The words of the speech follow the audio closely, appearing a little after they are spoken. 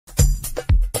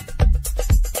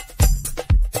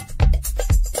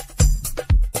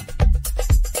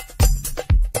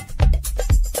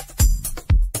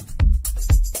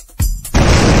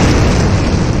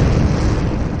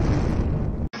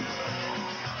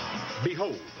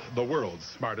Behold, the world's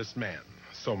smartest man,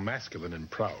 so masculine and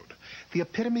proud. The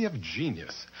epitome of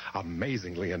genius,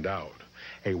 amazingly endowed.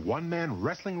 A one-man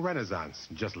wrestling renaissance.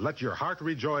 Just let your heart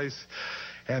rejoice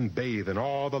and bathe in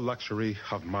all the luxury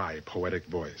of my poetic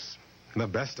voice. The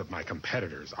best of my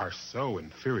competitors are so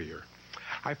inferior.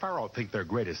 I far outthink their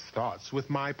greatest thoughts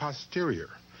with my posterior.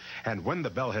 And when the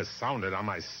bell has sounded on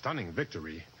my stunning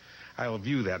victory, I'll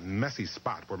view that messy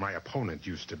spot where my opponent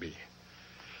used to be.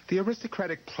 The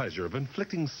aristocratic pleasure of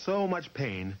inflicting so much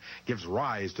pain gives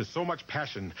rise to so much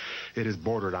passion, it is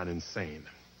bordered on insane.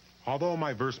 Although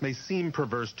my verse may seem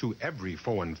perverse to every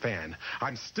foe and fan,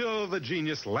 I'm still the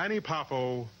genius Lanny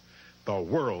Poffo, the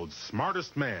world's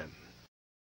smartest man.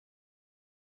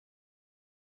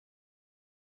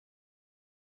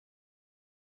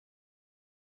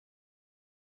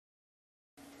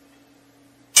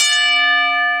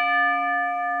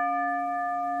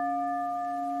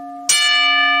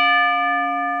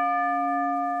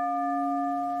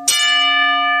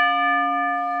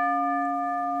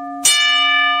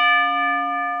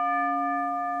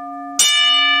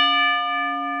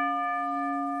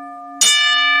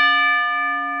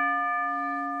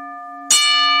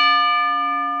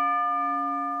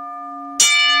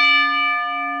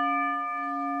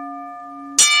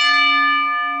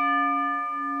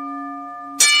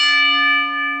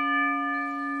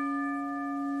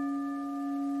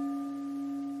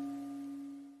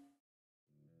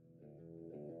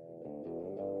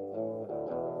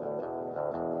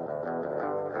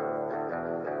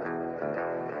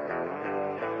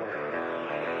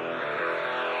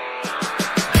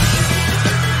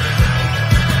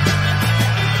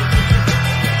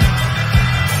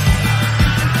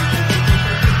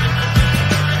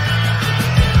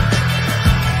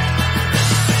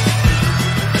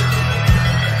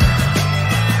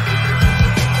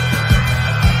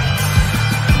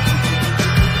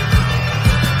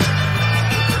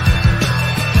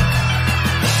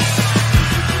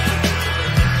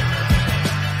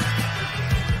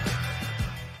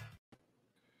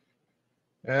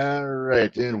 All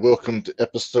right, and welcome to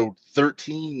episode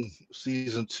 13,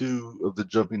 season 2 of the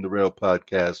Jumping the Rail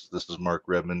podcast. This is Mark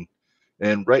Redman,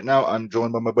 and right now I'm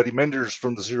joined by my buddy Menders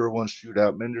from the 0-1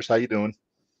 Shootout. Menders, how you doing?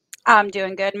 I'm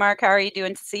doing good, Mark. How are you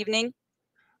doing this evening?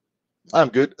 I'm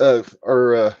good.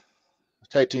 Our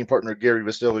tag team partner Gary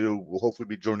Vestelio will hopefully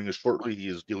be joining us shortly. He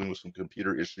is dealing with some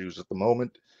computer issues at the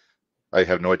moment. I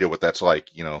have no idea what that's like.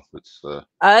 It's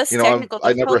technical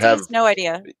I never difficulties, have. no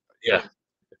idea. Yeah.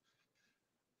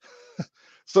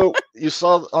 So you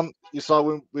saw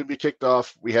when we kicked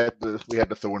off, we had to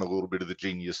throw in a little bit of the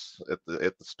genius at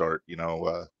the start.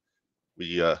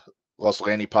 We lost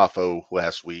Lanny Poffo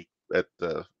last week at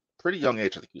a pretty young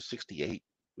age. I think he was 68,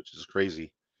 which is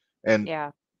crazy, and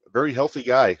Yeah. a very healthy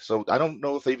guy. So I don't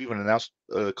know if they've even announced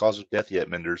cause of death yet,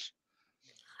 Menders.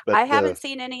 But I haven't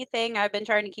seen anything. I've been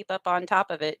trying to keep up on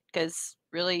top of it because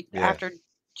really, after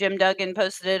Jim Duggan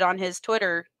posted it on his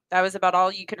Twitter, that was about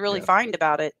all you could really find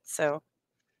about it. So.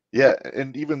 Yeah,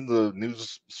 and even the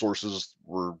news sources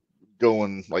were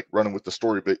running with the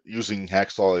story, but using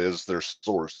Hacksaw as their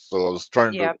source. So I was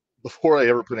trying to, before I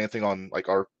ever put anything on like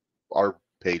our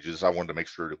pages, I wanted to make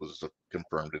sure it was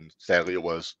confirmed, and sadly it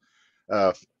was.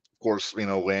 Of course,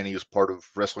 Lanny is part of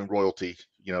wrestling royalty.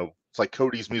 It's like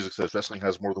Cody's music says, wrestling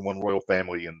has more than one royal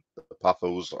family, and the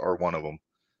Poffos are one of them.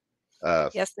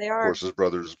 Yes, they are. Of course, his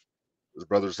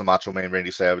brother's the Macho Man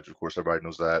Randy Savage. Of course, everybody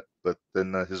knows that. But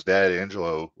then his dad,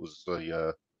 Angelo, was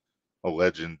a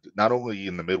legend, not only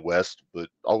in the Midwest but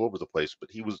all over the place.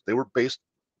 But he was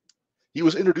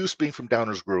introduced being from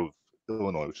Downers Grove,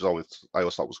 Illinois, which I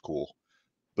always thought was cool.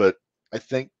 But I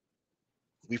think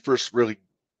we first really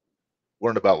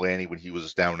learned about Lanny when he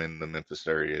was down in the Memphis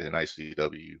area in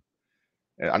ICW.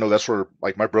 And I know that's where,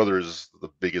 like, my brother is the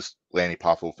biggest Lanny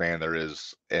Poffo fan there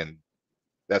is, and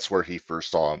that's where he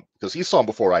first saw him, because he saw him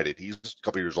before I did. He's a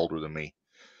couple years older than me.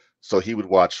 So he would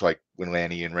watch, like, when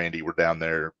Lanny and Randy were down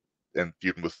there and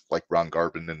feuding with, like, Ron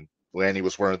Garvin, and Lanny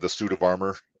was wearing the suit of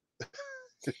armor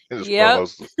in his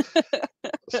promos.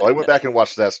 So I went back and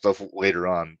watched that stuff later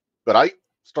on. But I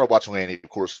started watching Lanny, of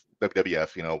course,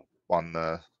 WWF,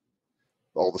 on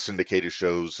all the syndicated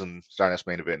shows and Stardust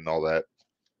Main Event and all that.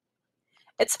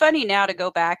 It's funny now to go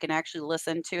back and actually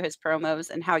listen to his promos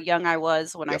and how young I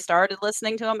was when I started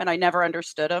listening to him, and I never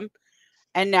understood him.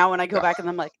 And now when I go back and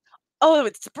I'm like, oh,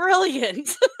 it's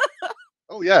brilliant.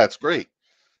 Oh yeah, it's great.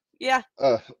 Yeah.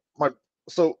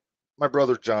 My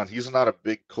brother John, he's not a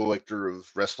big collector of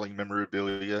wrestling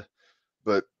memorabilia,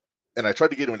 and I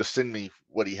tried to get him to send me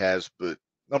what he has, but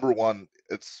number one,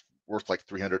 it's worth like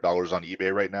 $300 on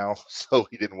eBay right now, so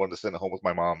he didn't want to send it home with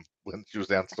my mom when she was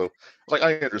down. So like,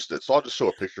 I understood. So I'll just show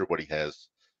a picture of what he has.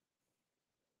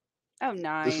 Oh,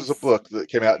 This is a nice. book that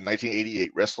came out in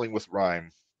 1988, Wrestling with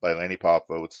Rhyme by Lanny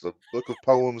Poffo. It's a book of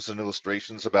poems and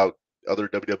illustrations about other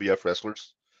WWF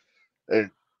wrestlers, and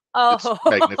it's Oh,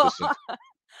 magnificent.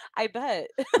 I bet.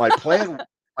 My plan,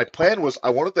 my plan was I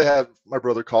wanted to have my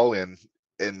brother call in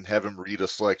and have him read a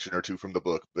selection or two from the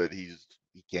book, but he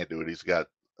can't do it. He's got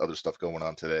other stuff going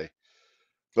on today.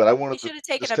 But I He wanted to should have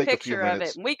taken just a take a few picture of it,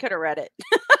 minutes. and we could have read it.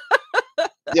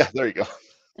 Yeah, there you go.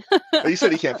 He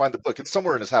said he can't find the book. It's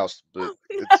somewhere in his house, but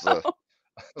it's I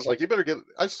was like, you better get.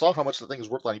 I saw how much the thing is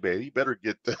worth on eBay. You better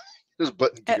get his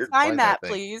button gear and Find find that, that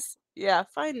thing. please. Yeah,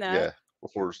 find that. Yeah,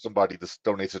 before somebody just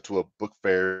donates it to a book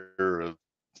fair or a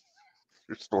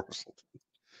store or something.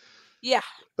 Yeah.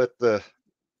 But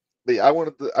yeah, I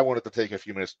wanted to take a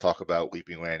few minutes to talk about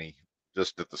Leaping Lanny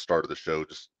just at the start of the show.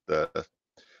 Just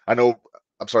I know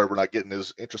I'm sorry we're not getting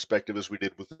as introspective as we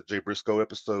did with the Jay Briscoe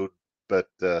episode, but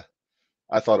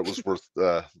I thought it was worth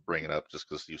bringing up just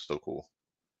because he was so cool.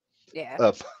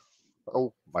 Yeah.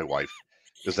 Oh, my wife.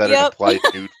 Is that an implied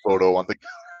nude photo on the?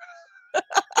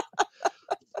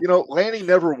 Lanny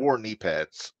never wore knee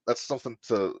pads. That's something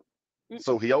to.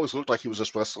 So he always looked like he was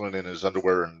just wrestling in his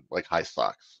underwear and like high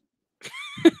socks.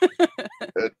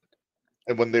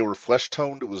 And when they were flesh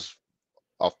toned, it was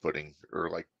off-putting or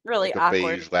like really like a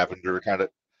awkward. beige lavender kind of.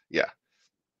 Yeah.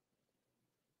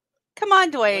 Come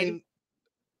on, Dwayne.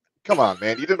 Come on,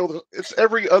 man. You didn't know it's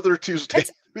every other Tuesday.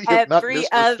 It's every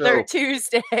other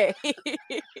Tuesday.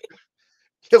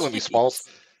 Killing me, Smalls.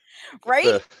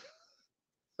 Right?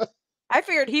 I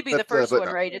figured he'd be the first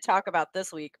one ready to talk about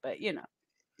this week, but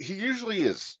he usually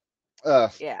is.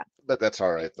 Yeah. But that's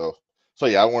all right though. So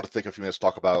yeah, I want to take a few minutes to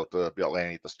talk about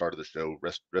Lanny at the start of the show.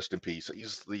 Rest in peace.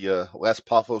 He's the last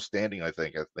Poffo standing, I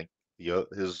think.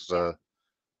 His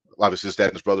obviously his dad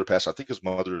and his brother passed. I think his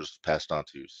mother's passed on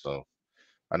too. So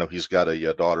I know he's got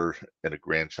a daughter and a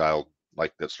grandchild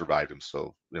like that survived him.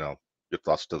 So good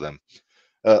thoughts to them.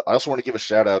 I also want to give a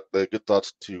shout out, good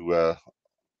thoughts to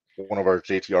one of our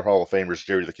JTR Hall of Famers,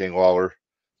 Jerry the King Lawler.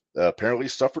 Apparently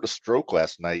suffered a stroke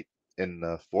last night in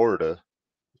Florida,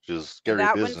 which is scary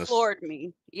business. That one floored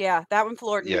me. Yeah, that one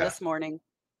floored me this morning.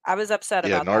 I was upset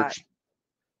about that.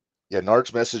 Yeah,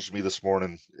 Narge messaged me this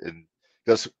morning, and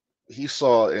because he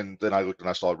saw, and then I looked and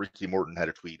I saw Ricky Morton had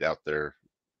a tweet out there,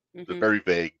 very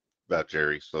vague about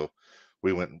Jerry. So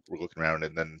we went and we're looking around,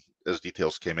 and then as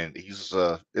details came in, he's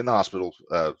in the hospital.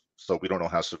 So we don't know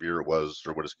how severe it was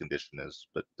or what his condition is,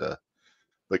 but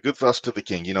good thoughts to the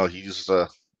King.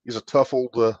 He's a tough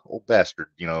old bastard.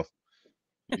 He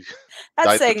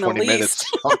That's died for 20 minutes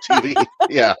on TV.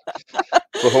 Yeah.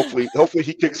 So hopefully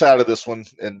he kicks out of this one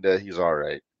and he's all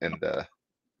right. And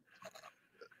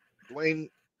Dwayne,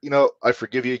 I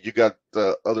forgive you. You got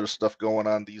other stuff going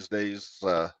on these days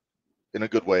in a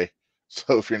good way.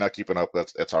 So if you're not keeping up,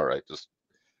 that's all right. Just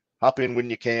hop in when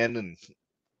you can, and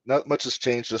not much has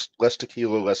changed. Just less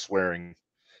tequila, less swearing.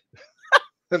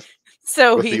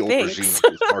 So with he the old thinks.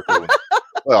 regime with Marco.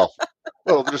 Well,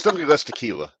 there's definitely less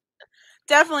tequila.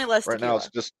 Definitely less right tequila. Now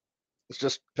it's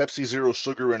just Pepsi Zero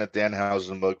sugar in a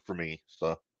Danhausen mug for me.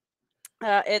 So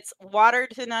it's water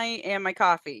tonight and my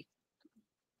coffee.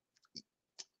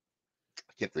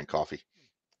 I can't drink coffee.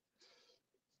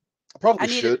 I probably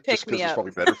should, just because it's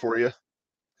probably better for you.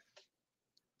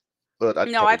 But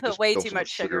I put way too much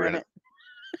sugar in it.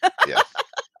 Yeah.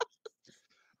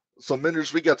 So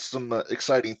Menders, we got some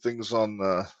exciting things on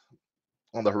the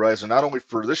horizon, not only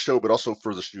for this show but also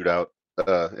for the shootout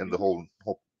and the whole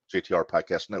JTR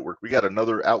podcast network. We got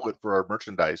another outlet for our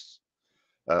merchandise,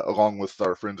 along with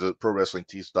our friends at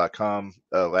ProWrestlingTees.com.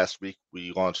 Last week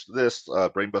we launched this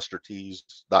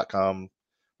BrainbusterTees.com.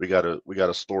 We got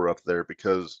a store up there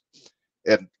because,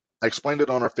 and I explained it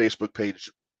on our Facebook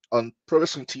page. On Pro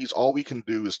Wrestling Tees, all we can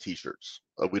do is T-shirts.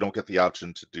 We don't get the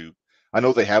option to do. I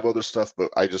know they have other stuff,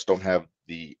 but I just don't have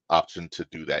the option to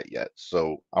do that yet.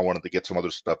 So I wanted to get some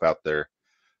other stuff out there,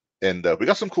 and we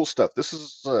got some cool stuff. This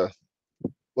is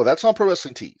that's on Pro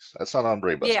Wrestling Tees. That's not on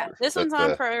Brainbuster. Yeah, this one's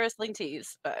on Pro Wrestling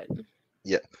Tees, but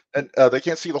yeah, and they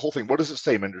can't see the whole thing. What does it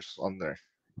say, Menders, on there?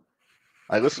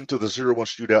 I listened to the 0-1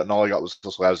 shootout, and all I got was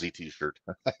this lousy T-shirt.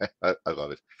 I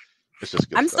love it. It's just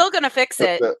good I'm stuff. still gonna fix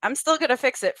it. I'm still gonna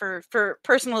fix it for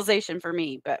personalization for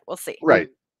me, but we'll see. Right.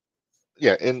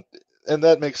 Yeah, and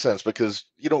that makes sense because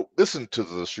you don't listen to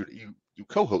the shoot. You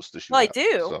co-host the shoot. Well, I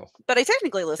do, but I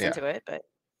technically listen to it. But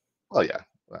well, yeah.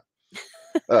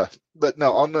 But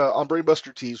no, on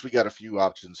Brainbuster Tees, we got a few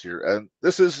options here, and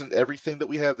this isn't everything that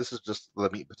we have. This is just the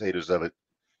meat and potatoes of it.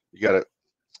 You got a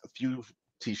few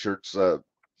T-shirts.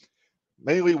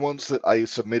 mainly ones that I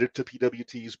submitted to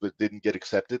PWTs but didn't get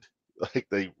accepted. Like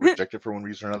they rejected for one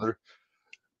reason or another.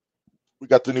 We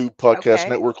got the new podcast Okay.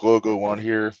 network logo on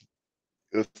here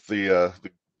with the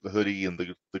hoodie and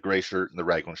the gray shirt and the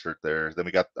Raglan shirt there. Then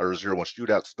we got our 01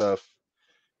 shootout stuff,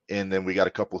 and then we got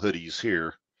a couple hoodies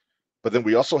here. But then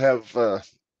we also have a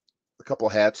couple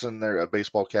hats in there, a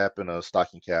baseball cap and a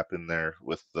stocking cap in there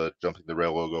with the Jumping the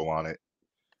Rail logo on it,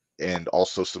 and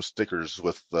also some stickers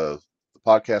with the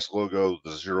podcast logo,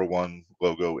 the 01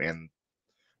 logo, and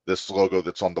this logo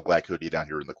that's on the black hoodie down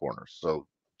here in the corner. So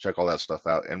check all that stuff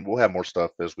out, and we'll have more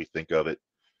stuff as we think of it.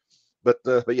 But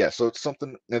yeah, so it's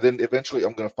something, and then eventually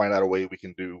I'm gonna find out a way we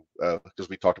can do because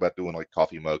we talked about doing like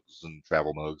coffee mugs and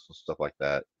travel mugs and stuff like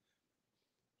that.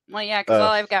 Well, yeah, because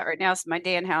all I've got right now is my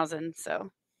Danhausen.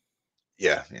 So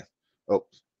Yeah. Oh,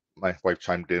 my wife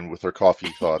chimed in with her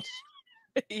coffee thoughts.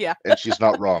 yeah, and she's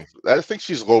not wrong. I think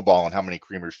she's lowballing how many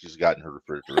creamers she's got in her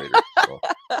refrigerator. So.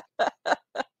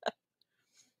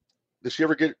 Does she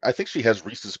ever get? I think she has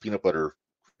Reese's peanut butter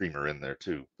creamer in there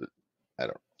too, but I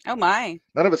don't. Oh my!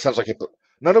 None of it sounds like it.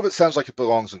 None of it sounds like it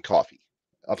belongs in coffee.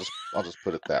 I'll just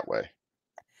put it that way.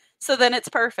 So then it's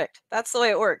perfect. That's the way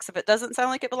it works. If it doesn't sound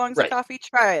like it belongs in coffee,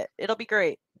 try it. It'll be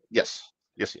great. Yes.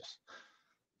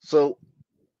 So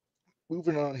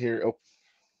moving on here. Oh.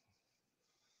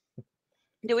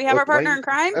 Do we have our partner in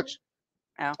crime?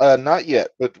 Not yet,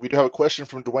 but we do have a question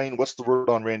from Dwayne. What's the word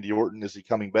on Randy Orton? Is he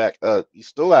coming back? He's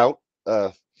still out.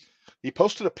 He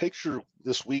posted a picture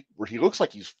this week where he looks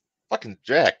like he's fucking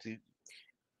jacked. He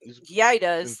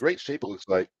does. In great shape, it looks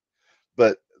like,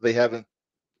 but they haven't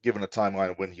given a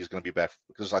timeline of when he's going to be back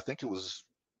because I think it was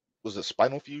it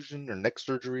spinal fusion or neck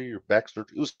surgery or back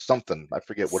surgery? It was something. I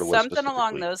forget what it was. Something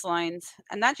along those lines,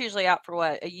 and that's usually out for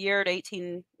what, a year to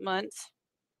 18 months.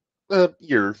 A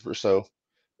year or so.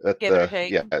 Give it or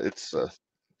take. Yeah, it's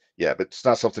but it's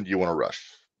not something you want to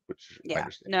rush. Which I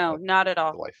understand. No, not at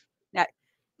all. Life. Yeah.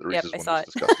 Yep, I saw it.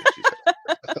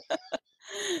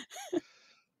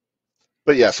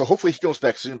 But yeah, so hopefully he comes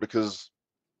back soon because,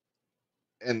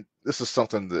 and this is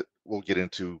something that we'll get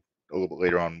into a little bit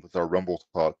later on with our Rumble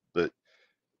talk. But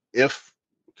if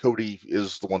Cody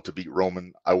is the one to beat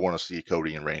Roman, I want to see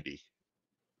Cody and Randy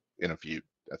in a feud.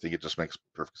 I think it just makes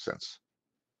perfect sense.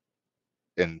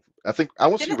 And I think I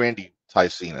want to see Randy tie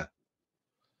Cena.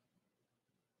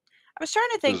 I was trying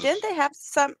to think, didn't they have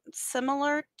some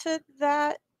similar to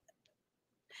that?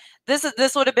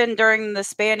 This would have been during the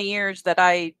span of years that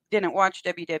I didn't watch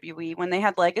WWE when they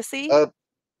had Legacy. No,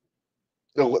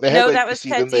 they had Legacy, that was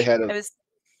Ted. They had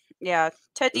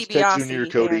Ted DiBiase. Ted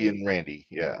Jr., Cody, and Randy.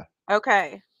 Yeah.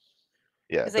 Okay.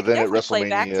 Yeah, but then at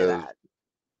WrestleMania.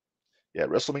 Yeah,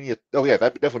 WrestleMania. Oh yeah,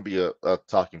 that'd definitely be a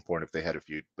talking point if they had a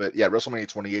feud. But yeah, WrestleMania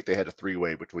 28, they had a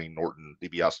three-way between Norton,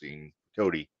 DiBiase, and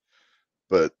Cody,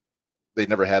 but they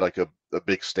never had like a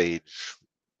big stage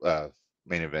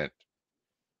main event.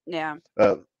 Yeah.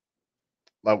 Sorry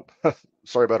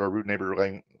about our rude neighbor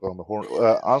laying on the horn.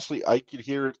 Honestly, I could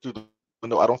hear it through the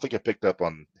window. I don't think it picked up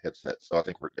on headset, so I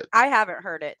think we're good. I haven't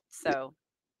heard it, so.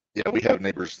 Yeah, we have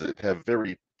neighbors that have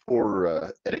very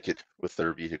poor etiquette with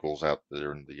their vehicles out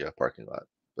there in the parking lot.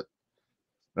 But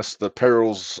that's the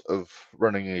perils of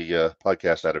running a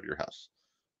podcast out of your house.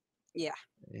 Yeah.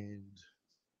 And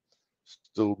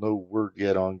still no word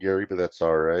yet on Gary, but that's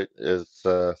all right. It's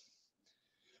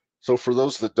so for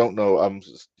those that don't know, I'm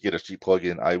just get a cheap plug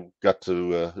in. I got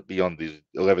to be on the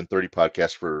 11:30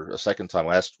 podcast for a second time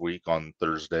last week on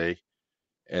Thursday,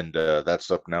 and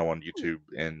that's up now on YouTube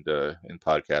and in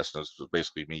podcast. And it's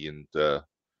basically me and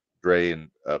Dre and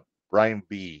Brian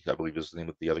B, I believe is the name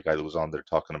of the other guy that was on there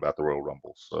talking about the Royal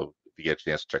Rumble. So if you get a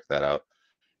chance, check that out.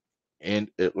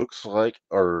 And it looks like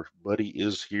our buddy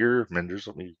is here. Menders,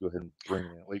 let me go ahead and bring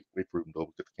him. Wait for him to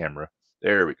look at the camera.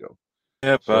 There we go.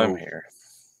 Yep, so, I'm here.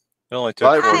 It only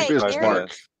took 45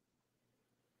 minutes.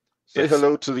 Say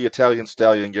hello to the Italian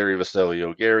stallion, Gary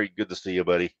Vasilio. Gary, good to see you,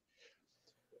 buddy.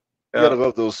 You gotta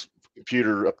love those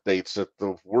computer updates at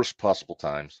the worst possible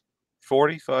times.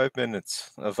 45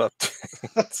 minutes of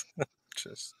updates.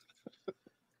 Just,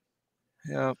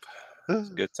 yep.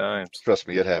 Good times. Trust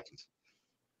me, it happens.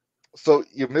 So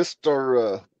you missed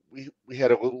our, we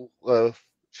had a little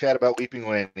chat about Leaping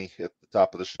Lanny at the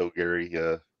top of the show, Gary.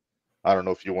 I don't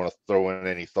know if you want to throw in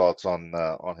any thoughts on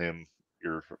him,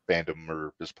 your fandom,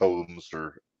 or his poems,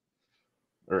 or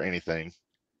anything.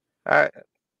 I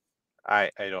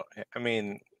don't. I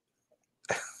mean,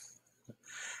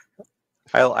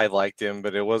 I liked him,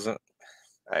 but it wasn't.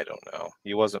 I don't know.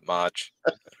 He wasn't much.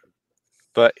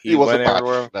 But he went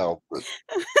everywhere. No.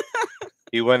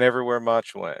 He went everywhere Mach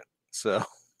went. So.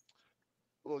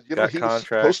 Well, you know, he was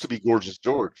supposed to be Gorgeous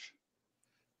George.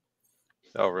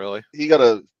 Oh, really? He got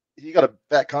a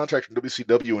back contract from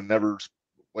WCW and never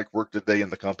worked a day in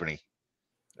the company.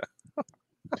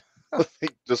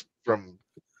 Just from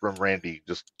Randy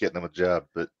just getting him a job,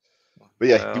 but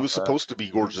yeah, he was supposed to be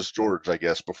Gorgeous George, I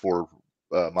guess, before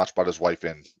Mach brought his wife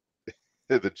in.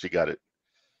 Then she got it.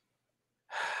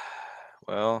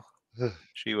 Well,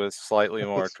 she was slightly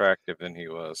more attractive than he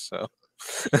was, so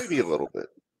maybe a little bit.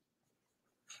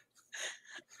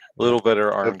 A little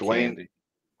better arm candy.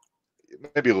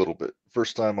 Maybe a little bit.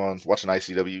 First time on watching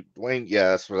ICW, Dwayne. Yeah,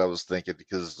 that's what I was thinking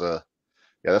because yeah,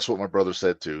 that's what my brother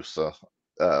said too. So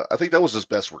I think that was his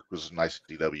best work was in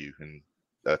ICW in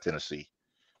Tennessee,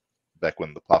 back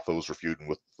when the Poffos were feuding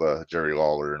with Jerry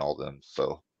Lawler and all them.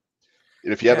 So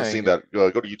if you haven't seen that,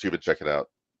 go to YouTube and check it out.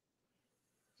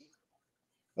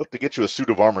 I'll have to get you a suit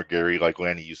of armor, Gary, like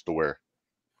Lanny used to wear.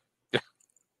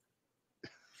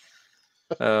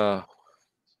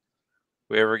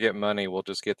 We ever get money, we'll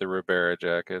just get the Ribera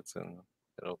jackets, and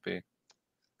it'll be.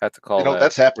 Have to call that.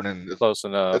 That's happening. Close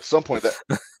enough. At some point,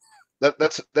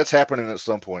 that's happening at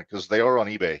some point because they are on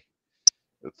eBay.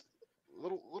 It's a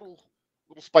little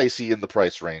spicy in the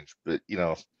price range, but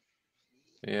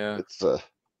yeah, it's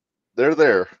they're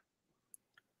there.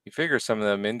 You figure some of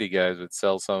them indie guys would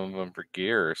sell some of them for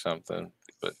gear or something,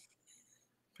 but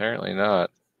apparently not.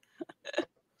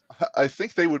 I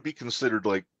think they would be considered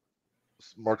like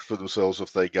marks for themselves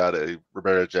if they got a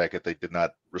Ribera jacket they did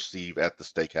not receive at the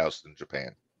steakhouse in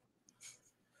Japan.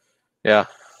 Yeah.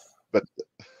 But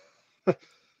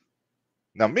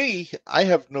now me, I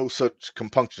have no such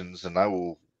compunctions, and I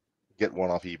will get one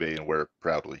off eBay and wear it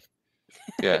proudly.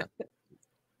 Yeah.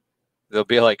 There'll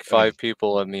be like 5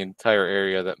 people in the entire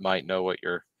area that might know what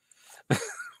you're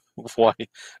why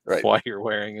you're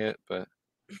wearing it, but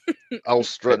I'll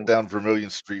strut down Vermilion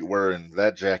Street wearing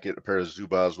that jacket, a pair of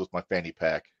Zubaz with my fanny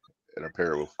pack, and a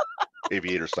pair of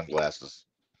aviator sunglasses.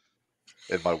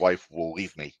 And my wife will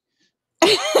leave me.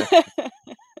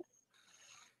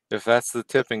 If that's the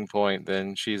tipping point,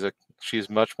 then she's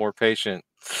much more patient.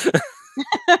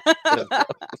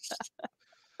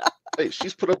 Hey,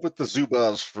 she's put up with the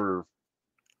Zubaz for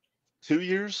 2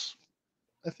 years,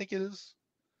 I think it is.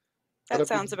 That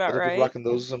sounds about right. Rocking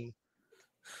those,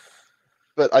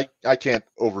 but I can't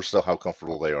oversell how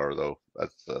comfortable they are, though.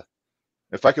 That's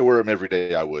if I could wear them every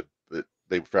day, I would. But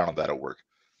they frown on that at work.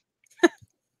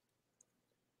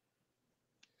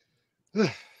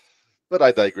 But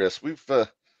I digress.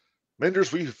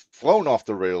 Menders, we've flown off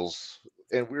the rails,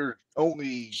 and we're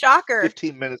only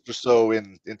 15 minutes or so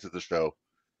into the show.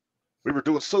 We were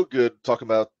doing so good talking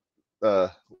about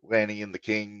Lanny and the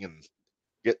King and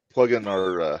plugging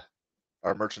our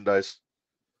merchandise.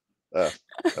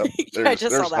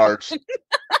 There's Marge.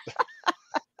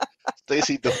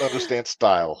 Stacy doesn't understand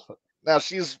style. Now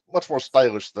she's much more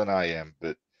stylish than I am,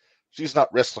 but she's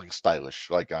not wrestling stylish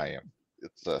like I am.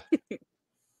 It's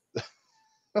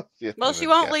yeah, well, she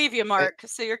won't leave you, Mark,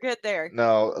 so you're good there.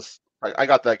 No, I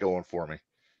got that going for me.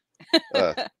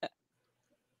 But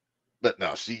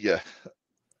no, she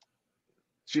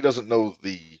doesn't know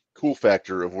the cool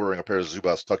factor of wearing a pair of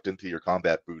Zubaz tucked into your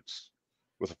combat boots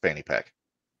with a fanny pack,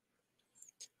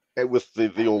 and with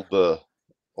the old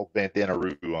bandana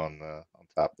roo on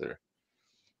top there.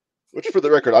 Which, for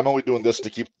the record, I'm only doing this to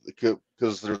keep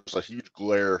because there's a huge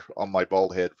glare on my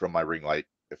bald head from my ring light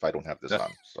if I don't have this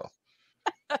on. So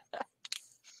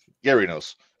Gary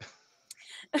knows.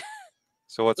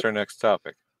 So what's our next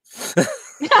topic?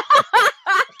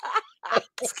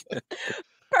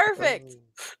 Perfect.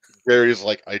 Gary's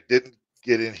like, I didn't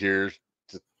get in here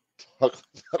to talk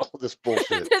about all this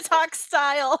bullshit. To talk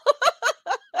style.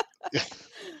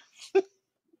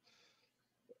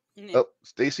 Oh,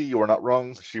 Stacy, you are not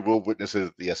wrong. She will witness it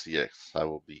at the SCX.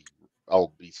 I'll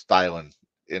be styling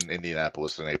in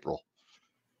Indianapolis in April.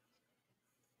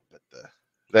 But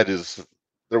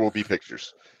there will be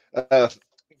pictures.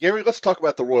 Gary, let's talk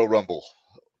about the Royal Rumble,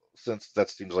 since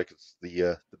that seems like it's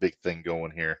the big thing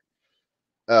going here.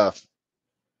 I'm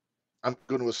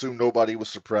going to assume nobody was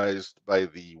surprised by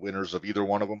the winners of either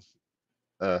one of them.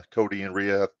 Cody and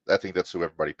Rhea. I think that's who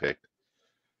everybody picked.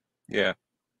 Yeah.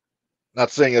 Not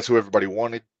saying that's who everybody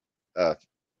wanted.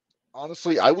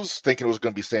 Honestly, I was thinking it was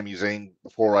going to be Sami Zayn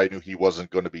before I knew he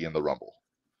wasn't going to be in the Rumble.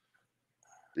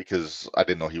 Because I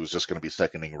didn't know he was just going to be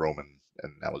seconding Roman,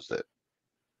 and that was it.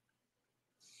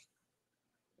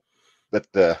 But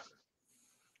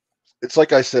it's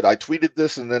like I said, I tweeted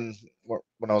this, and then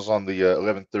when I was on the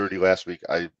 11:30 last week,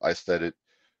 I said it.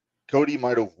 Cody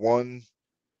might have won,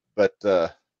 but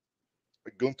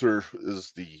Gunther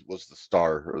was the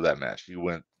star of that match. He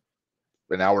went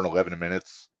an hour and 11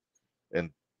 minutes, and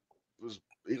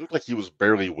he looked like he was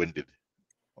barely winded.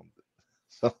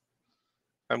 So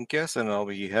I'm guessing it'll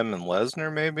be him and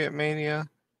Lesnar maybe at Mania.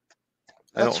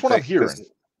 that's what I'm hearing.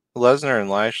 Lesnar and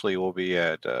Lashley will be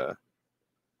at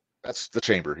That's the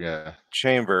Chamber, yeah.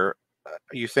 Chamber.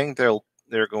 You think they're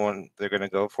going to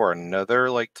go for another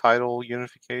like title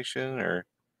unification, or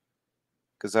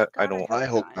because I hope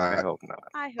not. I hope not.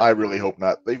 I really hope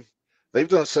not. They've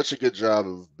done such a good job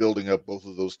of building up both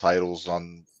of those titles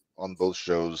on both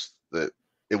shows that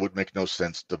it would make no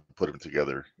sense to put them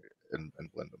together and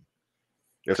blend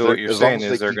them. So what you're saying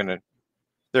is they're gonna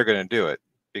do it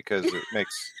because it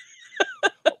makes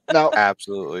now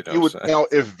absolutely no sense. Now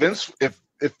if Vince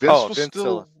was Vince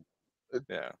still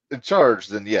in charge,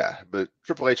 then yeah. But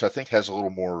Triple H I think has a little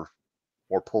more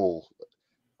pull.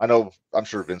 I'm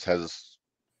sure Vince has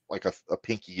like a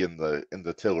pinky in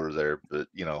the tiller there, but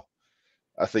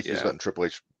I think he's letting Triple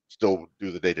H still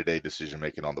do the day-to-day decision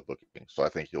making on the booking. So I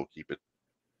think he'll keep it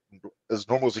as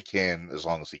normal as he can, as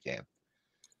long as he can.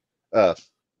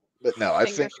 But no, I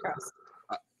think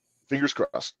fingers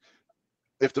crossed.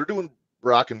 If they're doing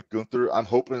Brock and Gunther, I'm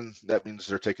hoping that means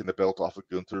they're taking the belt off of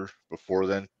Gunther before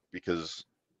then, because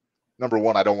number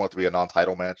one, I don't want it to be a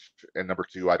non-title match, and number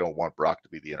two, I don't want Brock to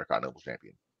be the Intercontinental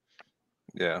Champion.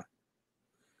 Yeah.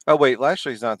 Oh wait,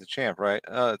 Lashley's not the champ, right?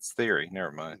 It's Theory.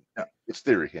 Never mind. Yeah, it's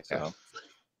Theory. Yeah. So.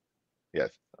 Yeah.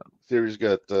 Theory's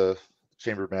got the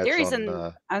Chamber match. Theory's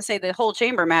I'd say the whole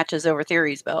Chamber match is over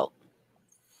Theory's belt.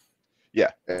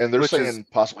 Yeah, and they're saying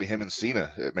possibly him and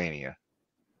Cena at Mania.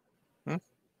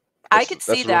 I could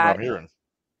see that. I'm hearing.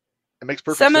 It makes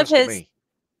perfect sense to me.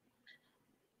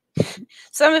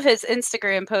 Some of his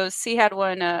Instagram posts, he had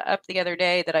one up the other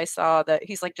day that I saw that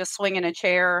he's like just swinging a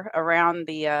chair around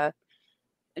the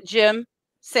gym,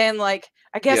 saying like,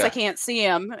 I guess I can't see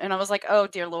him. And I was like, oh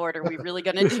dear Lord, are we really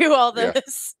going to do all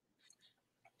this?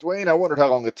 Dwayne, I wondered how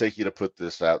long it'd take you to put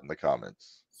this out in the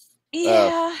comments.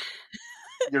 Yeah.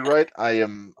 You're right. I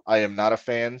am not a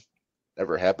fan.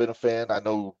 Never have been a fan. I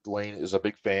know Dwayne is a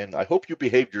big fan. I hope you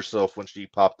behaved yourself when she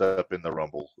popped up in the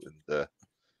Rumble and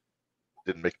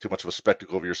didn't make too much of a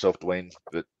spectacle of yourself, Dwayne.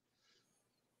 But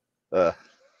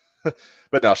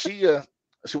but now she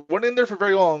went in there for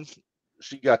very long.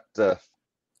 She got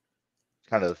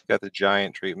kind of got the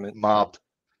giant treatment. Mobbed.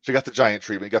 She got the giant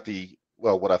treatment. Got the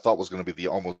what I thought was going to be the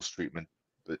almost treatment,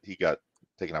 but he got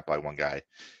taken out by one guy.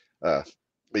 But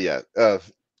yeah,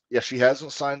 she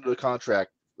hasn't signed a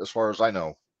contract as far as I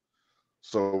know.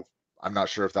 So I'm not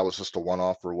sure if that was just a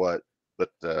one-off or what.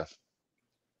 But I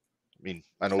mean,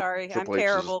 I know. Sorry, I'm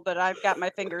terrible, but I've got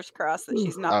my fingers crossed that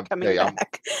she's not coming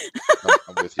back.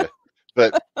 I'm with you.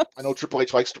 But I know Triple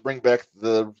H likes to bring back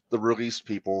the release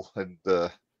people, and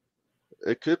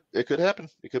it could happen.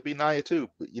 It could be Nia too,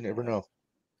 but you never know.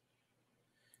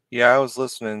 Yeah, I was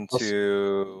listening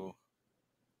to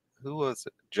who was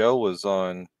it? Joe was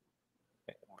on.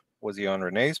 Was he on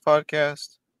Renee's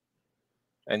podcast?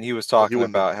 And he was talking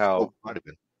about how. Might have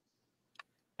been.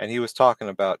 And he was talking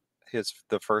about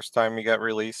the first time he got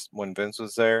released when Vince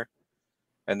was there,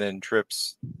 and then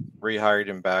Trips rehired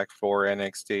him back for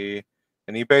NXT,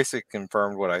 and he basically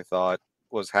confirmed what I thought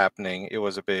was happening. It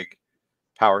was a big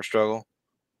power struggle.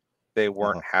 They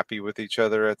weren't happy with each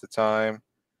other at the time,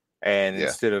 and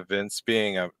instead of Vince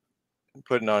being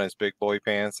putting on his big boy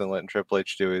pants and letting Triple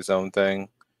H do his own thing,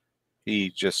 he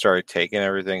just started taking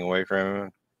everything away from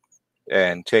him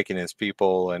and taking his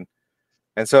people, and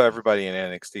so everybody in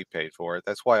NXT paid for it.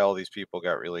 That's why all these people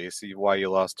got released. Why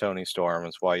you lost Tony Storm.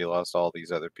 It's why you lost all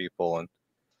these other people. And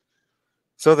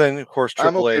so then, of course,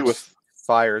 Triple H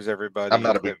fires everybody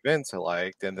that Vince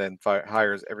liked, and then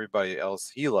hires everybody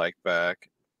else he liked back.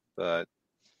 But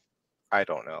I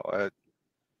don't know.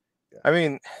 I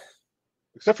mean,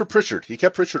 except for Pritchard, he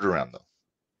kept Pritchard around though.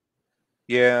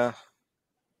 Yeah,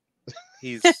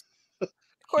 he's. Of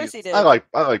course he did. I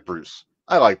like Bruce.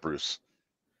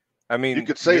 I mean, you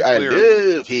could say I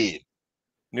live here.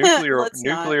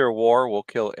 Nuclear war will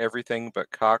kill everything but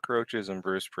cockroaches and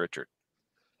Bruce Pritchard.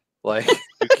 Like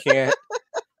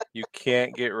you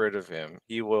can't get rid of him.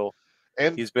 He will.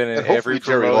 And he's been in every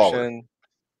promotion.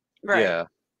 Right. Yeah.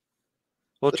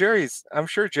 Well, I'm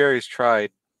sure Jerry's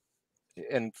tried,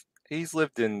 and he's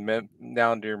lived in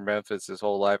down near Memphis his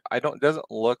whole life. Doesn't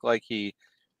look like he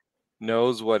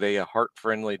knows what a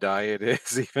heart-friendly diet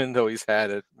is, even though he's had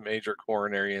a major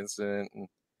coronary incident. And,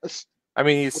 I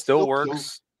mean, he still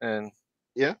works, and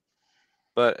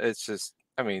but it's just,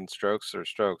 I mean, strokes are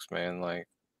strokes, man. Like,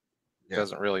 it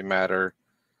doesn't really matter.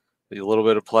 A little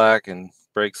bit of plaque and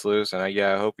breaks loose, and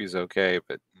I hope he's okay.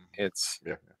 But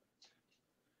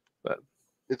but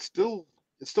it still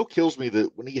kills me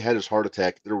that when he had his heart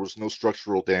attack, there was no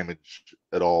structural damage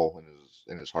at all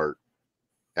in his heart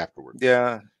afterwards.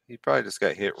 Yeah. He probably just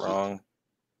got hit wrong.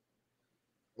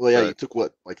 Well, yeah, But- you took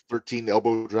what, like 13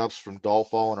 elbow drops from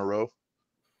Dollfall in a row?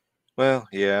 Well,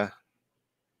 yeah.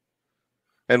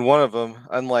 And one of them,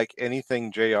 unlike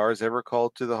anything JR's ever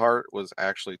called to the heart, was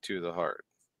actually to the heart.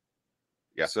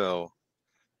 Yeah. So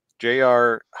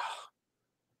JR,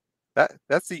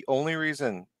 that's the only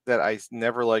reason that I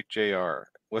never liked JR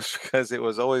was because it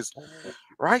was always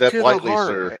right Step to the lightly, heart,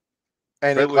 sir.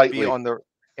 and Tread it would be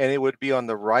lightly. on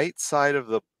the right side of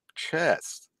the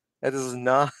chest. That is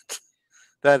not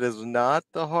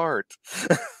the heart.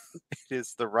 It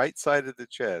is the right side of the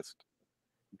chest.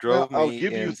 Drove Well, me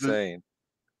insane.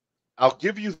 I'll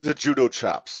give you the judo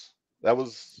chops. That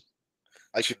was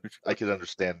I could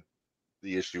understand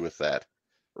the issue with that.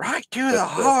 Right to the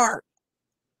heart.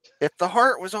 If the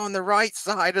heart was on the right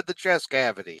side of the chest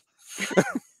cavity.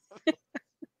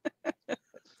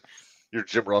 Your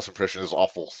Jim Ross impression is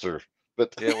awful, sir.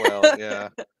 But Yeah, well, yeah.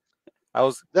 I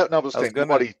was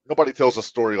nobody tells a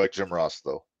story like Jim Ross,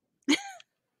 though.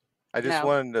 I just No.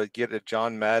 wanted to get a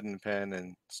John Madden pen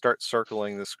and start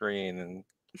circling the screen and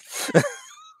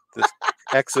just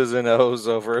X's and O's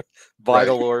over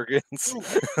vital organs.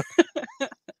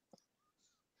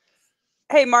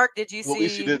 Hey, Mark, did you Well, at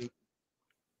least you didn't.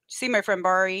 see my friend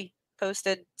Bari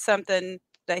posted something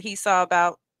that he saw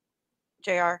about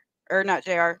JR, or not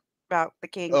JR, about the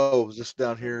King? Oh, was this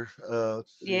down here?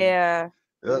 Let's see. Yeah,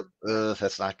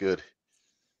 That's not good.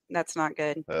 that's not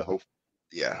good.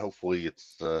 Hopefully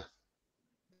it's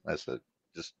that's it.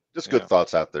 Just Yeah. good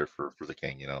thoughts out there for the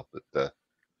King, you know. But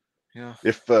Yeah.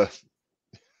 if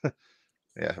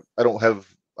yeah, I don't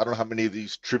know how many of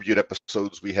these tribute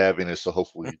episodes we have in it, so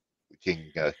hopefully the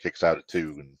King kicks out at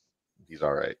 2 and he's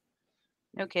all right.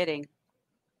 No kidding.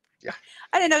 Yeah.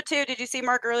 I didn't know too. Did you see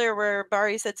Mark earlier where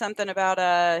Bari said something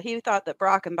about he thought that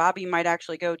Brock and Bobby might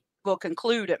actually will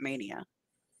conclude at Mania?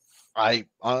 I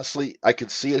honestly could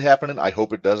see it happening. I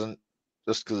hope it doesn't,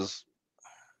 just because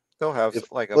They'll have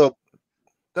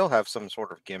they'll have some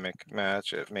sort of gimmick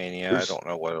match at Mania. I don't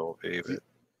know what it'll be, but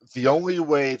the only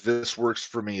way this works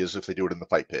for me is if they do it in the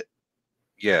Fight Pit.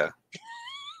 yeah.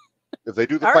 If they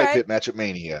do the All Fight right. Pit match at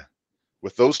Mania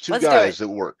with those two Let's do guys, it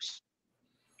works.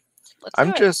 Let's do I'm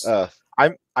it. just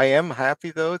I am happy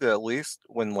though that at least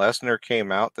when Lesnar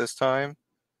came out this time,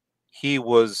 he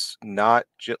was not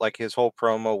like his whole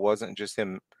promo wasn't just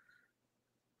him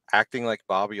acting like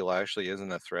Bobby Lashley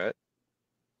isn't a threat.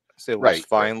 So it was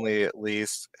finally at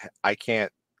least I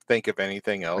can't think of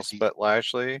anything else but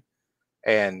Lashley,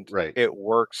 and it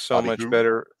works so Bobby much who?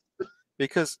 better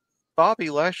because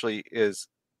Bobby Lashley is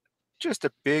just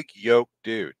a big yoked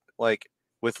dude, like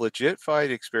with legit fight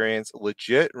experience,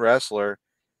 legit wrestler,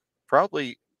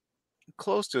 probably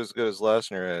close to as good as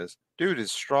Lesnar is. Dude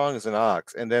is strong as an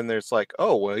ox. And then there's like,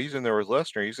 oh, well, he's in there with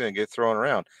Lesnar. He's going to get thrown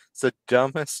around. It's the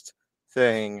dumbest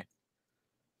thing.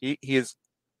 He's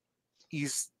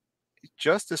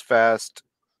just as fast.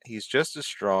 He's just as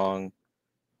strong.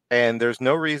 And there's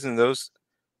no reason those,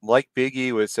 like Big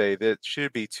E would say, that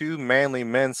should be two manly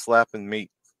men slapping meat.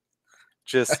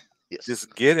 Just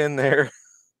get in there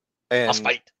and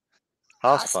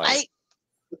House fight.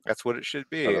 That's what it should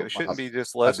be. It shouldn't be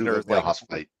just Lesnar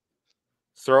like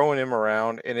throwing him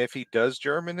around. And if he does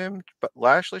German him, but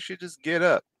Lashley should just get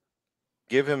up,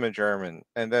 give him a German,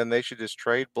 and then they should just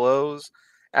trade blows.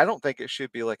 I don't think it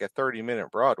should be like a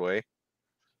 30-minute Broadway.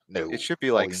 No, it should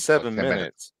be like 7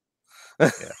 minutes. Yeah.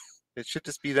 It should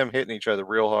just be them hitting each other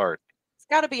real hard. It's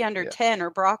got to be under 10 or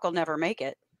Brock will never make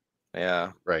it.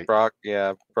 Yeah. Right. Brock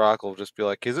will just be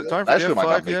like, is it time for the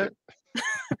F5 yet?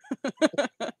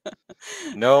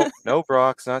 No,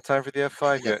 Brock, it's not time for the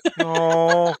F5 yet.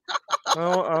 No.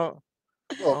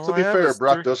 Well, to be fair,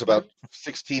 Brock does about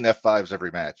 16 F5s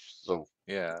every match. So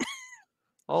yeah.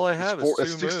 All I have is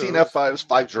 16 moves. F5s,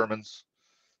 5 Germans.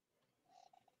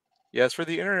 Yes, for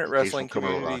the internet wrestling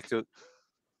community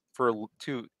for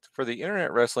the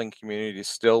internet wrestling community to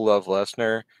still love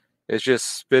Lesnar is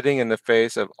just spitting in the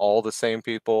face of all the same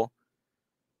people.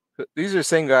 These are the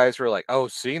same guys who are like, oh,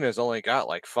 Cena's only got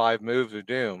like 5 moves of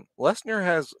doom. Lesnar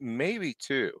has maybe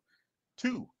 2.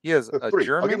 2. He has a 3.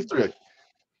 German, I'll give him 3.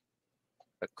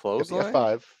 A clothesline.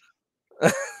 F5.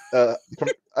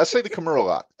 I say the Kimura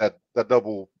lock, that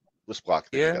double wrist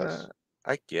block that he does.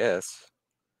 I guess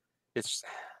it's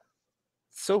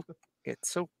so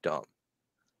dumb.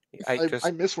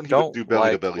 I miss when he would do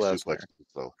belly to belly suplexes.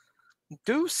 So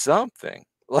do something.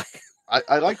 Like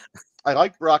I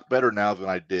like Brock better now than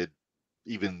I did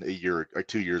even a year or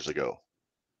 2 years ago.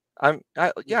 I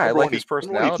like his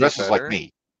personality. He dresses better. like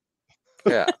me.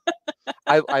 Yeah,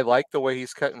 I like the way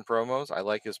he's cutting promos. I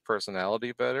like his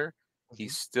personality better.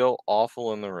 He's still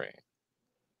awful in the ring.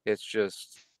 It's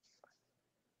just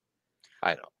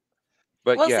I know.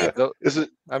 But Well, yeah, see, Is it?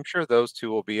 I'm sure those two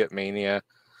will be at Mania.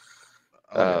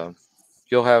 Oh, yeah.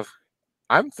 You'll have.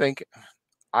 I'm thinking.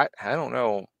 I don't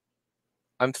know.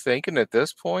 I'm thinking at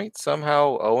this point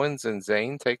somehow Owens and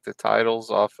Zayn take the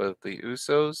titles off of the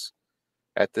Usos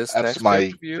at this next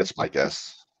pay-per-view. That's my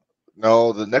guess.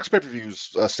 No, the next pay-per-view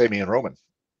is Sami and Roman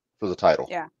for the title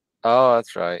yeah. Oh,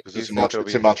 that's right. because You it's think it'll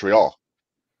it's in be? Montreal.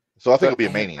 So I think But it'll be a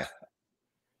man, Mania.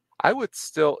 I would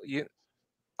still you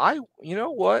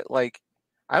know what? Like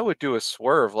I would do a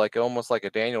swerve, like almost like a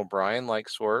Daniel Bryan like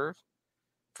swerve.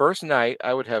 First night,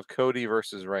 I would have Cody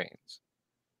versus Reigns.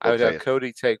 I Don't would say have it.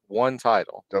 Cody take one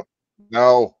title.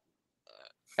 No.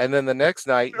 And then the next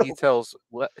night, he tells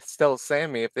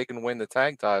Sammy if they can win the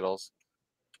tag titles,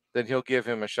 then he'll give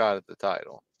him a shot at the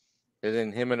title. And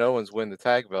then him and Owens win the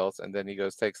tag belts, and then he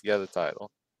goes takes the other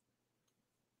title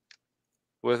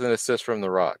with an assist from The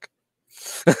Rock.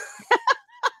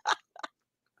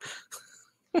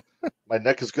 My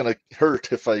neck is going to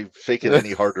hurt if I shake it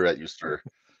any harder at you, sir.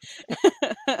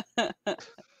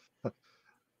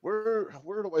 Where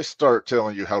do I start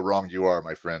telling you how wrong you are,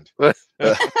 my friend?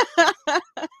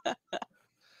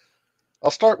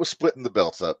 I'll start with splitting the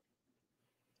belts up.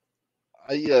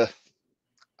 I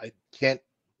can't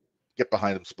get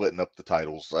behind them splitting up the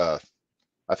titles.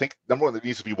 I think number one, there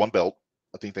needs to be one belt.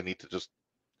 I think they need to just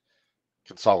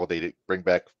consolidate it, bring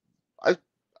back.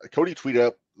 Cody tweeted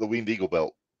out the Winged Eagle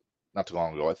belt not too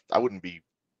long ago. I wouldn't be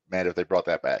mad if they brought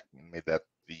that back and made that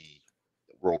the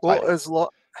world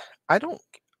title. I don't.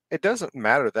 It doesn't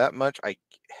matter that much. I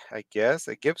guess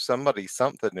it gives somebody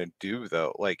something to do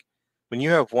though. Like when you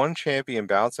have one champion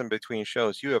bouncing between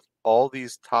shows, you have all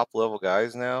these top level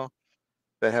guys now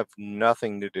that have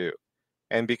nothing to do,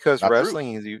 and because Not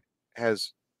wrestling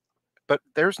has, but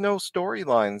there's no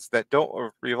storylines that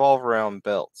don't revolve around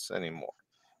belts anymore.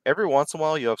 Every once in a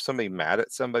while, you have somebody mad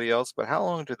at somebody else, but how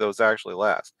long do those actually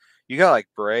last? You got like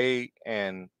Bray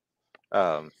and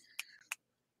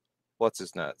what's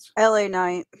his nuts? LA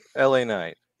Knight. LA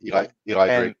Knight. Eli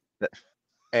and Drake.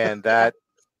 and that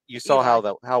you saw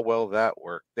Eli. how well that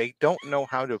worked. They don't know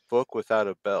how to book without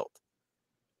a belt.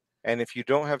 And if you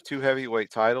don't have two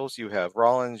heavyweight titles, you have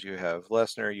Rollins, you have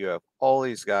Lesnar, you have all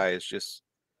these guys just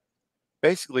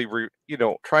basically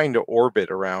trying to orbit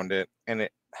around it. And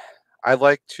I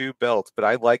like two belts, but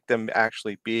I like them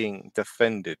actually being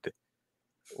defended.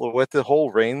 With the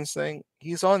whole Reigns thing,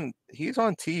 he's on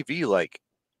TV like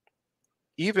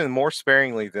even more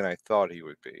sparingly than I thought he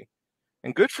would be.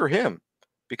 And good for him,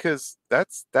 because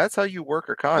that's how you work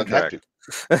a contract.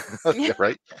 Yeah,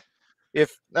 right.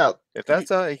 If that's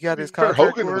how he got his contract,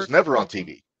 Hogan was never on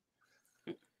TV.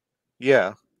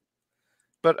 Yeah,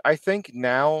 but I think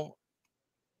now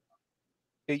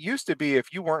it used to be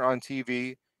if you weren't on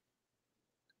TV,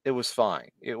 it was fine.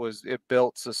 It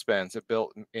built suspense, it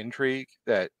built intrigue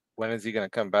that when is he going to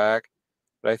come back?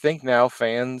 But I think now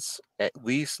fans at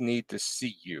least need to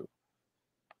see you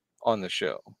on the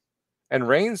show. And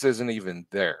Reigns isn't even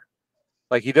there.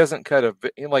 Like he doesn't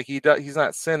he's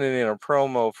not sending in a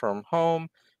promo from home.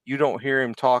 You don't hear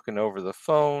him talking over the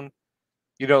phone.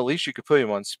 At least you could put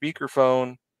him on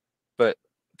speakerphone, but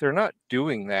they're not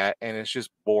doing that, and it's just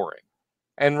boring.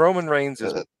 And Roman Reigns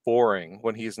is boring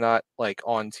when he's not like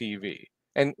on TV.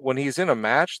 And when he's in a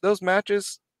match, those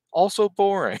matches also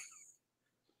boring.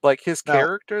 Like his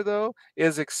character though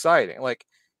is exciting. Like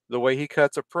the way he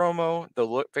cuts a promo,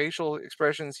 the facial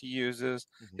expressions he uses,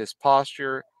 his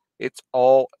posture, it's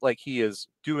all like he is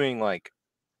doing like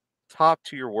top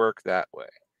tier work that way.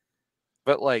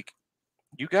 But like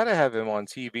you got to have him on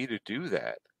TV to do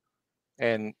that.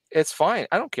 And it's fine.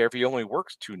 I don't care if he only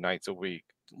works 2 nights a week.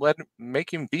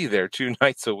 Make him be there 2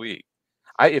 nights a week.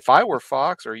 If I were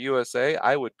Fox or USA,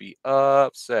 I would be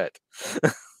upset.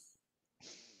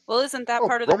 Well, isn't that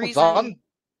part of the reason?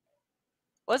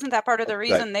 Wasn't that part of the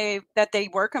reason they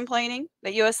were complaining?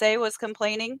 That USA was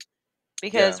complaining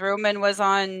because Roman was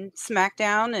on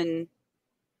SmackDown and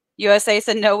USA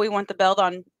said no, we want the belt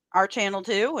on our channel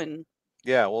too. And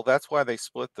yeah, well, that's why they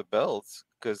split the belts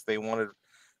because they wanted.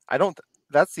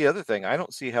 That's the other thing. I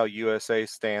don't see how USA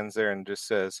stands there and just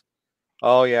says,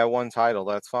 "Oh yeah, one title,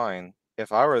 that's fine."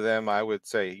 If I were them, I would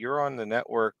say, "You're on the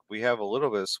network. We have a little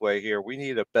bit of sway here. We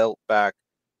need a belt back,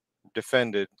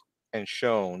 defended and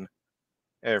shown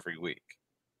every week.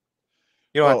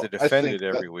 You don't have to defend it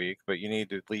every week, but you need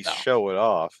to at least show it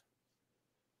off."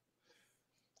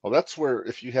 Well, that's where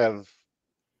if you have,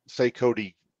 say,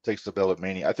 Cody takes the belt at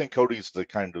Mania, I think Cody's the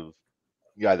kind of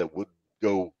guy that would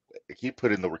go. He'd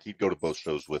put in the work. He'd go to both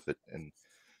shows with it, and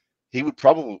he would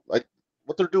probably like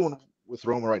what they're doing with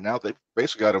Roman right now. They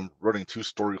basically got him running 2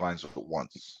 storylines at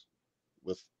once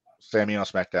with Sammy on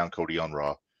SmackDown, Cody on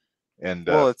Raw, and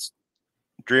Well, it's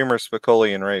Dreamer,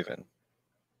 Spicoli, and Raven.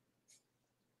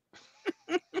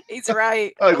 He's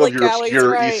right. I love Holy your cow, he's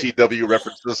obscure right. ECW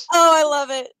references. Oh, I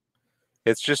love it.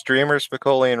 It's just Dreamer,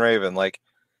 Spicoli, and Raven. Like,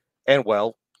 and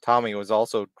well, Tommy was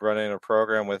also running a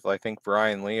program with, I think,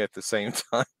 Brian Lee at the same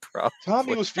time. Probably.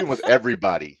 Tommy was feuding with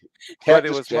everybody. But it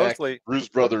Cactus was Jack, mostly Bruce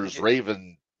Brothers,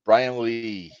 Raven, Brian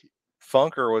Lee,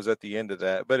 Funker was at the end of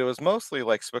that, but it was mostly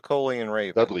like Spicoli and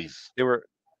Raven. Dudley's. They were,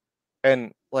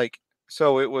 and like,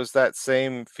 so it was that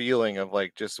same feeling of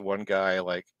like just one guy,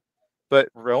 like, but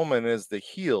Roman is the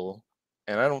heel,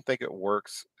 and I don't think it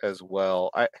works as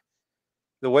well.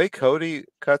 The way Cody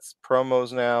cuts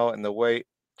promos now, and the way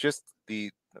just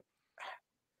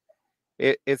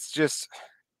it's just,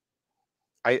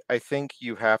 I think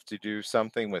you have to do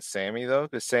something with Sami though,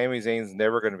 because Sami Zayn's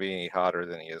never going to be any hotter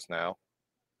than he is now,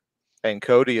 and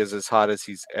Cody is as hot as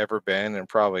he's ever been and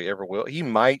probably ever will. He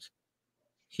might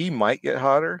get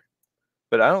hotter,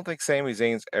 but I don't think Sami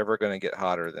Zayn's ever going to get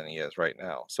hotter than he is right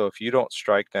now. So if you don't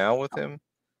strike now with him,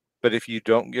 but if you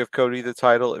don't give Cody the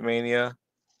title at Mania,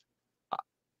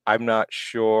 I'm not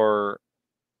sure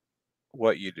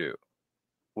what you do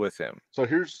with him. So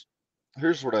here's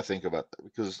what I think about that,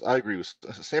 because I agree with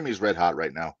Sammy's red hot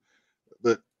right now,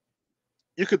 but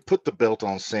you could put the belt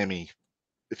on Sami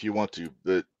if you want to,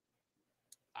 but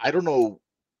I don't know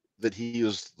that he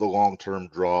is the long-term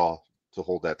draw to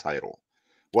hold that title.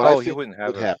 What I think he wouldn't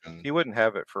have would it. happen. He wouldn't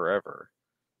have it forever.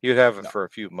 He would have it for a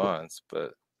few months,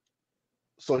 but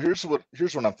so here's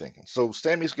what I'm thinking. So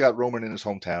Sammy's got Roman in his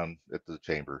hometown at the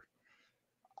Chamber.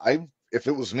 If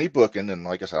it was me booking, and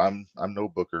like I said, I'm no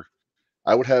booker,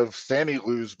 I would have Sami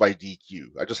lose by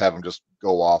DQ. I just have him just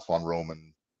go off on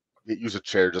Roman, use a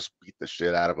chair, just beat the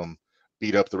shit out of him,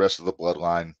 beat up the rest of the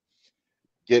bloodline,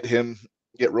 get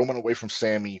Roman away from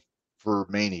Sami for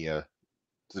Mania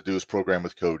to do his program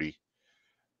with Cody.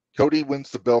 Cody wins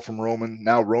the belt from Roman.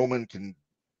 Now Roman can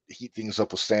heat things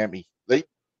up with Sami.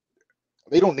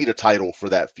 They don't need a title for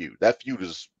that feud. That feud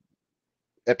is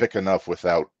epic enough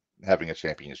without having a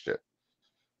championship.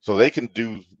 So they can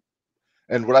do,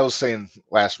 and what I was saying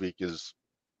last week is,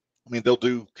 I mean, they'll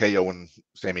do KO and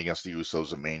Sami against the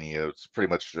Usos at Mania. It's pretty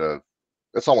much,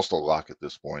 it's almost a lock at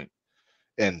this point.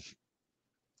 And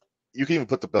you can even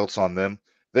put the belts on them.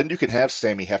 Then you can have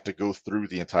Sami have to go through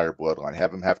the entire bloodline,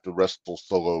 have him have to wrestle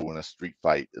Solo in a street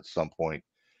fight at some point,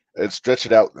 and stretch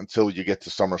it out until you get to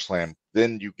SummerSlam.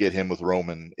 Then you get him with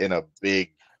Roman in a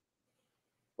big,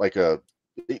 like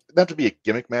not to be a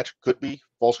gimmick match, could be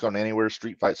Falls Count Anywhere,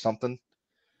 street fight, something.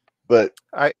 But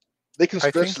they can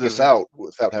stretch this out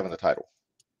without having the title.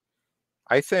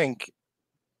 I think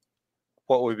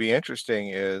what would be interesting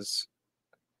is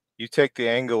you take the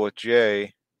angle with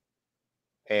Jay,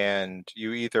 and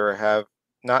you either have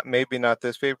maybe not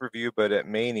this pay-per-view, but at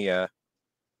Mania,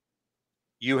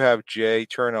 you have Jay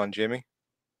turn on Jimmy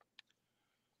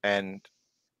and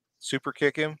super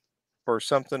kick him or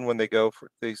something when they go for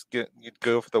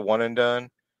the one and done,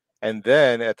 and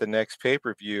then at the next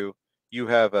pay-per-view you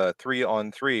have a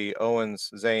 3-on-3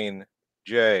 Owens, Zayn,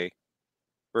 Jay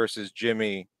versus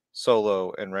Jimmy,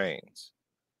 Solo, and Reigns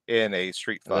in a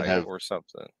street fight or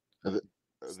something.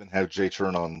 Then have Jay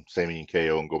turn on Sami and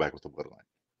KO and go back with the bloodline.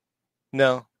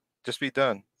 No, just be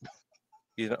done.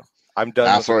 You know, I'm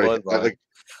done with the bloodline.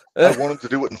 I want him to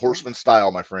do it in Horseman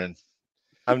style, my friend.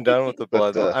 I'm done with the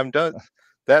bloodline. I'm done.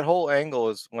 That whole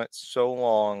angle went so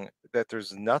long that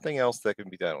there's nothing else that can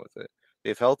be done with it.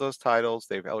 They've held those titles.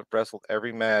 They've wrestled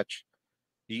every match.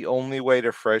 The only way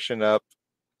to freshen up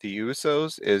the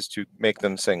Usos is to make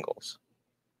them singles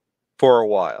for a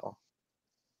while,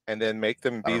 and then make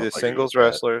them be the singles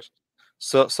wrestlers.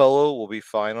 So Solo will be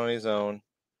fine on his own.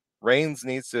 Reigns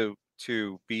needs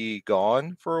to be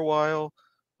gone for a while,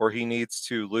 or he needs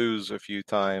to lose a few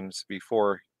times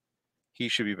before he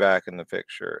should be back in the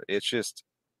picture. It's just,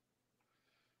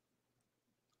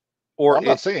 I'm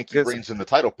not saying keep Reigns in the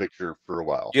title picture for a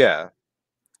while. Yeah,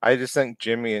 I just think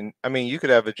you could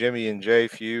have a Jimmy and Jay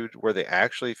feud where they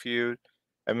actually feud.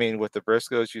 I mean, with the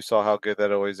Briscoes, you saw how good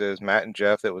that always is. Matt and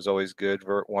Jeff, that was always good,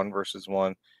 1 versus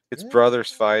 1. It's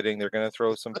brothers fighting. They're going to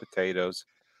throw some potatoes.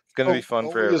 It's going to be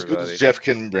fun for everybody. As good as Jeff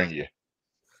can bring you.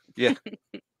 Yeah.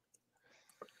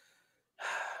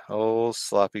 Oh,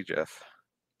 sloppy Jeff.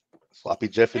 Sloppy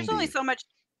Jeff. There's only so much.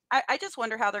 I just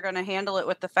wonder how they're going to handle it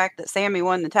with the fact that Sami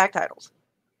won the tag titles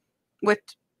with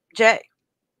Jay.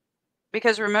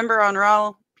 Because remember on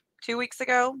Raw 2 weeks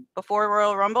ago, before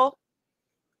Royal Rumble?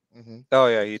 Mm-hmm. Oh,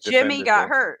 yeah. Jimmy got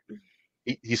hurt.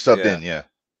 He subbed in, yeah.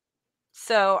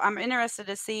 So I'm interested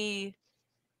to see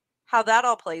how that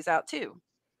all plays out, too.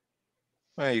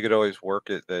 Well, you could always work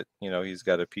it that he's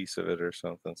got a piece of it or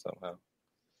something somehow.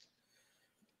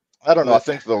 I don't know. I But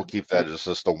think they'll keep that as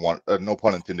just a one, no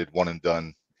pun intended, one and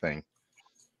done thing.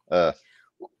 Well,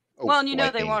 and they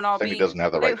Dwayne, won't all Sammy be. doesn't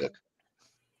have the right look.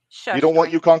 Shush, You don't want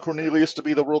Dwayne. Yukon Cornelius to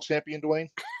be the world champion, Dwayne?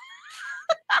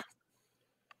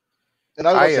 And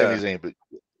I love Sami Zayn, but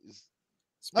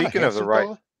speaking of the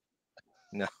right,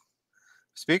 no.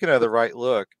 Speaking of the right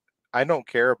look, I don't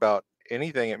care about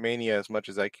anything at Mania as much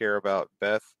as I care about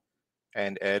Beth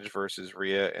and Edge versus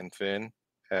Rhea and Finn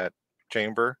at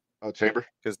Chamber. Oh, Chamber?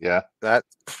 Because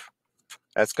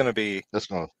that's going to be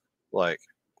like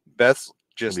Beth's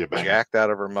just jacked out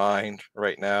of her mind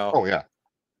right now. Oh yeah,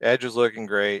 Edge is looking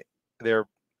great. But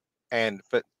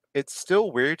it's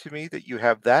still weird to me that you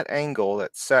have that angle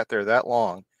that sat there that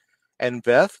long, and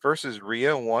Beth versus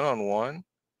Rhea 1-on-1.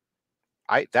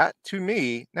 That to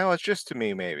me, now it's just to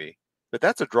me maybe, but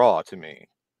that's a draw to me.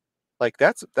 Like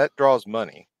that draws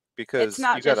money because it's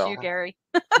not just you, Gary.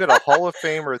 You got a Hall of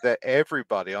Famer that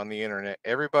everybody on the internet,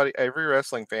 every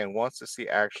wrestling fan wants to see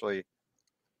actually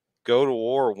go to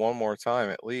war one more time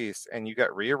at least. And you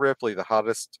got Rhea Ripley, the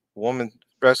hottest woman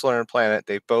wrestler on the planet.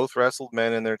 They both wrestled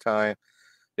men in their time.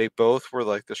 They both were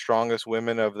like the strongest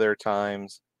women of their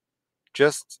times.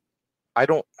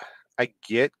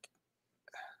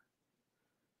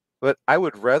 But I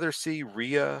would rather see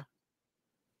Rhea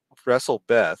wrestle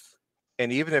Beth.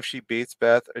 And even if she beats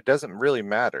Beth, it doesn't really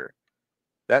matter.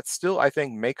 That still, I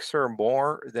think, makes her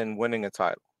more than winning a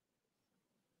title.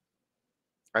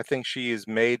 I think she is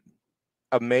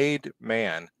a made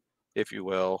man, if you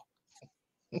will.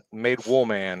 Made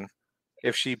woman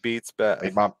if she beats Beth.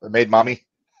 Made mommy.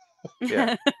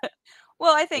 Yeah.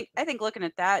 Well, I think looking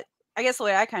at that, I guess the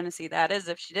way I kind of see that is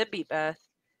if she did beat Beth,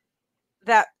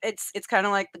 that it's kind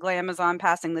of like the Glamazon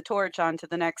passing the torch on to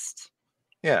the next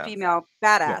female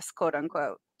badass, quote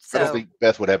unquote. So I don't think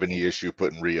Beth would have any issue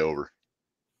putting Rhea over.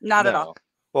 Not at all.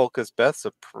 Well, because Beth's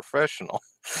a professional.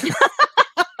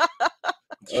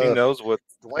 She knows what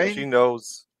Dwayne? She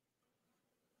knows.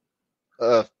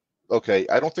 Okay,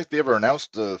 I don't think they ever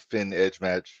announced a Finn Edge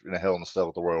match in a Hell in a Cell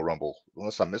at the Royal Rumble,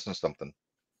 unless I'm missing something.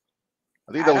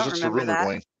 I think that was just a rumor,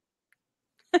 Dwayne.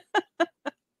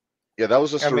 Yeah, that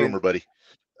was just a rumor, buddy.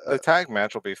 The tag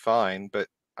match will be fine, but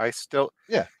I still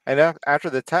yeah. And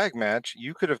after the tag match,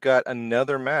 you could have got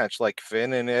another match like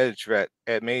Finn and Edge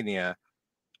at Mania,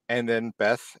 and then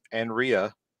Beth and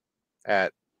Rhea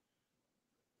at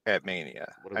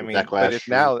Mania. I mean,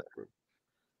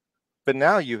 but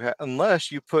now you have,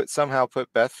 unless you somehow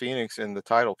put Beth Phoenix in the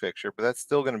title picture, but that's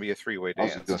still going to be a three-way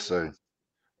dance. I was going to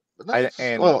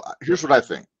say. Well, here's what I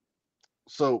think.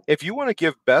 So if you want to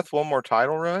give Beth one more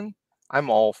title run,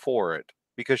 I'm all for it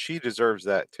because she deserves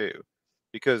that too.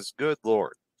 Because good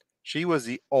Lord, she was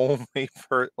the only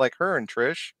like her and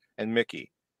Trish and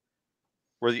Mickey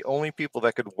were the only people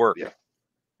that could work. Yeah.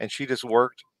 And she just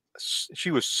worked.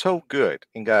 She was so good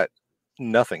and got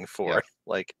nothing for it.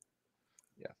 Like,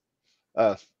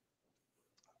 I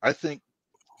think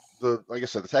like I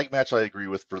said, the tag match I agree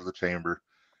with for the Chamber.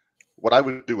 What I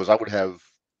would do is I would have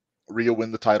Rhea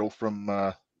win the title from.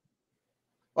 Well,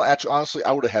 actually, honestly,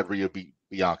 I would have had Rhea beat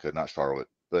Bianca, not Charlotte.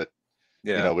 But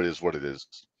it is what it is.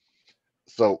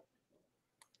 So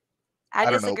I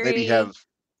don't disagree. know. Maybe have.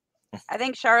 I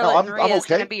think Charlotte and Rhea is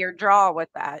going to be your draw with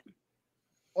that.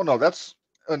 Well, no, that's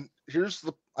here's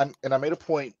the. I made a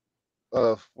point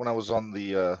when I was on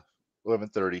the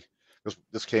 11:30.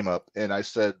 This came up, and I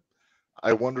said,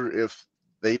 I wonder if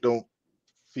they don't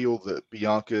feel that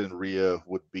Bianca and Rhea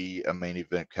would be a main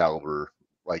event caliber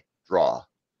like draw,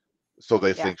 so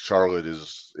they think Charlotte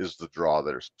is the draw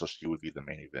there, so she would be the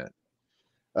main event.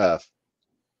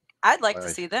 I'd like to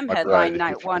see them headline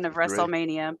night one of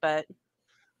WrestleMania, but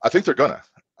I think they're gonna.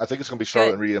 I think it's gonna be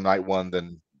Charlotte and Rhea night one,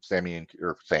 then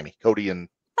Cody and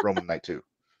Roman night two.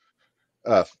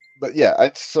 But yeah,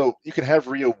 so you can have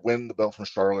Rhea win the belt from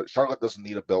Charlotte. Charlotte doesn't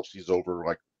need a belt; she's over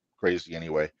like crazy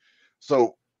anyway.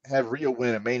 So have Rhea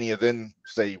win at Mania, then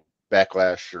say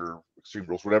Backlash or Extreme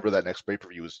Rules, whatever that next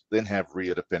pay-per-view is. Then have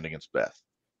Rhea defend against Beth,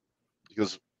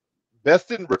 because Beth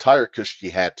didn't retire because she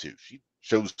had to; she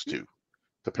chose to.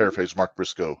 To paraphrase Mark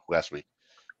Briscoe last week,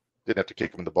 didn't have to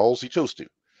kick him in the balls; he chose to.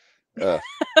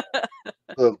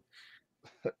 The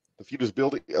feud is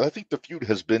building. I think the feud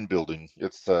has been building.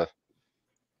 It's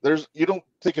you don't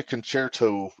take a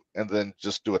concerto and then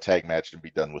just do a tag match and be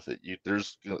done with it.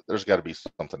 There's got to be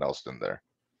something else in there.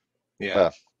 Yeah.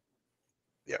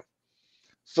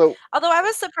 So although I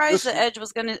was surprised that Edge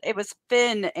it was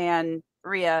Finn and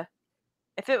Rhea.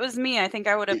 If it was me, I think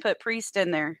I would have put Priest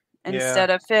in there instead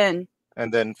of Finn.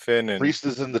 And then Finn and Priest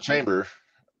is in the Chamber.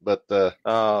 but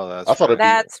Oh, that's I thought it'd be.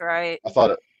 That's right. I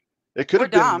thought it could Or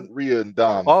have been Dom. Rhea and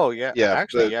Dom. Oh yeah, Yeah,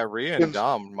 actually, but yeah, Rhea and Vince-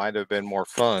 Dom might have been more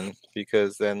fun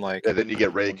because then, like, and then you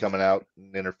get Ray coming out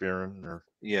and interfering, or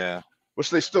yeah, which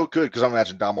they still could, because I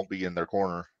imagine Dom will be in their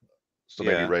corner, so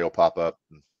maybe Yeah. Ray will pop up.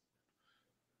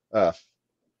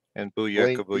 and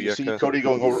Dwayne, Booyaka, do you see Booyaka. Cody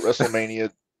going over at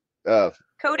WrestleMania?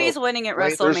 Cody's winning at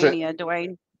Dwayne, there's WrestleMania,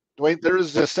 Dwayne. Dwayne, there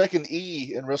is a second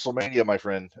E in WrestleMania, my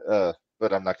friend.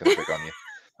 But I'm not going to pick on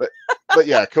you. But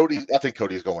yeah, Cody. I think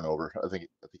Cody's going over. I think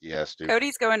he has to.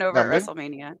 Cody's going over Now, at Min-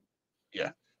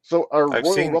 WrestleMania. So our I've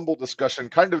Royal seen- Rumble discussion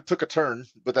kind of took a turn,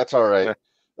 but that's all right.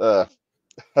 I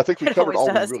think we It covered always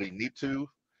all does. we really need to.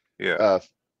 Yeah,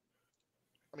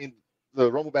 I mean,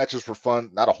 the Rumble matches were fun.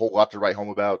 Not a whole lot to write home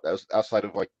about, as outside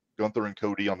of like Gunther and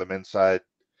Cody on the men's side.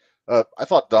 I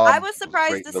thought Dom. I was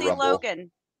surprised great to in the see Rumble.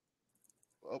 Logan.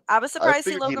 Well, I was I surprised to see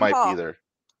figured he Logan might Paul. be there.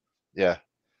 Yeah.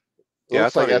 yeah. I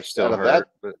Looks thought like he out was still of hurt, that.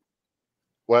 but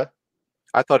What?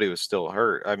 I thought he was still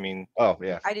hurt. I mean, Oh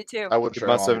yeah. I did too. I wasn't it sure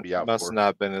how must long have he'd be out must for.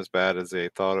 not been as bad as they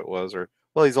thought it was, or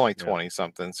well, he's only Yeah. 20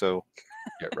 something, so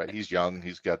Yeah, right. He's young.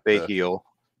 He's got. they heal.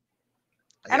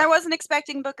 And Yeah. I wasn't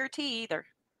expecting Booker T either.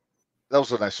 That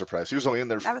was a nice surprise. He was only in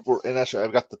there That was- for, and actually,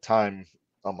 I've got the time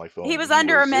on my phone. He was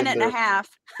under a in minute and a there- half.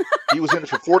 He was in it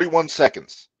for 41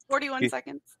 seconds. 41 He-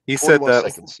 seconds. He said 41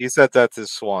 that. seconds. He said that's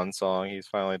his swan song. He's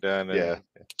finally done. And,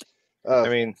 Yeah. I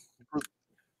mean,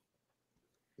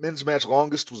 Men's match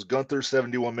longest was Gunther,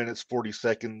 71 minutes, 40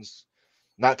 seconds.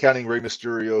 Not counting Rey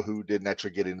Mysterio, who didn't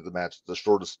actually get into the match. The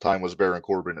shortest time was Baron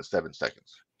Corbin at 7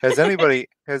 seconds. has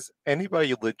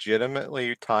anybody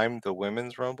legitimately timed the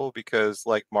women's rumble? Because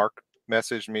like Mark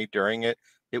messaged me during it,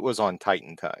 it was on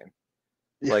Titan time.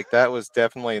 Yeah. Like that was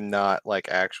definitely not like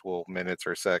actual minutes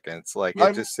or seconds. Like it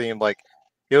I'm- just seemed like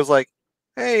it was like,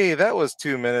 hey, that was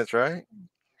 2 minutes, right?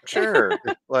 Sure.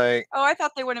 Like, Oh, I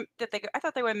thought they went. I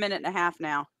thought they went a minute and a half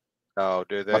now. oh,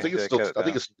 dude, I think it's they still. cut it I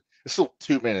think down. it's still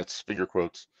 2 minutes. Finger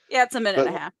quotes. Yeah, it's a minute and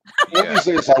a But- half. One Yeah. of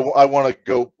these days, I want to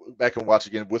go back and watch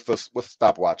again with a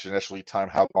stopwatch and actually time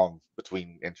how long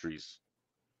between entries,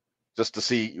 just to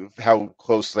see how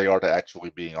close they are to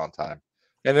actually being on time.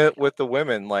 And it, with the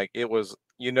women, like it was,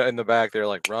 in the back, they're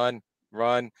like, run,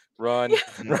 run, run,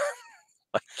 run.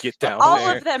 Like get down All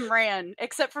there. of them ran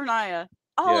except for Nia.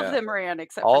 All Yeah. of them ran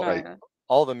except All- for Right. Nia.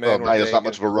 All the Well, men were Nia's not taking,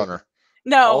 much of a runner. all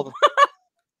No. the,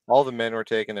 all the men were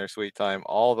taking their sweet time.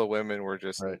 All the women were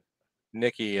just Right.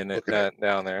 Nikki and it Looking at-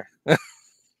 down there.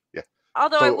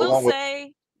 Although I So, will along with-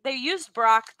 say they used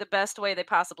Brock the best way they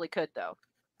possibly could, though.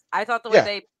 I thought the way Yeah.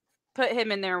 they put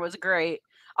him in there was great.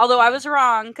 Although I was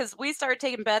wrong because we started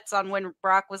taking bets on when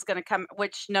Brock was going to come,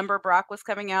 which number Brock was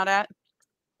coming out at,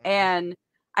 and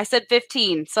I said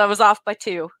 15, so I was off by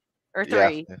 2 or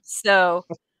 3. Yeah. So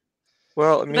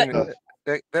Well, I But-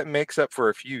 mean, that makes up for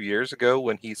a few years ago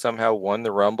when he somehow won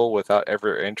the Rumble without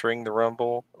ever entering the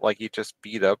Rumble. Like he just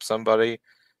beat up somebody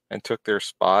and took their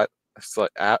spot. It's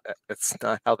like it's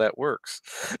not how that works.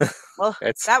 Well,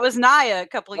 it's that was Nia a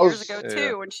couple of That years was- ago yeah.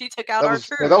 too, when she took out That our was,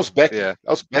 truth. that was Becky. Yeah. That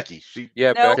was Becky. She No,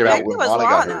 yeah, Becky, came out Becky when was Lana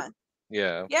got Lana. hurt.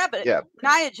 yeah. Yeah, but Yeah.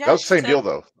 Nia Jax. That was the same took- deal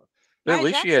though. But at Nia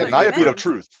least Jax she had took Nia him beat in. up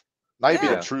Truth. Nia beat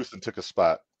Yeah. up Truth and took a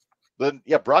spot. Then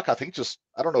yeah, Brock I think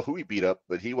I don't know who he beat up,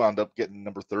 but he wound up getting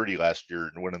number 30 last year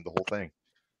and winning the whole thing.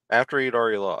 after he'd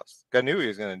already lost. I knew he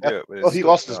was going to do it. But Well, it's he still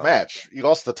lost his tough. match. He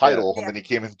lost the title, Yeah. and then he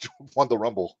came and won the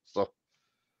Rumble. So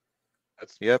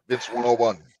that's Yep. Vince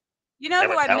 101. You know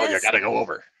who I missed? gotta go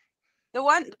over.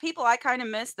 The people I kind of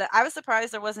missed that I was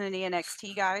surprised there wasn't any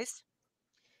NXT guys.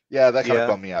 Yeah, that kind Yeah. of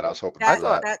bummed me out. I was hoping That, for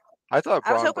that. that I thought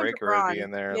I was Braun hoping for Breaker would be Braun.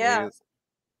 in there. Yeah. At least.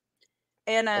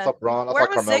 and I thought Braun, I where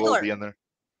thought was Carmelo Ziggler? would be in there.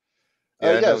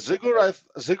 Yeah, Yeah, no-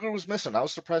 Ziggler was missing. I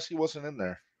was surprised he wasn't in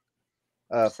there.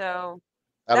 So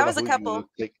I don't That know was a who you couple. would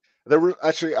take. There were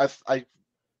actually, I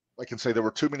can say there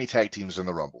were too many tag teams in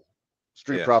the Rumble.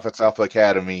 Street Yeah. Profits, Alpha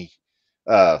Academy,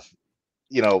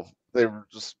 they were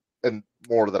just, and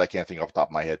more that I can't think off the top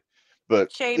of my head.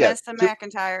 But Sheamus yeah, and two-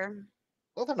 McIntyre.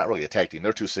 well, they're not really a tag team.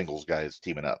 They're two singles guys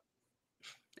teaming up.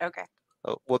 Okay.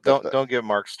 Oh, well, But don't get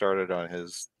Mark started on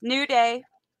his New Day.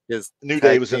 New tag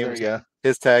Day was in teams, there, yeah.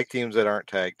 his tag teams that aren't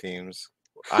tag teams.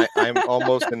 I'm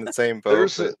almost in the same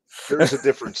boat. There's a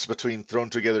difference between thrown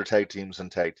together tag teams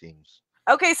and tag teams.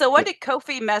 Okay, so what But- did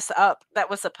Kofi mess up that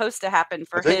was supposed to happen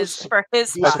for I think it his was- for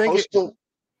his He was I think spot? supposed to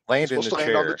land in supposed the to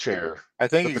land on chair. the chair, I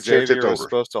think but the chair tipped Xavier was over.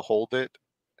 supposed to hold it,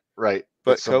 right?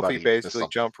 but somebody Kofi missed basically something.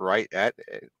 jumped right at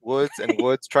Woods, and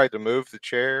Woods tried to move the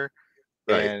chair,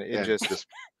 Right, and it just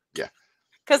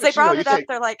Because they But, you know, brought you it up, take-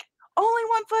 they're like, only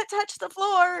 1 foot touched the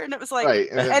floor, and it was like, right.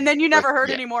 and then you never heard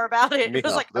yeah. any more about it. It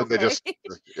was No, like, then okay. they just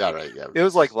yeah, right, yeah. it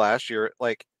was like last year.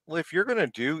 Like, well, if you're gonna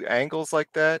do angles like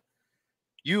that,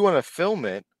 you want to film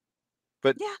it,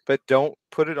 but Yeah. don't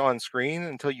put it on screen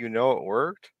until you know it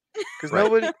worked. Because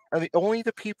Right. only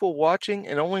the people watching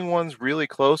and only ones really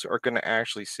close are going to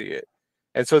actually see it.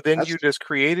 And so then you just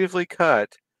creatively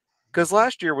cut. Because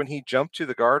last year when he jumped to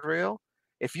the guardrail,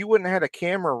 if you wouldn't have had a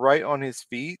camera right on his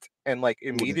feet and like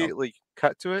wouldn't know. immediately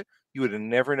cut to it, you would have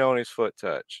never known his foot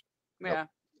touch. Yeah.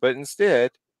 But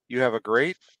instead, you have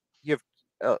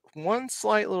one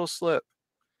slight little slip,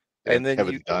 and then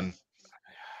Kevin Dunn.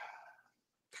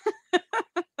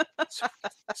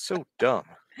 so dumb.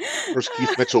 Where's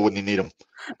Keith Mitchell when you need him?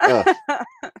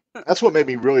 That's what made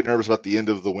me really nervous about the end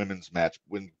of the women's match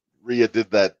when Rhea did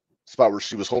that spot where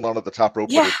she was holding on to the top rope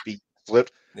but her feet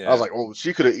slipped. Yeah. I was like, oh,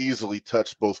 she could have easily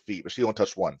touched both feet, but she only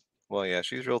touched one. Well, yeah,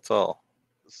 she's real tall.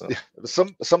 So.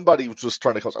 Somebody was just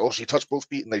trying to call, oh, she touched both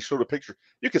feet, and they showed a picture.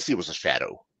 You could see it was a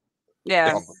shadow.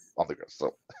 Yeah. On the ground.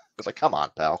 So it's like, come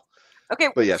on, pal. Okay.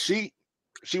 But yeah, she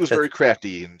was very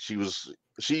crafty, and she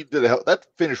did that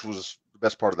finish was the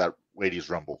best part of that ladies'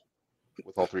 rumble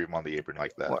with all three of them on the apron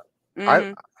like that. Well,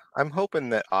 Mhm. I'm hoping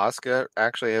that Asuka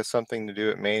actually has something to do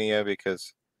at Mania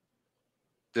because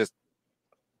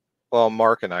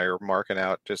Mark and I are marking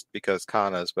out just because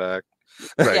Kana's back.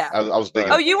 Right. Yeah. I was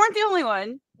thinking. Oh, you weren't the only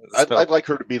one. I'd like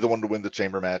her to be the one to win the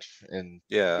chamber match and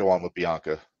Yeah. go on with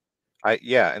Bianca.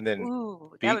 And then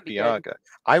Ooh, that beat would be Bianca. good.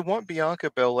 I want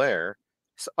Bianca Belair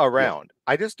around.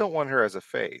 I just don't want her as a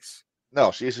face.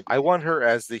 No, she's. I want her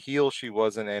as the heel she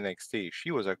was in NXT.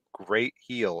 She was a great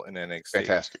heel in NXT.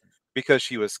 Fantastic. Because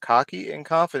she was cocky and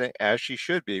confident, as she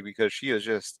should be, because she is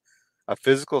just a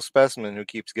physical specimen who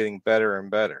keeps getting better and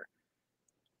better.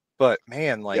 But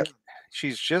man,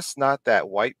 she's just not that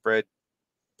white bread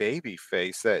baby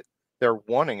face that they're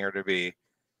wanting her to be.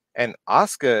 And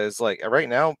Asuka is like, right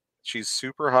now, she's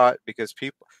super hot because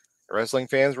wrestling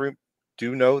fans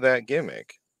do know that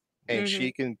gimmick. And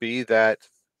she can be that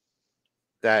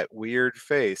weird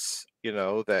face,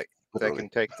 that can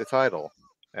take the title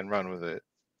and run with it.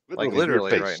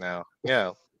 Literally right now.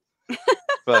 Yeah.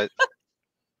 but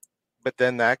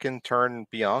then that can turn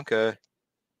Bianca,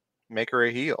 make her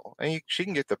a heel. And she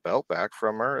can get the belt back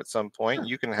from her at some point.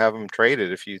 You can have them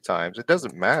traded a few times. It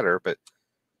doesn't matter, but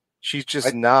she's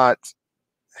just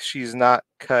she's not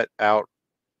cut out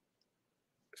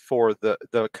for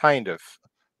the kind of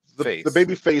face. The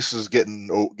baby face is getting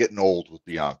old with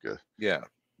Bianca. Yeah.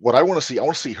 What I want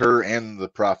to see her and the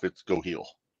Profits go heel.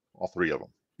 All three of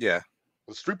them. Yeah.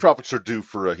 The Street Profits are due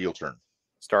for a heel turn.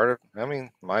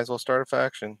 Might as well start a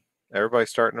faction. Everybody's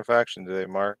starting a faction today,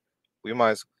 Mark.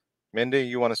 Mindy,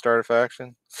 you want to start a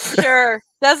faction? Sure.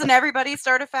 Doesn't everybody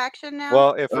start a faction now?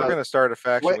 Well, if we're going to start a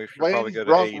faction, we should probably go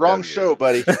to AEW. Wrong show,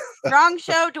 buddy. Wrong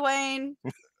show, Dwayne.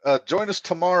 Join us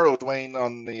tomorrow, Dwayne,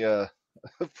 on the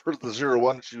for the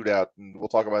 0-1 shootout, and we'll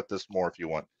talk about this more if you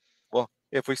want. Well,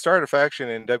 if we start a faction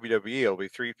in WWE, it'll be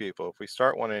 3 people. If we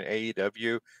start one in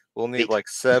AEW, we'll need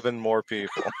 7 more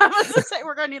people. I was going to say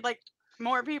we're going to need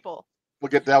more people. We'll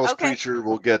get Dallas Preacher.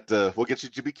 We'll get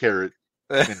GGB Carrot.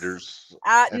 Menders.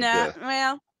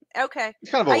 Well, okay.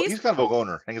 He's kind of a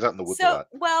loner. Hangs out in the woods a lot.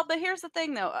 Well, but here's the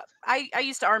thing, though. I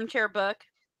used to armchair book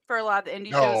for a lot of the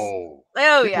indie shows.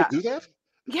 Oh, yeah. Do that?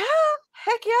 Yeah,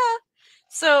 heck yeah.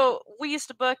 So we used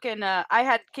to book, and I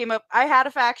had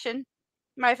a faction.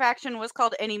 My faction was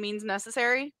called Any Means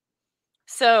Necessary.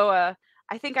 So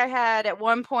I think at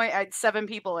one point I had 7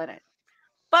 people in it.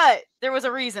 But there was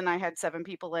a reason I had 7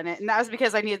 people in it, and that was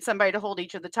because I needed somebody to hold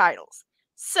each of the titles.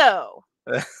 So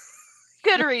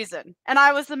good reason. And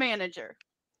I was the manager.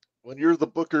 When you're the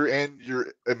booker and you're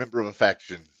a member of a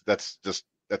faction, that's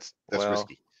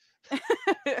risky.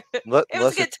 It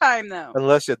was a good time, though.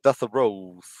 Unless you're Dusty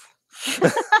Rhodes.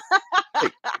 Hey,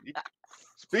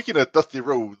 speaking of Dusty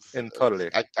Rhodes,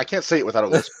 I can't say it without a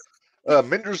list.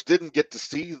 Menders didn't get to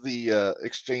see the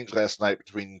exchange last night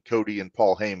between Cody and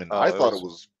Paul Heyman. I thought it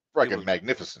was freaking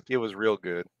magnificent. It was real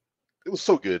good. It was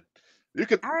so good.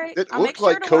 All right. I'll make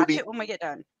sure to watch it when we get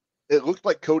done. It looked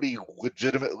like Cody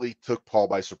legitimately took Paul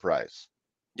by surprise.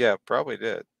 Yeah, probably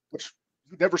did. Which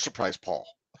you never surprise Paul.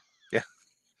 Yeah.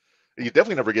 You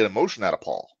definitely never get emotion out of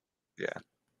Paul. Yeah.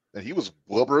 And he was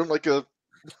blubbering like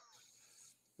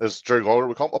as Jerry Lawler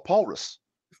would call him, a Paulrus.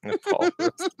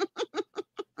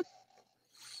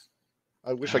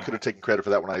 I wish I could have taken credit for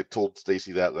that when I told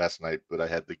Stacy that last night, but I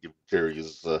had to give Jerry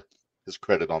his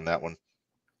credit on that one.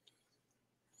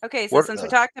 Okay, so since we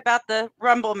talked about the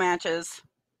Rumble matches,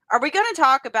 are we going to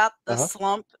talk about the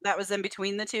slump that was in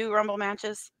between the 2 Rumble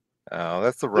matches? Oh,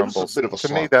 that's the Rumble.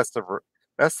 To me, that's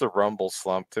the Rumble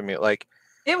slump. To me,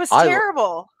 it was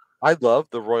terrible. I love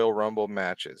the Royal Rumble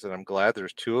matches, and I'm glad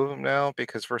there's 2 of them now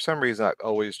because for some reason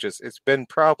it's been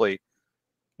probably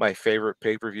my favorite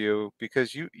pay-per-view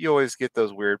because you always get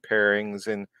those weird pairings,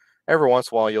 and every once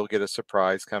in a while you'll get a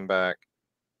surprise comeback.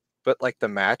 But like the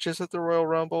matches at the Royal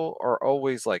Rumble are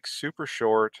always like super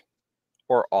short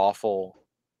or awful.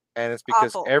 And it's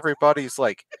because Awful.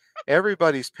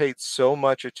 everybody's paid so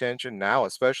much attention now,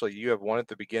 especially you have one at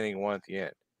the beginning and one at the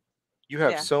end. You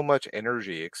have Yeah. so much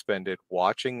energy expended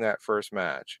watching that first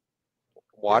match,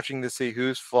 watching to see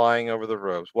who's flying over the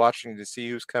ropes, watching to see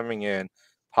who's coming in,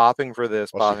 popping for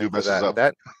this, Watching popping who for messes that.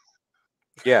 up.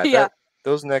 Yeah.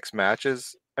 Those next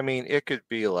matches, I mean, it could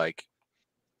be like,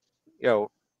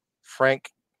 Frank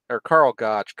or Carl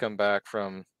Gotch come back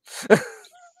from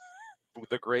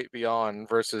the Great Beyond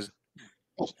versus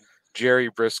Jerry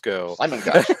Briscoe, Simon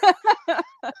Gotch.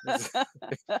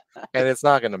 and it's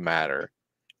not going to matter.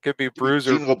 It could be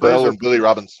Bruiser, Gene LaBelle and Billy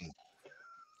Robinson.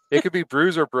 It could be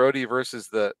Bruiser Brody versus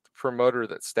the promoter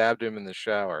that stabbed him in the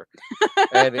shower,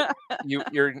 and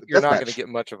you're not going to get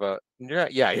much of a you're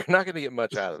not going to get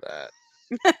much out of that.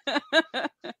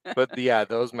 But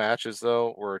those matches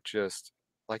though were just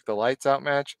like the lights out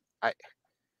match. I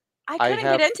couldn't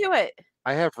get into it.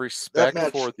 I have respect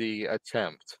for the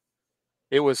attempt.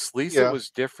 It was at least it was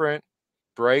different.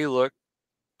 Bray looked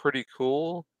pretty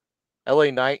cool.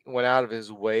 LA Knight went out of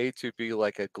his way to be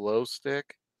like a glow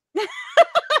stick.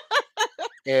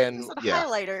 And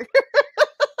highlighter.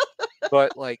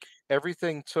 But like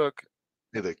everything took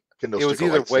it was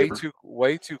either way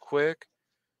too quick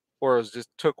or it just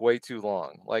took way too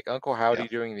long. Like Uncle Howdy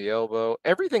doing the elbow.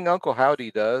 Everything Uncle Howdy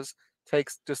does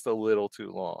takes just a little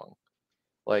too long.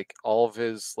 Like all of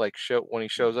his when he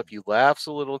shows up, he laughs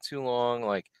a little too long.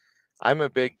 Like I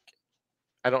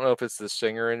don't know if it's the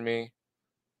singer in me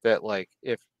that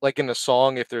if in a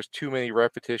song, if there's too many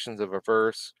repetitions of a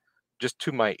verse, just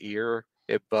to my ear,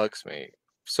 it bugs me.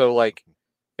 So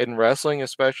in wrestling,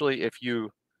 especially if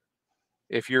you're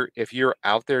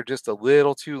out there just a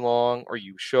little too long or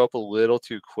you show up a little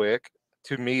too quick,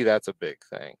 to me that's a big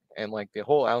thing. And the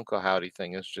whole Uncle Howdy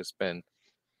thing has just been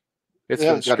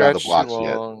been stretched too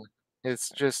long. It's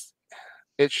just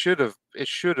it should have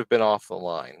been off the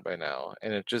line by now,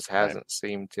 and it just hasn't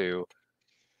seemed to,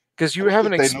 because you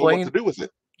haven't explained what to do with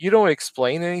it. You don't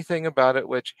explain anything about it,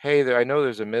 which, hey, I know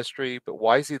there's a mystery, but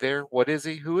why is he there? What is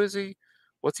he? Who is he?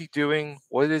 What's he doing?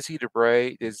 What is he to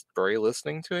Bray? Is Bray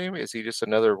listening to him? Is he just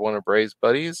another one of Bray's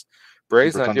buddies?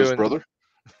 Bray's not doing... brother?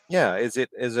 Yeah, is it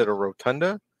a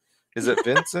Rotunda? Is it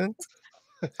Vincent?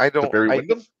 I don't...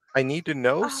 I need to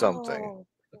know something.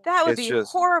 That would be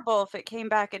horrible if it came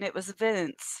back and it was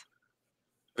Vince.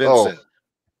 Vincent.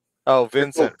 Oh,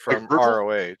 Vincent from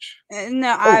ROH.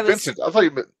 No, Vincent. I thought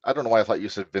I don't know why I thought you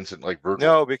said Vincent like Virgil.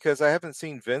 No, because I haven't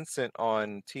seen Vincent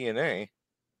on TNA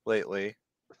lately.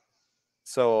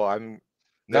 So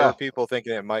there are people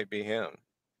thinking it might be him.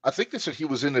 I think they said he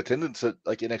was in attendance at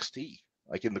NXT,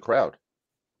 in the crowd.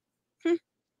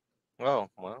 Oh,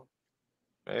 well,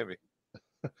 maybe.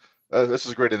 This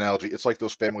is a great analogy. It's like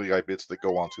those Family Guy bits that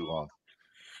go on too long.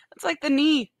 It's like the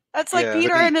knee. That's like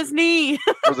Peter and his knee.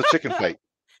 Or the chicken fight.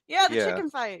 Yeah, the chicken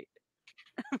fight.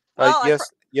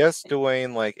 Yes,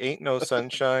 Dwayne, ain't no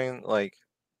sunshine.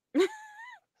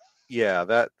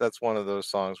 That's one of those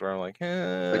songs where I'm like,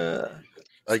 eh.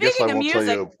 I guess I won't tell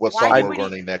you what song we're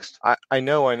learning next. I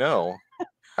know. I know.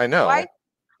 Why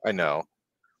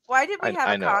did we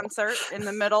have a concert in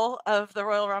the middle of the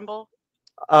Royal Rumble?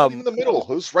 In the middle.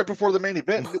 It was right before the main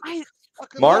event.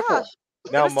 Mark,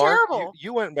 now Mark,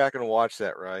 you went back and watched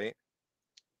that, right?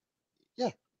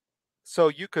 Yeah.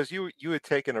 So because you had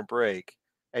taken a break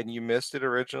and you missed it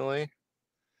originally.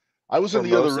 I was in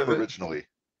the other room originally.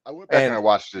 I went back and I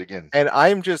watched it again. And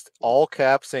I'm just all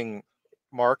capsing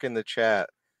Mark in the chat.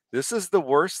 This is the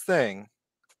worst thing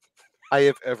I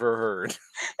have ever heard.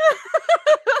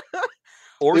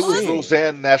 It was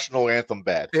Roseanne National Anthem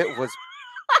bad. It was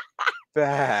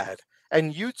bad.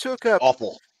 And you took up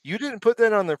awful. You didn't put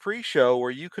that on the pre-show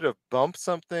where you could have bumped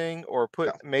something or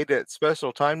made it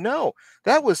special time. No,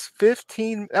 that was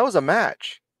 15. That was a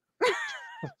match.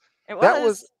 It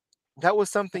was. That was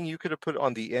something you could have put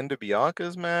on the end of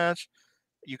Bianca's match.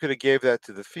 You could have gave that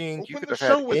to the Fiend. You could have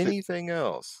had anything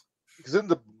else. Because then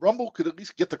the Rumble could at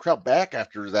least get the crowd back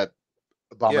after that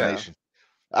abomination.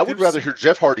 Yeah. I would rather hear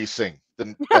Jeff Hardy sing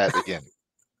than that again.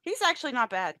 He's actually not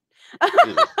bad.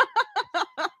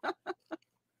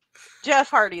 Jeff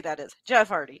Hardy, that is. Jeff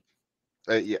Hardy.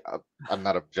 Yeah, I'm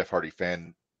not a Jeff Hardy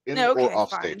fan or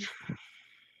off stage.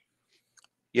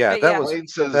 Yeah, that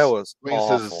was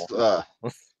awful.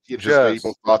 He just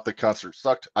thought the concert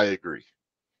sucked. I agree.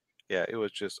 Yeah, it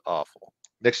was just awful.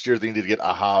 Next year, they need to get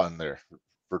Aha in there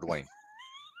for Dwayne.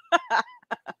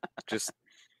 Just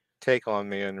take on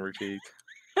me and repeat.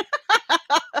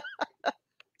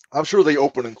 I'm sure they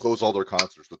open and close all their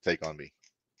concerts with "Take on Me."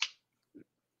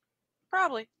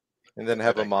 Probably. And then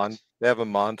have they have a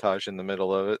montage in the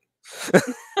middle of it.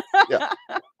 Yeah.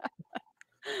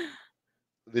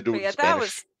 They do it But in yeah,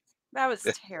 Spanish. that was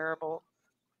terrible.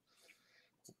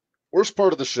 Worst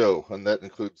part of the show, and that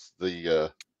includes the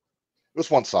it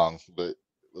was one song, but it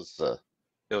was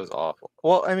It was awful.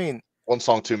 Well, I mean, one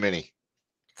song too many.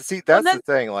 see, Well, that's the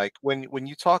thing. Like when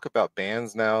you talk about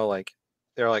bands now, like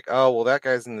they're like, oh, well, that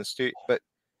guy's in the studio, but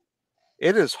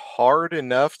it is hard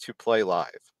enough to play live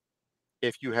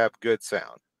if you have good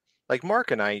sound. Like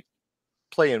Mark and I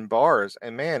play in bars,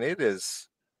 and man, it is.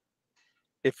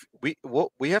 If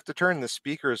we have to turn the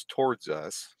speakers towards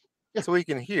us Yeah. so we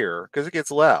can hear because it gets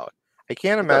loud. I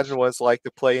can't It imagine does. what it's like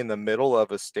to play in the middle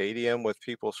of a stadium with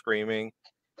people screaming.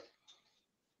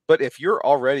 But if you're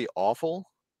already awful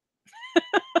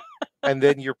and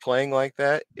then you're playing like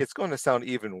that, it's going to sound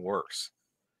even worse.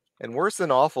 And worse than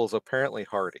awful is apparently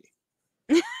Hardy.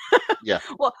 Yeah.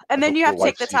 Well, and I then hope you your have to take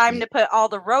wife the sees time me. to put all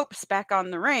the ropes back on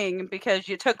the ring because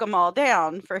you took them all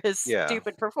down for his Yeah.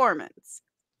 stupid performance.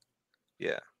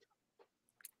 Yeah.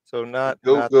 So not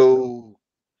Go not go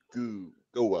go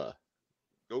Goa.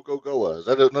 Go go Goa. Is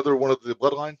that another one of the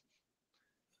bloodline?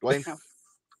 Dwayne? No.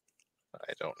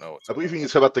 I don't know what's I believe going you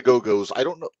said about the Go-Go's. I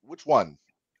don't know which one.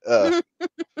 I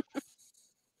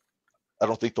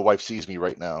don't think the wife sees me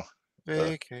right now. on.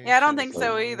 Vacation. Yeah, I don't think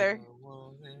so either.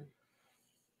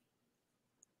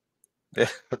 Yeah.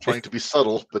 I'm trying to be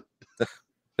subtle, but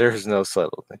There's no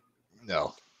subtlety.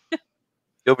 no.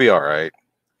 You'll be all right.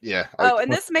 Yeah. Oh,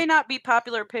 and this may not be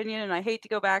popular opinion, and I hate to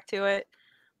go back to it,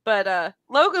 but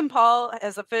Logan Paul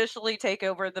has officially taken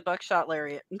over the Buckshot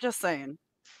Lariat. I'm just saying.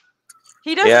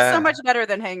 He does it so much better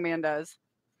than Hangman does.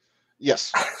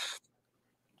 Yes.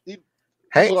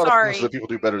 Hey, There's a lot of sorry. things that people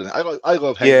do better than I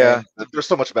love Hangman. But there's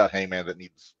so much about Hangman that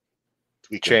needs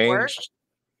tweaking. Changed.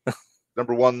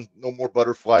 Number one, no more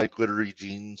butterfly glittery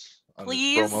jeans on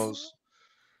Please? his promos.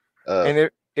 And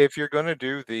if you're gonna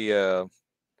do the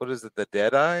what is it, the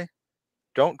dead eye,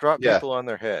 don't drop Yeah. people on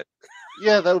their head.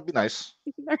 Yeah, that would be nice.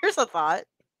 There's a thought.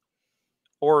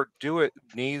 Or do it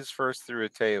knees first through a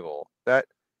table. That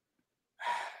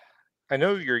I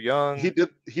know you're young. He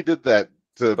did that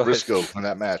to But- Briscoe in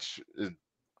that match. It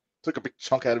took a big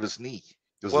chunk out of his knee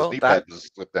because Well, his knee that- pad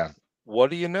just slipped down. What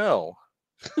do you know?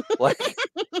 Like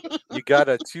you got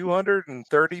a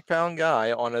 230-pound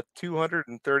guy on a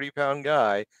 230-pound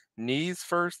guy, knees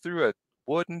first through a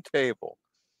wooden table.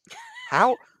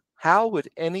 How would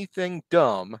anything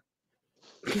dumb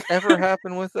ever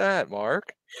happen with that,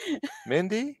 Mark?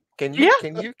 Mindy? Can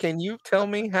you tell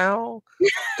me how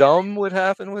dumb would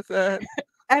happen with that?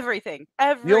 Everything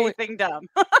dumb.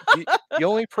 The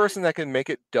only person that can make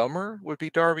it dumber would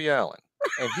be Darby Allin,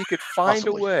 and he could find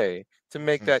Possibly. a way to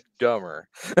make that dumber.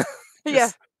 Yeah.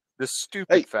 The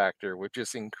stupid Hey. factor would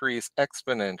just increase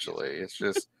exponentially. It's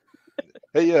just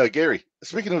Hey, Gary.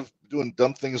 Speaking of doing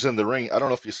dumb things in the ring, I don't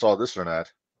know if you saw this or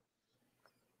not.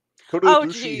 Kota Oh,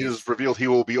 Ibushi geez. has revealed he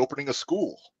will be opening a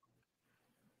school.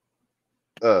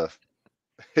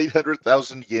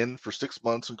 800,000 yen for 6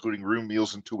 months, including room,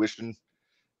 meals, and tuition.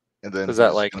 And then Was that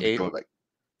he's like gonna be eight- going back.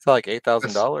 it's like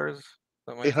 $8,000.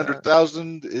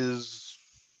 800,000 is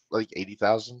like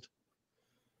 80,000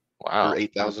 Wow. or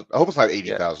 8,000. I hope it's not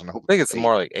 80,000. I think it's eight.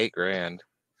 more like $8,000.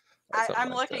 I'm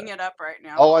looking it up right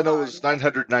now. All I Hold know on. is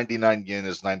 999 yen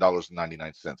is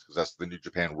 $9.99 because that's the New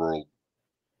Japan World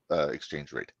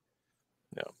exchange rate.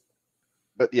 Yeah.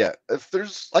 But yeah, if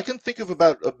I can think of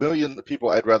about 1 million people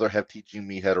I'd rather have teaching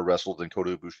me how to wrestle than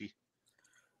Kota Ibushi.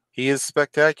 He is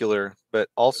spectacular, but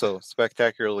also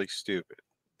spectacularly stupid.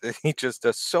 He just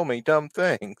does so many dumb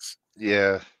things.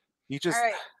 Yeah. He just All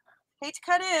right. Hate to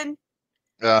cut in.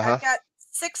 Uh-huh. I've got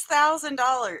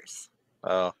 $6,000.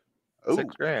 oh, Oh,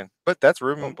 $6,000. But that's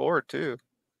room and board too.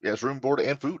 yeah, it's room, board,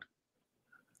 and food.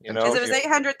 You Because know, it was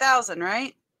 800,000,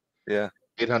 right? yeah.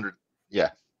 800, yeah.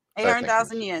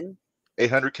 800,000 yen.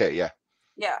 800K, yeah.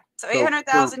 Yeah. So So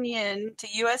 800,000 yen to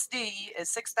USD is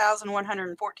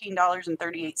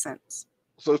 $6,114.38.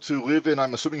 So to live in,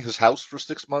 I'm assuming, his house for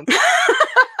 6 months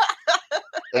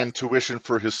and tuition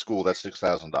for his school, that's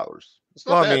 $6,000. It's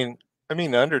not Well, bad. I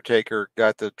mean, Undertaker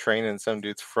got to train in some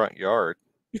dude's front yard.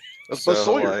 That's Buzz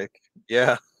Sawyer.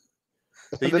 Yeah.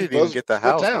 He And then didn't even Buzz get the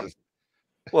split house. down.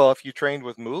 Well, if you trained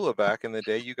with Moolah back in the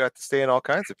day, you got to stay in all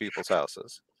kinds of people's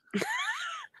houses.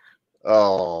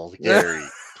 Oh, Gary.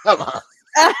 Come on.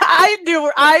 I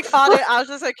caught it. I was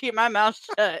just going to keep my mouth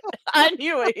shut. I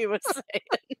knew what he was saying.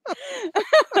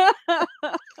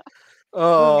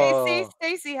 Oh,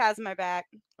 Stacy has my back.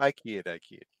 I kid.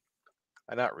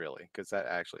 Not really, because that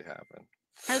actually happened.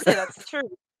 I say that's the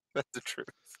truth. That's the truth.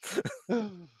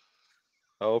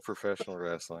 Oh, professional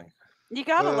wrestling. You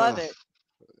gotta love it.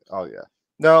 Oh yeah.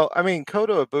 No, I mean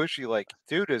Kota Ibushi, like,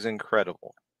 dude is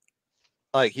incredible.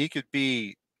 Like, he could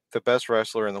be the best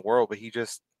wrestler in the world, but he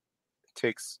just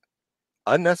takes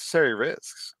unnecessary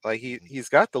risks. Like, he's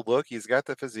got the look, he's got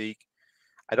the physique.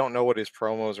 I don't know what his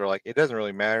promos are like. It doesn't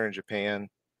really matter in Japan.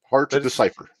 Hard to But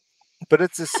decipher. But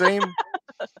it's the same.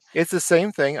 It's the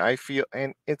same thing I feel,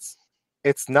 and it's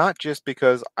not just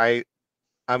because I'm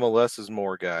a less is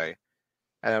more guy,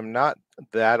 and I'm not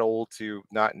that old to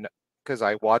not because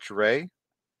I watched Ray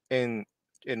in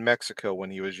Mexico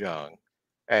when he was young,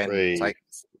 and Ray. it's like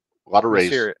A lot of let's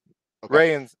Rays. hear it.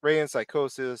 Okay. Ray and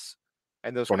Psychosis,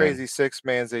 and those Conan. crazy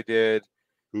 6-mans they did,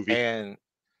 Hoovy. and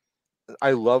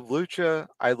I love Lucha.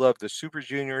 I love the Super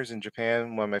Juniors in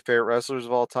Japan. One of my favorite wrestlers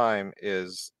of all time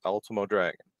is Ultimo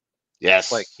Dragon.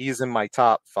 Yes. Like, he's in my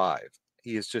top 5.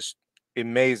 He is just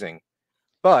amazing.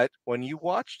 But when you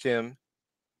watched him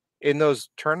in those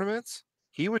tournaments,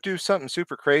 he would do something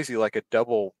super crazy like a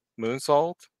double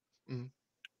moonsault.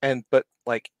 Mm-hmm. But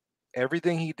like,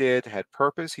 everything he did had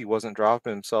purpose. He wasn't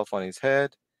dropping himself on his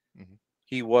head. Mm-hmm.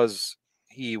 He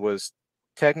was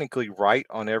technically right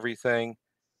on everything.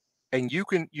 And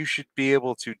you should be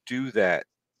able to do that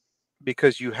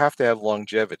because you have to have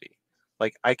longevity.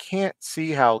 Like, I can't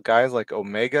see how guys like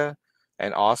Omega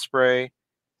and Ospreay,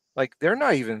 like, they're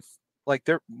not even like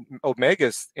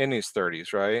Omega's in his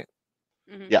 30s, right?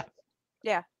 Mm-hmm. Yeah.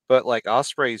 Yeah. But like,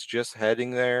 Ospreay's just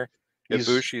heading there.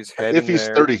 Ibushi's heading there. If he's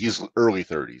there. 30, he's early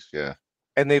 30s. Yeah.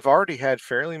 And they've already had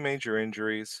fairly major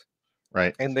injuries.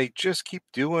 Right. And they just keep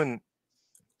doing,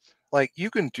 like, you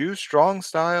can do strong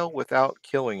style without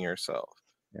killing yourself.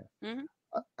 Yeah. Mm-hmm.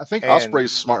 I think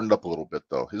Ospreay's smartened up a little bit,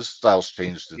 though. His style's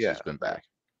changed since he's been back.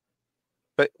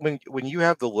 But when you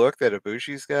have the look that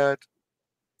Ibushi's got,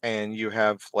 and you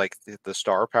have like the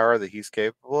star power that he's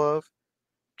capable of,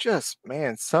 just,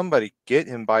 man, somebody get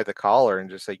him by the collar and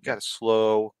just say, you got to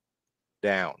slow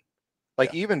down.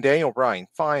 Like, even Daniel Bryan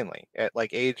finally at like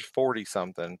age 40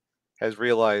 something has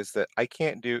realized that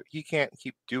he can't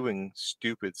keep doing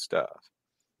stupid stuff.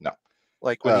 No.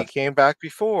 Like, when he came back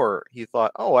before, he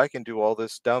thought, oh, I can do all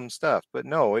this dumb stuff. But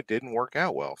no, it didn't work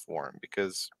out well for him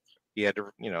because he had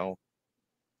to,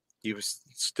 he was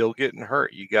still getting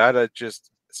hurt. You got to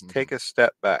just take a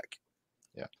step back.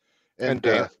 Yeah.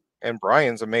 And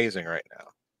Brian's amazing right now.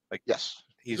 Like, yes,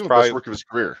 he's doing probably the best work of his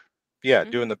career. Yeah,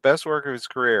 doing the best work of his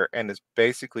career, and is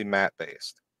basically mat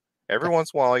based. Every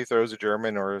once in a while, he throws a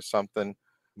German or something.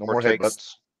 No more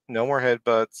headbutts. No more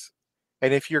headbutts.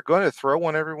 And if you're going to throw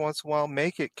one every once in a while,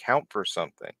 make it count for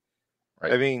something.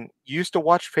 Right. I mean, you used to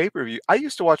watch pay-per-view. I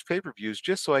used to watch pay-per-views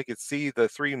just so I could see the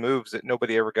 3 moves that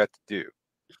nobody ever got to do.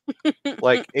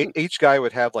 Like, each guy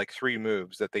would have like 3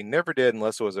 moves that they never did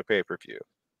unless it was a pay-per-view.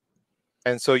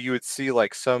 And so you would see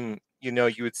like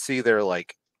you would see their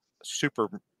like super,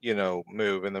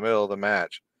 move in the middle of the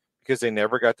match because they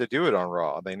never got to do it on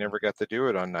Raw. They never got to do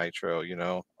it on Nitro,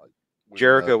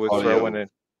 Jericho would throw in.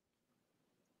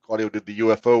 Claudio did the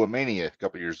UFO at Mania a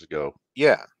couple years ago.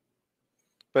 Yeah.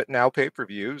 But now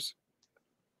pay-per-views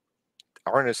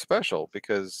aren't as special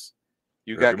because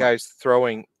you got guys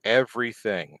throwing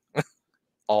everything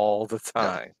all the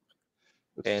time.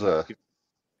 Yeah.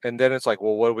 And then it's like,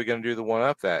 well, what are we going to do to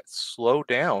one-up that? Slow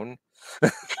down.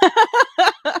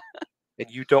 And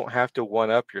you don't have to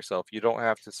one-up yourself. You don't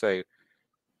have to say,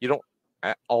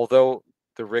 although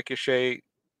the Ricochet,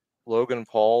 Logan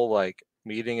Paul, like,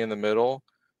 meeting in the middle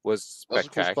was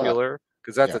spectacular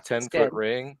because that's a 10-foot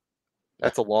ring.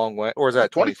 That's a long way. Or is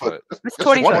that 20 foot? It's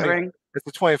 20-foot ring. It's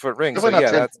a 20-foot ring. So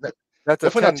that's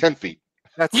definitely not 10 feet.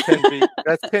 That's 10 feet.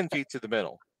 That's 10 feet to the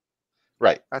middle.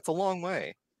 Right. That's a long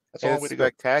way. That's a long way to go.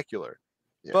 Spectacular.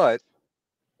 Yeah. But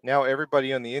now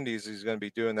everybody on the indies is going to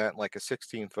be doing that in like a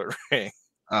 16-foot ring.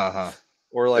 Uh-huh.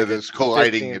 Or like it's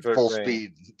colliding at full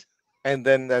speed. And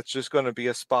then that's just going to be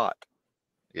a spot.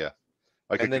 Yeah.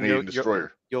 Like a Canadian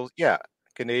Destroyer.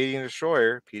 Canadian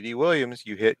Destroyer, P.D. Williams,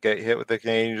 get hit with the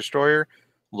Canadian Destroyer,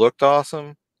 looked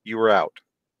awesome, you were out.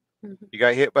 Mm-hmm. You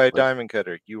got hit by a diamond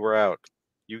cutter, you were out.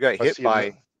 You got hit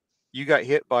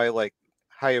by like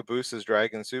Hayabusa's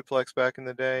Dragon Suplex back in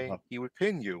the day. Uh-huh. He would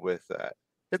pin you with that.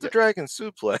 It's a Dragon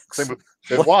Suplex. Same with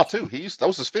Benoit too. That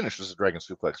was his finish, was a Dragon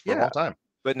Suplex for a long time.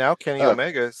 But now Kenny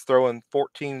Omega is throwing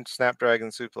 14 Snapdragon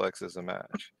Suplexes a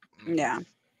match. Yeah.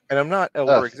 And I'm not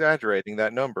over-exaggerating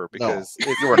that number because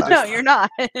you're not. You're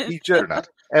not.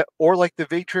 Or like the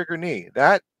V-trigger knee.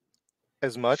 That,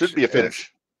 as much should be a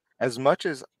finish. As much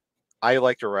as I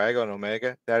like to rag on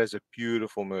Omega, that is a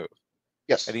beautiful move.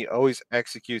 Yes. And he always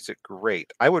executes it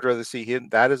great. I would rather see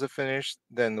that as a finish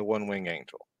than the One Wing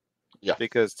Angel. Yeah.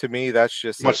 Because to me, that's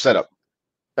just Much setup.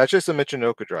 That's just a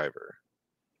Michinoku driver.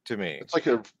 To me, It's like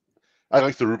I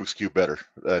like the Rubik's Cube better,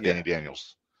 Danny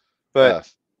Daniels. But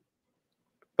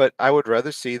I would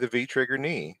rather see the V trigger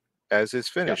knee as his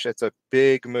finish. It's a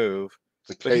big move.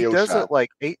 It's a but he KO does shot. it like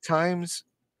 8 times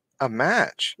a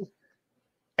match.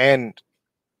 And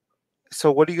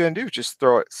so what are you going to do? Just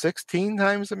throw it 16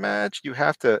 times a match? You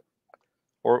have to,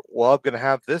 I'm going to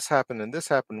have this happen and this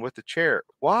happen with the chair.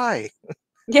 Why?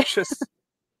 Yeah.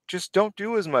 Just don't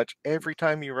do as much every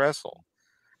time you wrestle.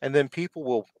 And then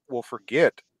people will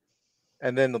forget.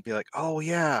 And then they'll be like, oh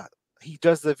yeah, he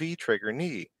does the V trigger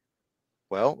knee.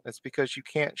 Well, it's because you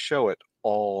can't show it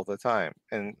all the time.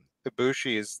 And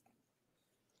Ibushi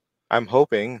I'm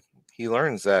hoping he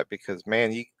learns that, because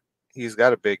man, he's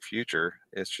got a big future.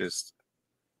 It's just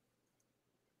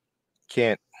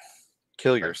can't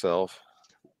kill yourself.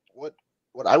 What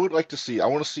I would like to see, I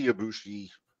want to see Ibushi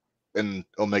and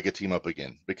Omega team up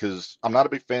again, because I'm not a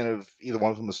big fan of either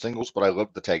one of them as singles, but I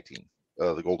love the tag team,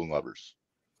 the Golden Lovers.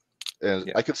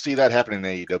 And I could see that happening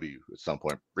in AEW at some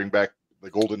point. Bring back the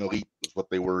Golden Elite, was what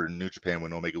they were in New Japan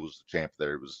when Omega was the champ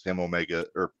there. It was him, Omega,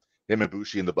 or him,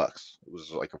 Ibushi, and the Bucks. It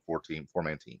was like a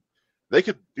 4-man team. They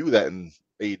could do that in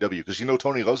AEW, because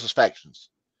Tony loves his factions.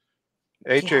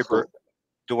 Dwayne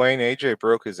AJ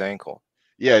broke his ankle.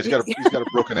 Yeah, he's got a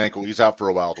broken ankle. He's out for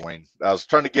a while, Dwayne. I was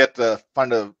trying to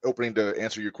find an opening to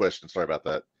answer your question. Sorry about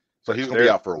that. So he's going to be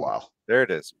out for a while. There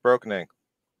it is. Broken ankle.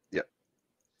 Yep.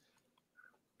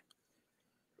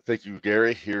 Thank you,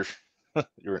 Gary. You're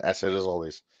an asset as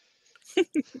always.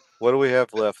 What do we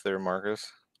have left there, Marcus?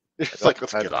 It's like,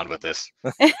 let's get on with this.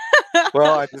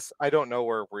 Well, I don't know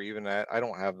where we're even at. I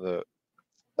don't have the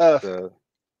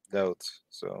notes,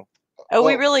 so. Oh,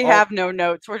 we really have no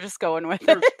notes. We're just going with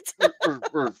it.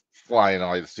 We're flying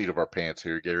on the seat of our pants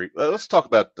here, Gary. Let's talk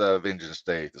about Vengeance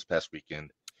Day this past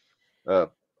weekend.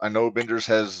 I know Benders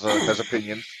has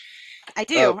opinions. I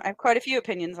do. I have quite a few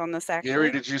opinions on this, actually.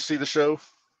 Gary, did you see the show?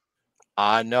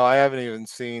 No, I haven't even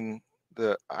seen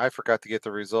I forgot to get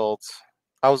the results.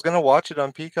 I was going to watch it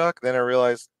on Peacock, then I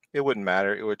realized it wouldn't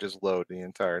matter. It would just load the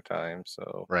entire time.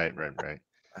 So Right.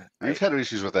 We've had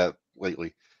issues with that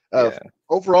lately. Yeah.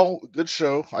 Overall, good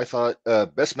show. I thought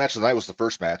best match of the night was the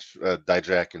first match,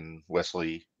 Dijak and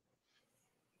Wesley.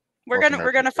 We're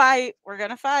gonna fight. We're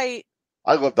gonna fight.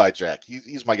 I love Dijak.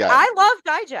 He's my guy. I love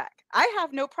Dijak. I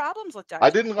have no problems with Dijak. I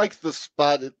didn't like the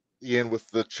spot at the end with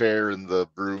the chair and the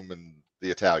broom and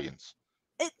the Italians.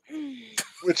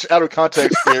 Which, out of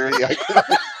context, Gary,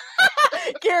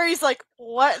 Gary's like,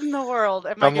 what in the world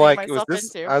am I getting myself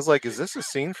into? I was like, is this a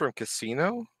scene from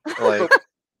Casino? Like,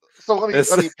 so let me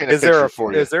paint a picture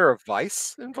for you. Is there a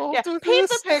vice involved with paint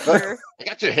this? the picture. I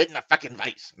got your head in a fucking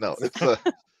vice. No, let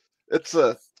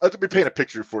me paint a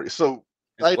picture for you. So,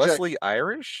 is Wesley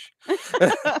Irish?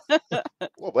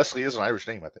 Well, Wesley is an Irish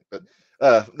name, I think. But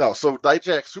no, so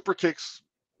Dijak super kicks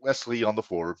Wesley on the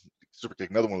floor. Super kick,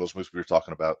 another one of those moves we were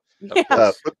talking about.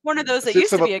 Yeah, one of those that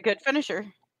used to be a good finisher.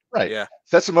 Right. Yeah.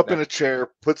 Sets him up in a chair,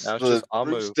 puts the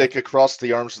broomstick across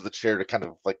the arms of the chair to kind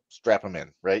of like strap him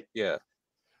in, right? Yeah.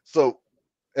 So,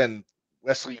 and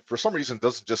Wesley, for some reason,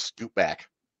 doesn't just scoot back.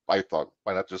 I thought,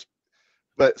 why not just...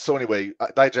 But, so anyway,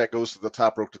 Dijak goes to the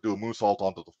top rope to do a moonsault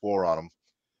onto the floor on him.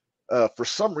 For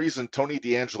some reason, Tony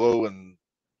D'Angelo and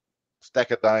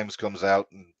Stack of Dimes comes out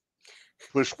and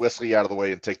push Wesley out of the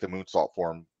way and take the moonsault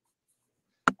for him.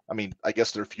 I mean, I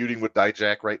guess they're feuding with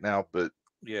Dijak right now, but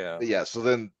yeah. So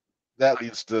then that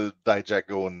leads to Dijak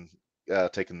going,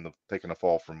 taking a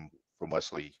fall from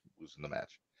Wesley, losing the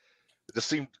match. It just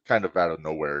seemed kind of out of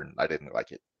nowhere, and I didn't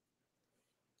like it.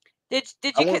 Did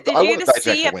you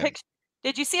see a picture?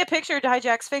 Did you see a picture of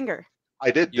Dijak's finger? I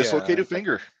did. Dislocated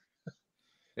finger.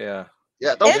 Yeah.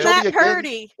 Yeah. Isn't that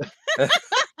pretty?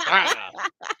 I'm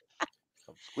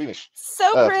squeamish.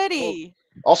 So pretty.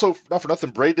 Also, not for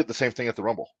nothing, Bray did the same thing at the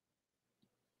Rumble.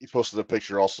 He posted a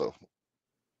picture also.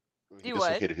 He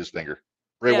dislocated his finger.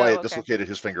 Bray Wyatt dislocated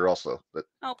his finger also. But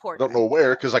poor don't know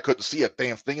where, because I couldn't see a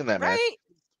damn thing in that match.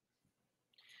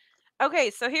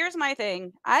 Okay, so here's my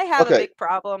thing. I have a big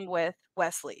problem with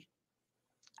Wesley.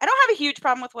 I don't have a huge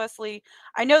problem with Wesley.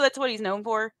 I know that's what he's known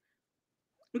for.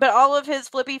 But all of his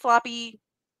flippy floppy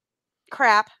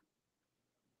crap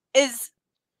is,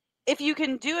 if you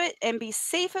can do it and be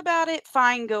safe about it,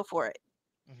 fine, go for it.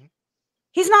 Mm-hmm.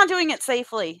 He's not doing it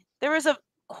safely. There was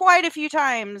quite a few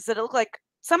times that it looked like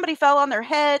somebody fell on their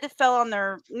head, fell on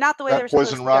their, not the way they were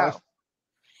supposed to go.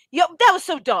 Yep, that was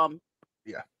so dumb.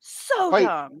 Yeah. So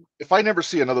dumb. If I never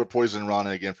see another Poison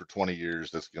Rana again for 20 years,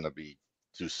 that's going to be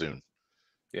too soon.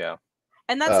 Yeah.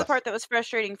 And that's the part that was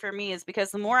frustrating for me, is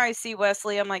because the more I see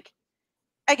Wesley, I'm like,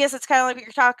 I guess it's kind of like what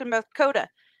you're talking about, Coda.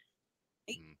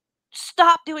 Mhm.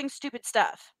 Stop doing stupid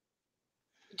stuff.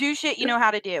 Do shit you know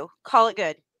how to do. Call it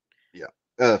good. Yeah.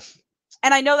 Uh,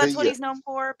 And I know that's what the, he's known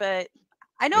for, but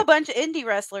I know Yeah. a bunch of indie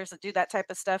wrestlers that do that type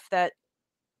of stuff that,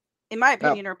 in my Now-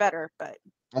 opinion, are better. But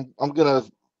I'm gonna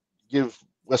give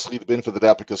Wesley the benefit of the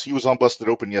doubt because he was on Busted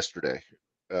Open yesterday,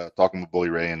 talking with Bully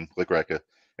Ray and Lick Recca,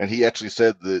 and he actually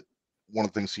said that one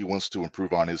of the things he wants to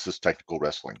improve on is his technical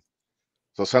wrestling.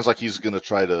 So it sounds like he's gonna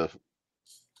try to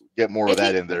get more of If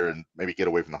that he- in there and maybe get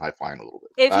away from the high flying a little bit.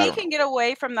 if I he don't can know. get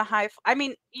away from the high, I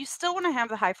mean, you still want to have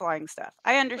the high flying stuff.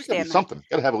 I There's gotta be understand that. something.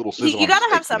 Gotta have a little sizzle. You on the got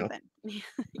to have steak, you know?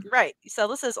 something. Right. You sell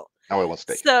the sizzle. Now I want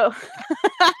steak. So,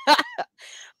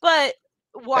 but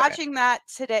watching that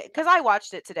today, because I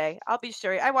watched it today, I'll be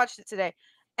sure I watched it today.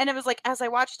 And it was like, as I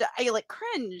watched it, I like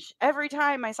cringe every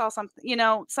time I saw something,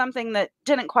 something that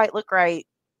didn't quite look right.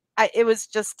 It was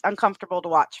just uncomfortable to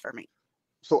watch for me.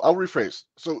 So I'll rephrase.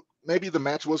 So maybe the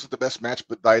match wasn't the best match,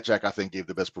 but Dijak I think gave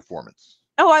the best performance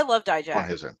Oh, I love on Dijak.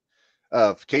 his end.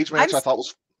 Cage match I thought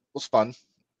was fun.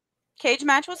 Cage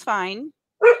match was fine.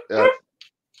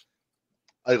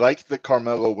 I like that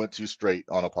Carmelo went too straight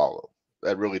on Apollo.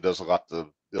 That really does a lot to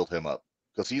build him up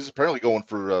because he's apparently going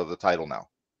for the title now.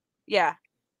 Yeah.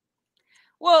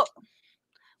 Well,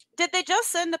 did they just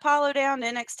send Apollo down to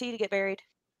NXT to get buried?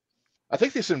 I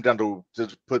think they sent him down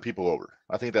to put people over.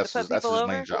 I think that's put his people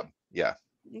main over? job. Yeah.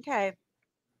 Okay.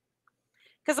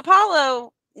 Because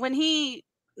Apollo, when the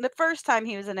first time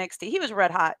he was in NXT, he was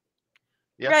red hot.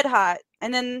 Yeah. Red hot.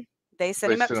 And then they sent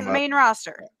They him up sent to him the up. main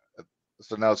roster.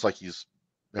 So now it's like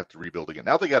have to rebuild again.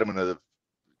 Now they got him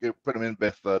put him in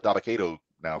with Dabba-Kato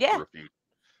now Yeah. for a feud,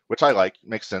 which I like.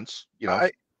 Makes sense. You know.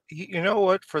 You know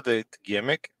what? For the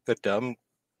gimmick, the dumb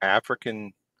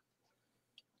African,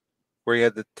 where he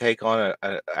had to take on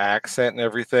an accent and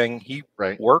everything, he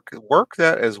Right. worked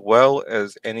that as well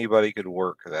as anybody could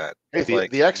work that. Hey,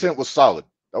 Like, the accent was solid.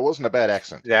 That wasn't a bad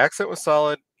accent. the accent was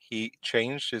solid. He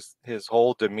changed his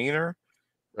whole demeanor.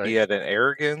 Right. He had an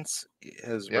arrogance.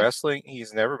 His Yeah. wrestling,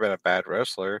 he's never been a bad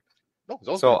wrestler. No, he's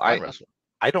always So been a fine wrestler.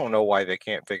 I don't know why they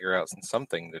can't figure out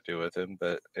something to do with him,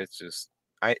 but it's just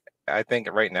I think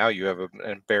right now you have an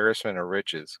embarrassment of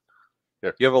riches.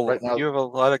 Yeah. You have Right now- you have a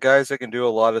lot of guys that can do a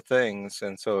lot of things,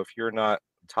 and so if you're not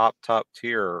top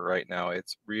tier right now,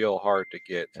 it's real hard to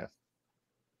get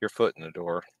your foot in the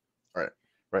door. Right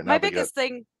now, My biggest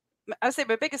thing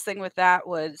with that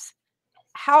was,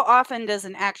 how often does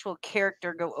an actual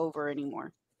character go over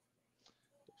anymore?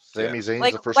 Sami Zayn's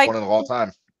Like- the first like- one in a long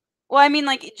time. Well, I mean,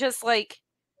 just like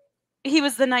he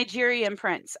was the Nigerian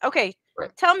prince. Okay,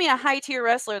 Right. tell me a high tier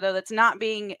wrestler though that's not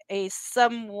being a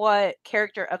somewhat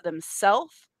character of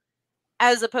themselves,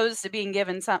 as opposed to being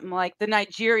given something like the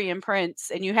Nigerian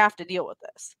prince, and you have to deal with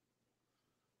this.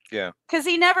 Yeah, Because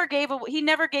he never gave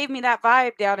me that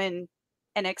vibe down in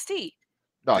NXT.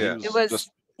 No, Yeah. he It was was just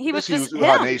he was he just was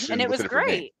Hot him, Nation and it with was a different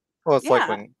name. great. well, it's like Yeah.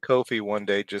 when Kofi one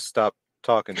day just stopped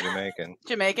talking Jamaican.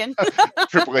 Jamaican.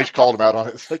 Triple H called him out on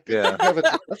it. It's like, Yeah.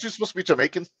 aren't you supposed to be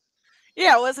Jamaican?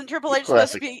 Yeah, wasn't Triple H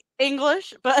supposed to Classic. be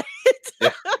English? But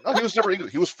No, he was never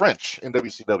English. He was French in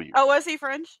WCW. oh, was he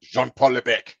French? Jean-Paul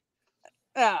Lebec.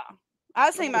 Oh, I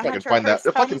was thinking If about I can Hunter find that, Hearst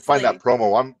if I can find that Helmsley.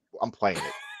 promo, I'm playing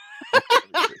it.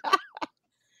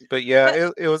 But yeah,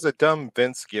 it was a dumb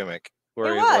Vince gimmick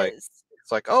where It he's like, was.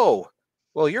 it's like, oh,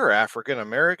 well, you're African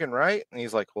American, right? And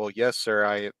he's like, well, yes, sir,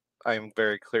 I am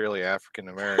very clearly African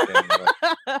American.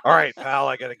 All right, pal,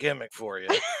 I got a gimmick for you.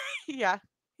 Yeah,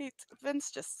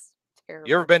 Vince just terrible.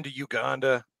 You ever been to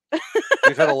Uganda?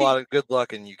 We've had a lot of good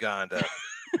luck in Uganda.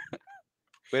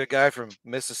 We had a guy from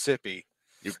Mississippi.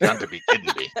 You've got to be kidding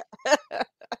me.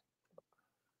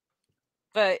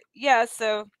 But yeah,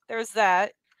 so there's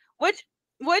that. What'd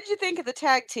you think of the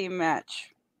tag team match,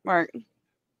 Mark?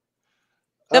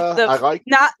 I like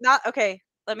Not okay.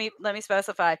 Let me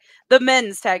specify the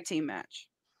men's tag team match.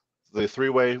 the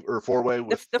 3-way or 4-way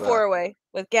with The 4-way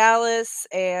with Gallus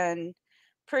and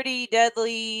Pretty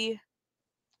Deadly,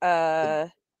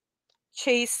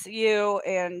 Chase U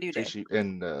and New Day. JC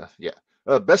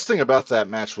and best thing about that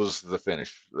match was the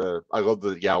finish. I love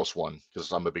the Gallus one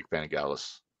because I'm a big fan of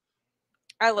Gallus.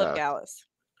 I love Gallus.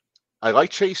 I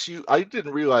like Chase U. I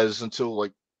didn't realize until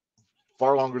like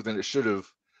far longer than it should have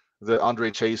that Andre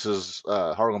Chase is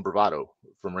Harlem Bravado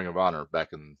from Ring of Honor back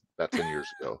in about 10 years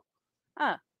ago.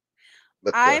 Huh.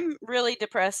 But, I'm really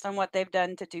depressed on what they've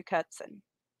done to Duke Hudson.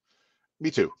 me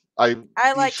too. I He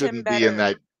liked him shouldn't be in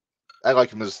better. that. I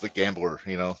like him as the gambler.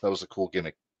 You know, that was a cool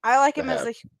gimmick. I like to him as have.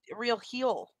 a real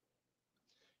heel.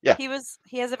 Yeah. He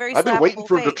has a very I've been waiting slappable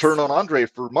for him to face. turn on Andre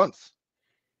for months.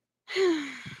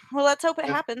 Well, let's hope it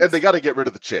happens. And they got to get rid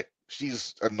of the chick.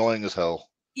 She's annoying as hell.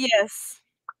 Yes.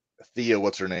 Thea,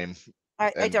 what's her name?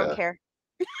 I don't care.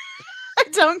 I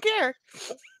don't care.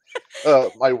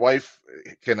 My wife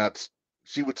cannot.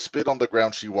 She would spit on the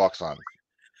ground she walks on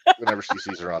whenever she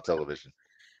sees her on television.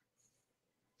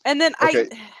 And then Okay.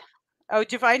 Oh,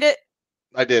 did you find it?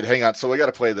 I did. Hang on. So I got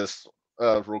to play this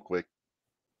real quick.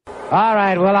 All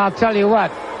right. Well, I'll tell you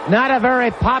what. Not a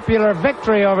very popular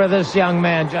victory over this young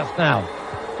man just now.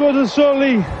 Gordon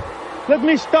Solie, let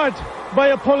me start by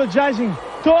apologizing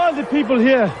to all the people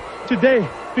here today,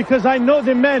 because I know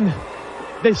the men,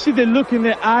 they see the look in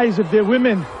the eyes of their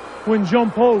women when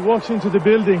Jean-Paul walks into the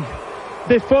building.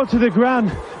 They fall to the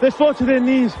ground. They fall to their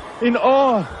knees in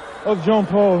awe of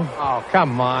Jean-Paul. Oh,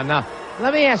 come on. Now,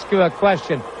 let me ask you a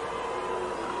question.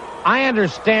 I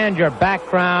understand your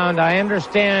background. I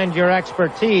understand your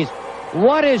expertise.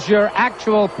 What is your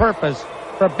actual purpose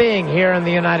for being here in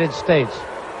the United States?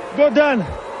 Gordon,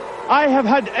 I have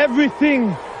had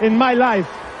everything in my life.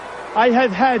 I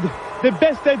have had the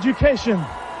best education,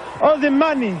 all the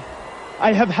money.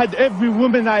 I have had every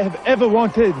woman I have ever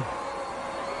wanted.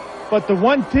 But the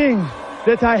one thing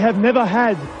that I have never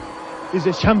had is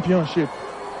a championship.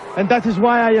 And that is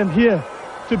why I am here,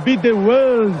 to be the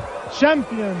world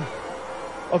champion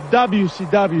of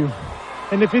WCW.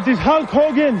 And if it is Hulk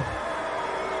Hogan,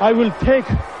 I will take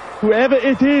whoever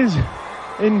it is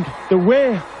in the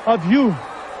way of you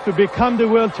to become the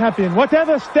world champion.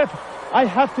 Whatever step I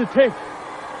have to take,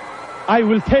 I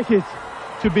will take it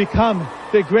to become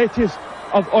the greatest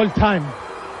of all time.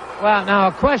 Well, now,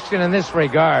 a question in this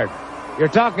regard. You're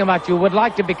talking about you would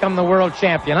like to become the world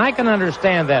champion. I can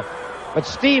understand that. But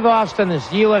Steve Austin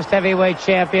is U.S. heavyweight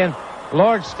champion.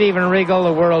 Lord Steven Regal,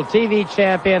 the world TV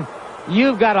champion.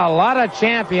 You've got a lot of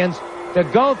champions to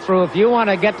go through if you want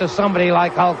to get to somebody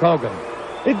like Hulk Hogan.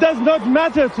 It does not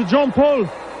matter to Jean-Paul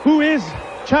who is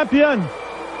champion.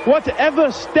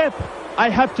 Whatever step I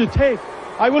have to take,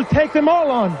 I will take them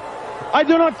all on. I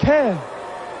do not care.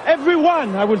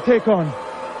 Everyone I will take on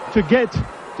to get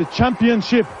the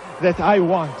championship that I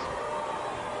want.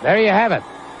 There you have it.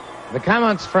 The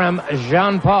comments from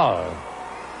Jean-Paul.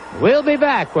 We'll be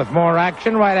back with more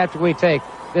action right after we take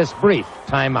this brief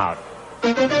timeout.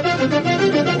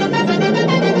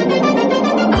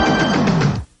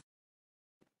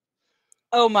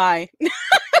 Oh my.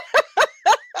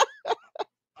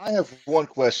 I have one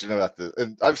question about this,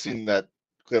 and I've seen that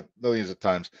clip millions of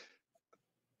times.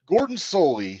 Gordon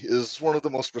Solie is one of the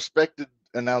most respected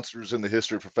announcers in the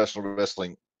history of professional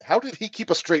wrestling. How did he keep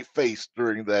a straight face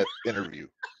during that interview?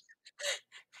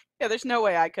 Yeah, there's no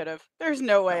way I could have. There's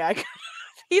no way I could have.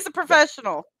 He's a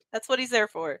professional. That's what he's there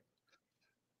for.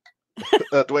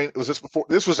 Dwayne, was this before?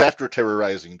 This was after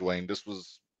terrorizing Dwayne. This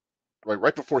was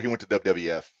right before he went to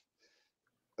WWF.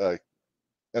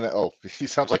 He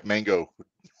sounds like Mango.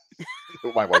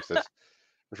 What my wife says.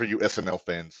 For you SNL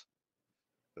fans.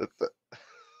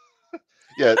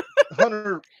 Yeah,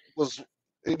 Hunter was,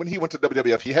 when he went to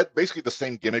WWF, he had basically the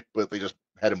same gimmick, but they just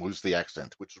had him lose the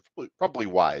accent, which was probably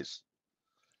wise.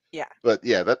 Yeah. But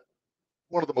yeah, that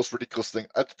one of the most ridiculous things.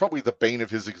 That's probably the bane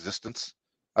of his existence.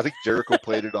 I think Jericho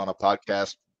played it on a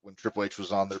podcast when Triple H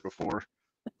was on there before.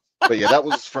 But yeah, that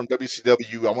was from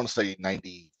WCW. I want to say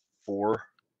 94,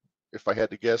 if I had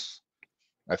to guess.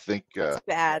 I think. It's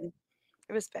bad.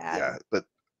 It was bad. Yeah, but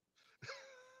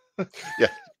yeah,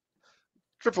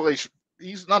 Triple H.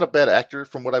 He's not a bad actor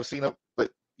from what I've seen of, but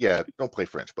yeah, don't play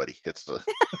French, buddy. It's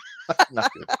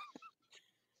not good.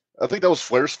 I think that was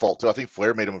Flair's fault too. I think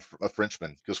Flair made him a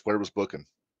Frenchman because Flair was booking.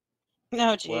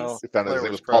 No, jeez. Well, He found out his Flair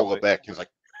name was was Paul probably- Levesque. He was like,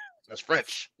 "That's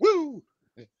French." Woo!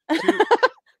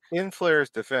 In Flair's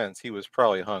defense, he was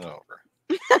probably hungover.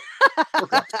 Or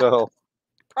drunk. So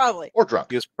Probably. Or drunk.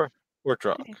 he was or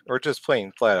drunk, or just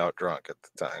plain flat out drunk at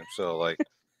the time. So like,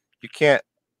 you can't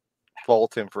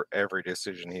fault him for every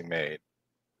decision he made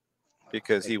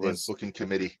because he And was booking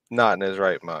committee. not in his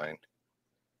right mind.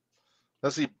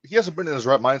 Let's see. He hasn't been in his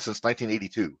right mind since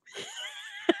 1982.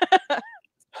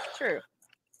 True.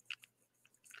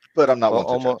 But I'm not Well,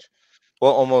 one to judge.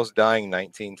 Almost dying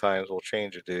 19 times will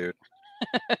change a dude.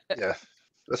 Yeah,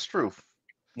 that's true.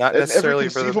 Not In necessarily every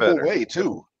for the conceivable better. way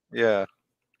too. Yeah.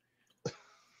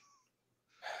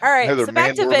 All right. Neither So back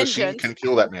man to nor machine vengeance. can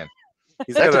kill that man.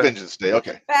 He's Back got to a Vengeance Day.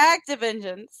 Okay, Back to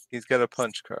vengeance. he's got a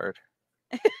punch card.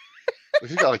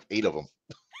 he's got like 8 of them.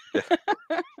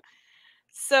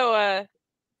 So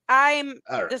I'm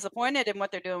All right. disappointed in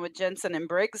what they're doing with Jensen and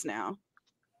Briggs now.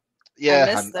 Yeah,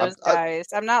 I miss those I- guys.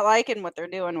 I'm not liking what they're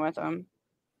doing with them.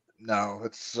 no,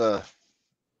 it's I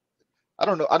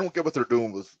don't know. I don't get what they're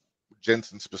doing with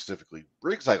Jensen specifically.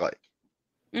 Briggs, I like.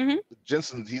 Mhm.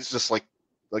 Jensen, he's just like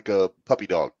a puppy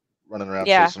dog running around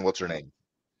Yeah. chasing what's her name.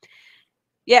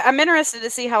 Yeah, I'm interested to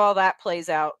see how all that plays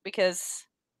out because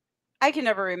I can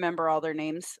never remember all their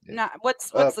names. Yeah. Not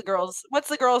what's Uh, the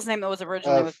girl's name that was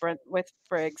originally with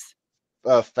Briggs?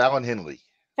 Fallon Henley.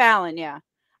 Fallon, yeah.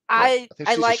 Right. I think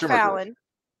I she's a like Shimmer girl. Fallon.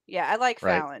 Yeah, I like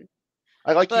Right. Fallon.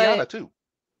 I like But Kiana too.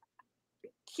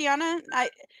 Kiana,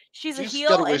 she's a She's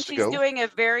got heel a ways and to go.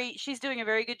 she's doing a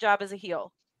very good job as a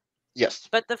heel. Yes.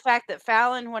 But the fact that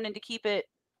Fallon wanted to keep it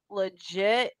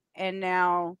legit and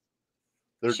now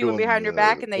They're she went doing behind her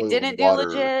back and they oil didn't and do water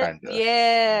legit. kind of.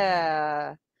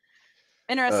 Yeah.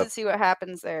 Interested Uh, to see what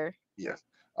happens there. Yeah.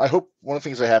 I hope one of the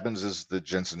things that happens is that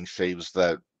Jensen shaves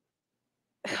that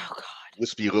Oh God.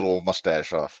 wispy little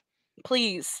mustache off.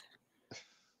 Please.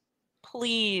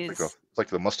 Please. It's like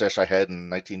the mustache I had in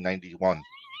 1991.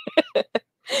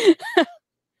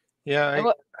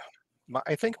 Yeah,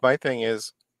 I think my thing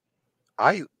is,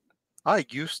 I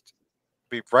used to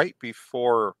be right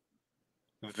before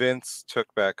Vince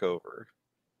took back over.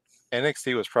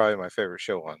 NXT was probably my favorite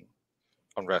show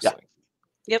on wrestling.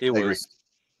 Yep.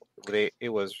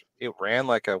 It ran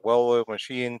like a well-oiled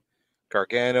machine.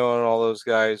 Gargano and all those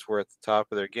guys were at the top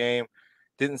of their game.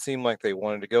 Didn't seem like they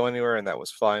wanted to go anywhere, and that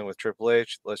was fine with Triple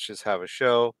H. Let's just have a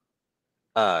show.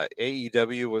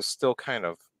 AEW was still kind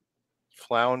of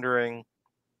floundering.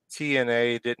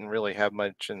 TNA didn't really have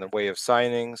much in the way of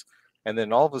signings, and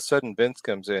then all of a sudden Vince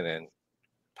comes in and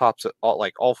pops it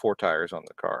all four tires on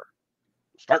the car.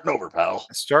 Starting over, pal.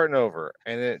 Starting over,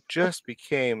 and it just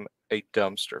became a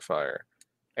dumpster fire.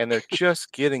 And they're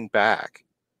just getting back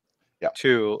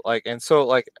to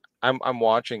I'm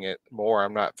watching it more.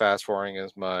 I'm not fast forwarding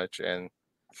as much, and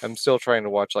I'm still trying to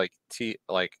watch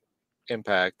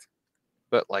Impact,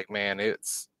 but man,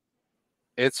 it's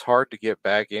hard to get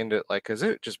back into it, because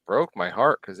it just broke my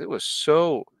heart because it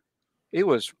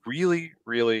was really,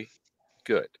 really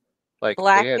good.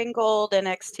 Black and Gold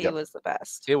NXT was the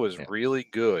best. It was really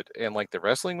good, and the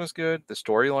wrestling was good. The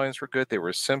storylines were good. They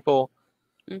were simple.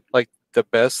 Mm-hmm. The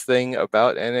best thing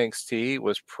about NXT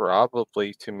was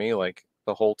probably, to me,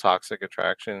 the whole Toxic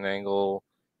Attraction angle,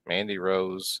 Mandy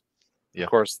Rose. Yeah. Of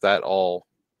course, that all.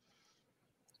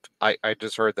 I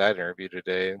just heard that interview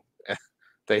today.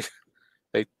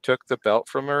 They took the belt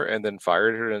from her and then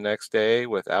fired her the next day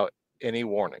without any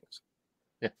warnings.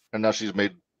 Yeah, and now she's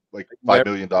made $5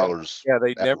 million. Yeah,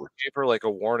 they never gave her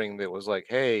a warning that was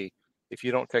hey, if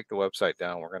you don't take the website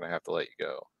down, we're going to have to let you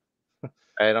go.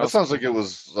 And that sounds like it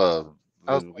was the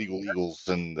Legal Eagles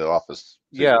in the office.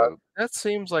 Too. Yeah, that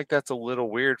seems like that's a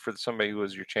little weird for somebody who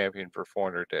was your champion for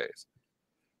 400 days.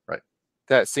 Right.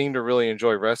 That seemed to really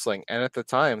enjoy wrestling, and at the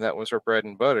time, that was her bread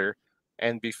and butter.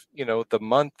 And the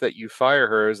month that you fire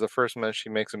her is the first month she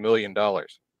makes $1 million.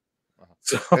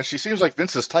 So, and she seems like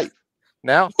Vince's type.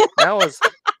 Now is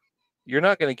you're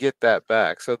not going to get that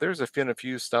back. So there's a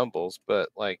few stumbles, but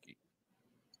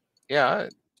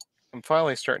I'm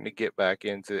finally starting to get back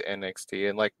into NXT,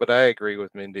 and but I agree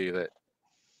with Mindy that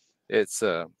it's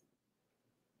the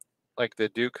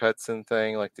Duke Hudson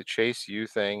thing, the Chase U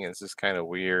thing is just kind of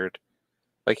weird.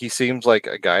 He seems like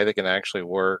a guy that can actually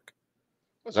work.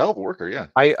 He's a hell of a worker, yeah.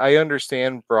 I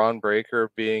understand Braun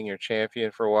Breaker being your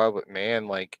champion for a while, but man,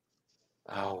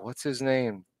 what's his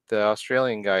name? The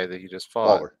Australian guy that he just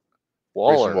fought.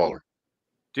 Waller.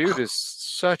 Dude is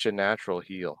such a natural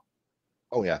heel.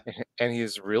 Oh yeah. And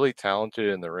he's really talented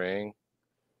in the ring.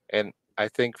 And I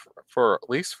think for at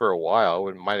least for a while,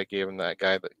 we might have given that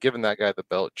guy the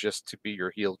belt just to be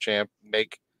your heel champ,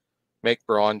 make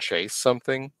Braun chase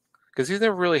something, because he's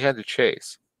never really had to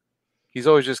chase. He's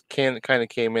always just kind of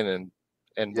came in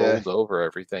and rolled over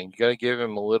everything. You got to give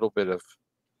him a little bit of.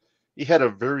 He had a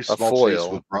very small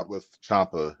chase with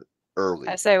Ciampa early.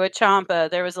 I say with Ciampa,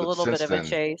 there was a little bit of a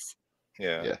chase.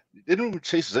 Yeah. He didn't even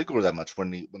chase Ziggler that much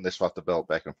when they swapped the belt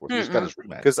back and forth. He just got his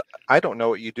rematch. Because I don't know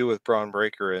what you do with Braun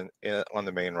Breaker on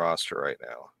the main roster right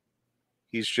now.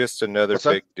 He's just another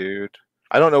big dude.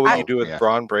 I don't know what you do with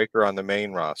Braun Breaker on the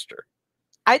main roster.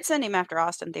 I'd send him after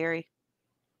Austin Theory.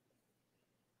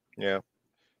 Yeah.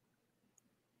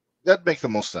 That'd make the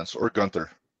most sense. Or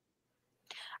Gunther.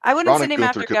 I wouldn't send him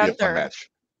after Gunther. Be a fun match.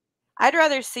 I'd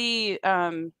rather see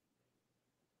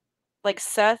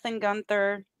Seth and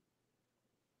Gunther.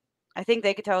 I think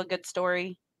they could tell a good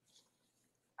story.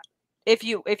 If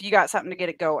you got something to get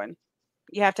it going.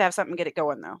 You have to have something to get it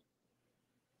going though.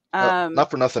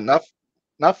 Not for nothing.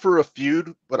 Not for a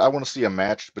feud, but I want to see a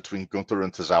match between Gunther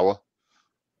and Tozawa.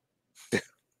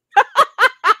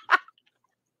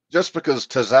 Just because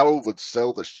Tozawa would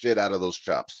sell the shit out of those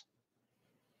chops.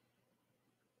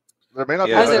 There may not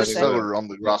be a better seller on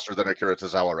the roster than Akira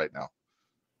Tozawa right now.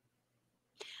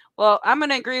 Well, I'm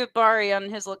going to agree with Bari on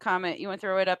his little comment. You want to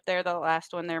throw it up there, the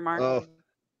last one there, Mark?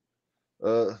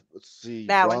 Let's see.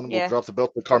 That Braun one, will yeah. drop the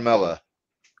belt to Carmella.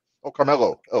 Oh,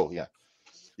 Carmelo. Oh, yeah.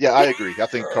 Yeah, I agree. I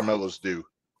think Carmelo's due.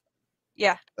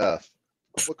 Yeah. Well,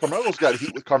 Carmelo's got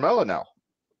heat with Carmella now.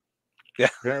 Yeah.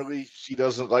 Apparently, she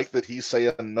doesn't like that he's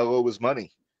saying Melo is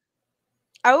money.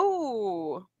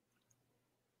 Oh.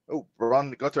 Oh,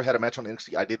 Braun Gunther had a match on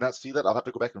NXT. I did not see that. I'll have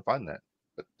to go back and find that.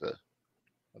 But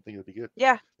I think it'll be good.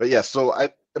 Yeah. But yeah, so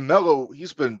Melo,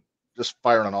 he's been just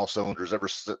firing on all cylinders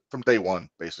from day one,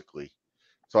 basically.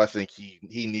 So I think he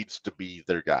needs to be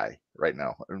their guy right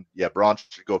now. And yeah, Braun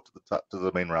should go to the top, to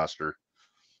the main roster.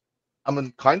 I'm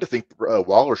inclined to think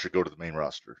Waller should go to the main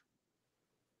roster.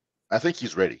 I think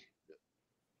he's ready,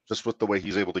 just with the way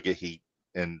he's able to get heat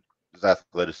and his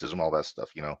athleticism, all that stuff.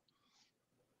 You know,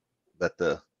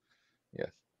 that yeah,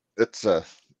 it's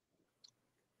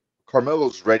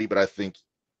Carmelo's ready, but I think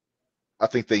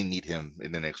they need him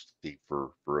in NXT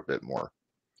for a bit more.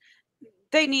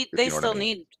 They you know what I still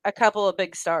mean. need a couple of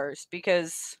big stars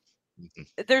because Mhm.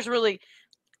 there's really,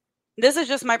 this is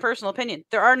just my personal opinion.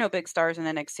 There are no big stars in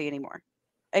NXT anymore,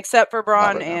 except for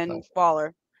Braun right now, and no.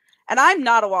 Waller. And I'm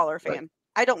not a Waller Right. fan.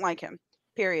 I don't like him.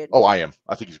 Period. Oh, I am.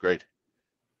 I think he's great.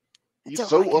 I He's don't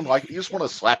so like him. unlike. You just want to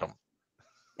slap him.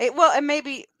 Well, and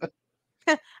maybe,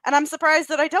 and I'm surprised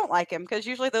that I don't like him because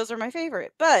usually those are my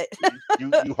favorite. But You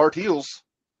heart heels.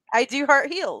 I do heart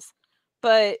heels.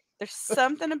 But there's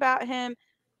something about him.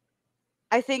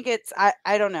 I think it's I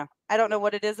don't know. I don't know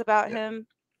what it is about him.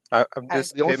 I'm I-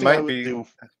 just. The only It thing I might would be. do.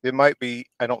 It might be.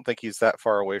 I don't think he's that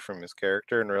far away from his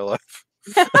character in real life.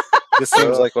 This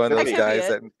seems like one of Could those be.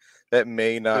 guys that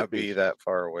may not be. be that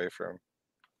far away from.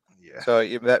 Yeah. So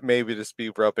that may be just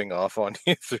be rubbing off on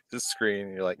you through the screen.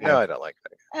 And you're like, no, Yeah. I don't like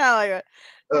that. I don't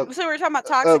like it. So we were talking about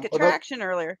toxic attraction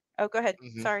earlier. Oh, go ahead.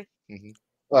 Mhm. Sorry.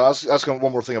 Well, I was going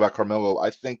one more thing about Carmelo.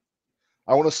 I think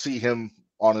I want to see him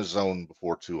on his own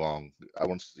before too long. I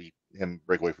want to see him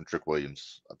break away from Trick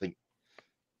Williams. I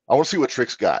want to see what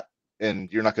Trick's got,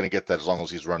 and you're not going to get that as long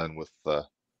as he's running with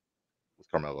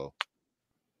Carmelo.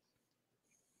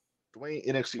 The way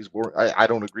NXT is boring, I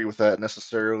don't agree with that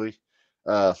necessarily.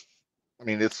 I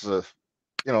mean, it's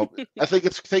I think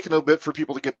it's taken a bit for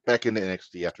people to get back into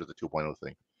NXT after the 2.0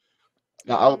 thing.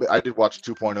 Now, I did watch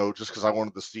 2.0 just because I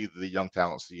wanted to see the young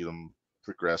talent, see them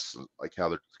progress, like how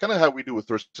they're kind of how we do with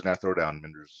Thurston and Throwdown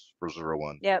Menders for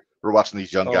 01. Yep. We're watching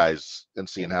these young Oh. guys and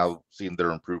seeing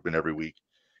their improvement every week.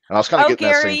 And I was kind of getting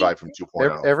that same Gary. vibe from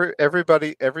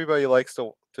 2.0. Everybody likes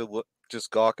to look,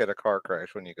 just gawk at a car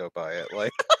crash when you go by it.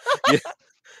 Like,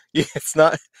 it's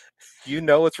not.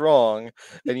 It's wrong,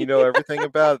 and you know everything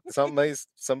about it.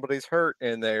 Somebody's hurt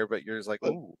in there, but you're just like,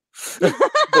 ooh.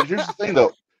 But here's the thing,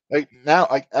 though. Like now,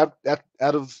 like out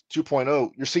of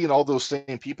 2.0, you're seeing all those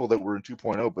same people that were in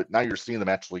 2.0, but now you're seeing them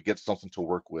actually get something to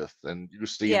work with, and you're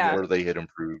seeing Yeah. where they had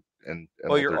improved. And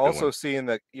Well, what you're they're also doing. seeing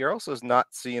that you're also not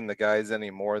seeing the guys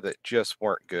anymore that just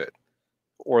weren't good,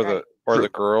 or Right. the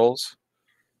girls,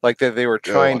 like that they were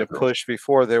Yeah, trying to girls. push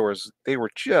before they were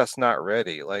just not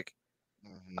ready. Like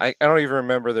Mhm. I don't even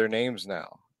remember their names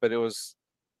now, but they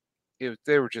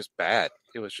were just bad.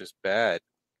 It was just bad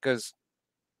because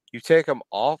you take them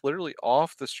literally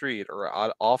off the street or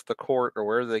off the court or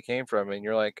wherever they came from, and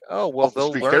you're like, oh well, Off the they'll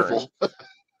street, learn. careful.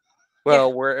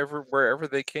 Well, wherever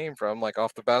they came from, like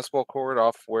off the basketball court,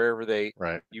 off wherever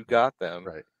Right. you got them,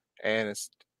 Right. and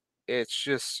it's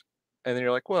just, and then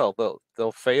you're like, well,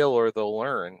 they'll fail or they'll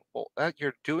learn. Well,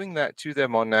 you're doing that to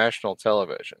them on national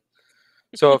television.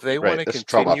 So if they Right, want to that's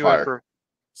trial by continue, fire.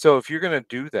 so if you're going to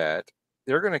do that,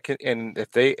 they're going to, and if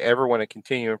they ever want to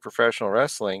continue in professional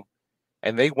wrestling,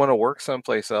 and they want to work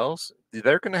someplace else,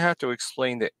 they're going to have to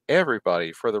explain to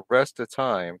everybody for the rest of the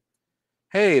time,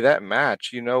 hey, that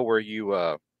match, where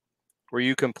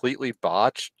you completely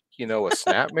botched, a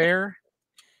snapmare,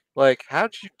 like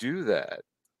how'd you do that?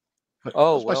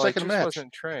 Oh, was my well, I second just match.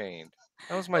 wasn't trained.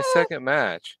 That was my second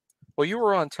match. Well, you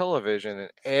were on television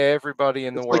and everybody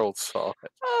in the It's like- world saw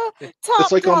it. Top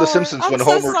It's like on The dollar. Simpsons I'm when so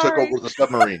Homer took sorry. over the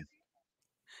submarine.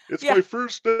 It's Yeah. my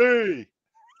first day.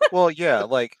 Well, yeah,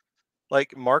 like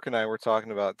Mark and I were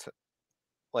talking about,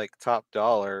 like Top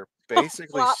Dollar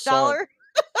basically Flop dollar.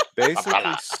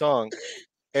 sunk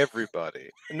everybody.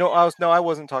 I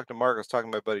wasn't talking to Mark. I was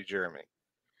talking to my buddy Jeremy,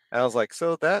 and I was like,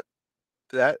 so that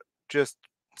just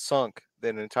sunk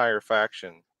an entire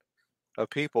faction of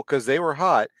people because they were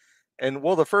hot. And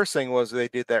well, the first thing was they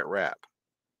did that rap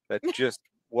that just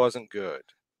wasn't good.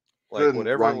 Like Couldn't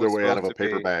whatever run it their was way out of a supposed to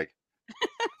paper be. bag.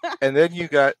 And then you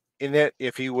got in that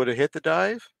if he would have hit the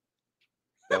dive,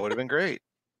 that would have been great.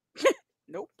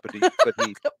 Nope.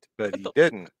 But he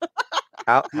didn't.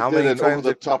 How He how did many an times? over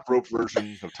the top rope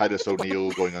version of Titus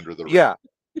O'Neil going under the ring. Yeah,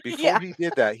 Before Yeah. he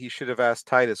did that, he should have asked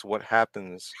Titus what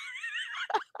happens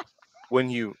when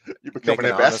you You become make an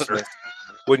an honest ambassador.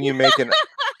 when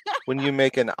you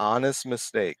make an honest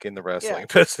mistake in the wrestling Yeah.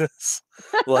 business.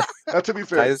 Like Now, to be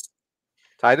fair,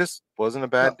 Titus wasn't a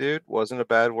bad No. dude, wasn't a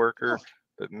bad worker, No.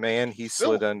 but man, he Still.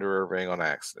 slid under a ring on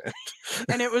accident.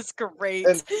 And it was great.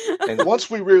 And once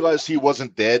we realized he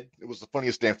wasn't dead, it was the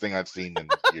funniest damn thing I'd seen in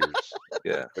years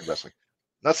Yeah. in wrestling.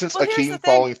 Not since Well, here's the Akeem thing.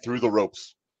 falling through the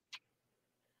ropes.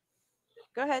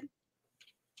 Go ahead.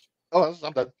 Oh,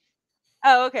 I'm done.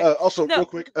 Oh, okay. Also, No. real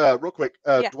quick, Yeah.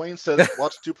 Dwayne says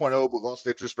watch 2.0 but lost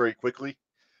interest very quickly.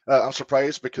 I'm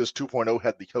surprised because 2.0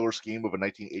 had the killer scheme of a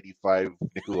 1985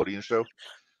 Nickelodeon show. So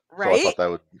I Right? thought that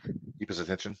would keep his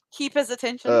attention. Keep his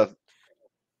attention.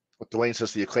 Dwayne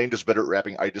says the Acclaimed is better at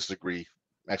rapping. I disagree.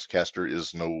 Max Caster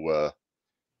is no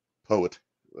poet,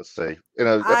 let's say. In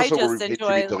an I episode where we just paid enjoy-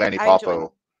 tribute to Lanny I enjoy-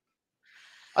 Poffo,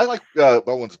 I like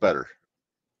Bowen's better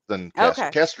than Caster.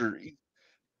 Okay. Caster,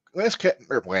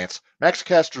 Max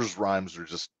Caster's rhymes are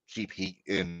just cheap heat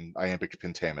in iambic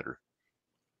pentameter.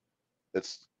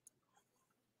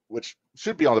 Which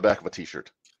should be on the back of a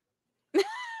T-shirt.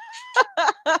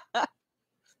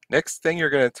 Next thing you're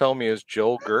going to tell me is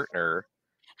Joel Gertner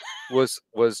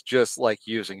was just like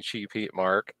using cheap heat,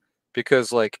 Mark,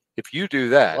 because like if you do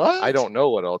that, I What? don't know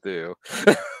what I'll do.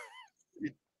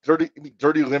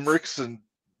 Dirty limericks and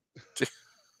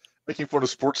making fun of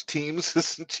sports teams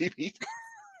isn't cheap heat.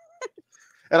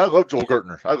 And I love Joel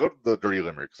Gertner. I love the dirty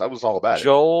limericks. I was all about it.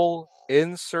 Joel,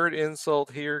 insert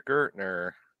insult here,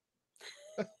 Gertner.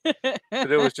 But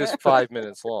it was just 5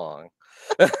 minutes long.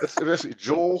 It's basically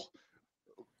Joel,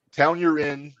 town you're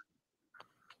in,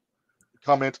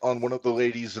 comment on one of the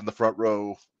ladies in the front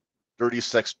row, dirty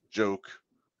sex joke,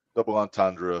 double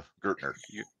entendre, Gertner.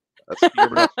 That's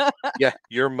Yeah,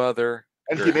 your mother.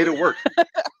 and he made it work.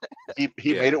 He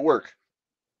Yeah. made it work.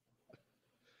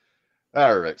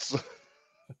 All right. So,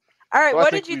 All right. So I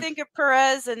What think did you we've- think of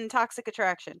Perez and Toxic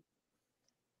Attraction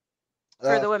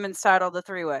for the women's title, the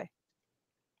three-way?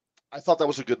 I thought that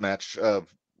was a good match.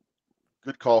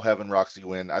 Good call having Roxy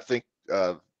win. I think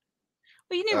Well,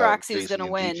 you knew Roxy was JC going to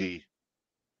and win. Gigi,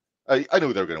 I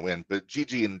knew they were going to win, but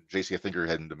Gigi and JC, I think, are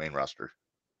heading to main roster.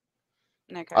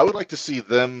 Okay. I would like to see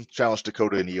them challenge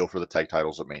Dakota and Io for the tag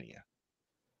titles at Mania.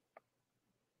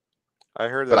 I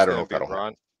heard But I that's don't know going if to be that'll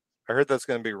Ron. I heard that's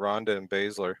going to be Ronda and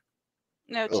Baszler.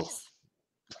 No, Ugh. jeez.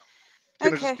 It's Okay.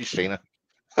 gonna just be Shayna.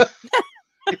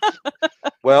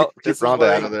 Well, Keep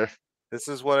Ronda out of there. This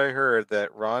is what I heard,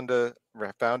 that Ronda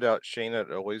found out Shayna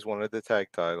had always wanted the tag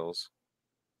titles,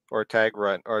 or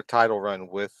a title run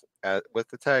with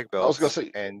the tag belts. I was gonna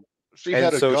say and she and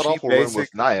had a so god she awful run with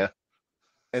Nia.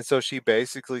 so she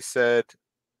basically said,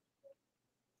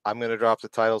 "I'm going to drop the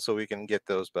title so we can get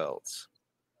those belts."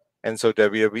 And so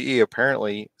WWE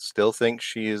apparently still thinks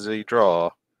she is a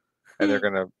draw, and they're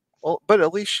going to. Well, but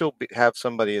at least she'll have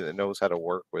somebody that knows how to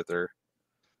work with her.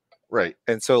 Right.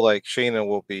 And so, like, Shayna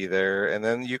will be there, and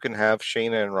then you can have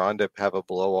Shayna and Ronda have a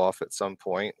blow off at some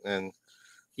point, and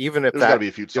even if There's got to that, be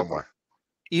a feud somewhere.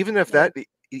 even if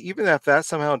that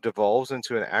somehow devolves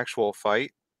into an actual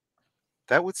fight,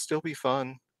 that would still be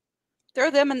fun Throw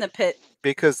them in the pit.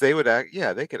 because they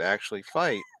could actually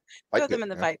fight, Throw Fight them pit, in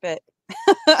the yeah. fight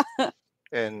pit.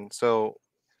 and so,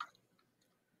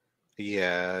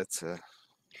 yeah, it's a,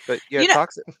 but yeah, You know-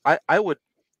 toxic. I would.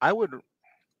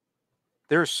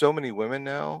 There are so many women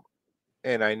now,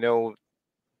 and I know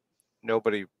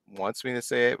nobody wants me to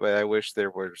say it, but I wish there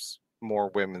was more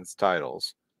women's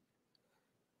titles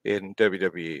in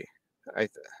WWE.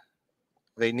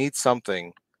 They need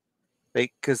something.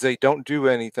 Because they don't do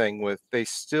anything with. They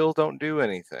still don't do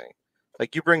anything.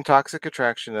 Like you bring Toxic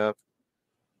Attraction up,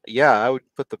 yeah, I would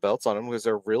put the belts on them because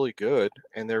they're really good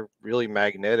and they're really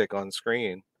magnetic on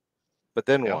screen. But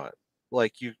then Yeah. what?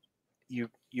 Like you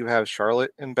have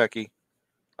Charlotte and Becky,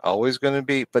 always going to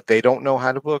be, but they don't know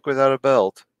how to book without a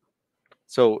belt.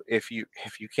 So if you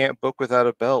can't book without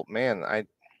a belt, man, I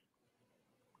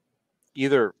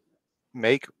either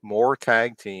make more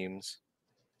tag teams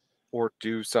or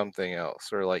do something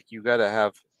else, or like you're gonna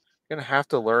have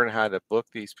to learn how to book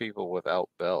these people without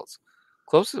belts.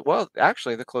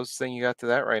 Actually, the closest thing you got to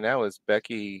that right now is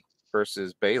Becky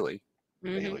versus Bailey,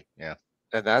 Mhm. Bailey, yeah.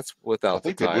 and that's I without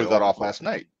think the they blew title. that off last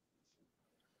night.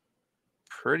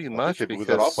 Pretty I much think they blew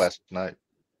that off last night.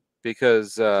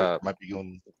 because Might be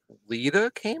going.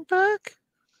 Lita came back.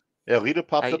 Yeah, Lita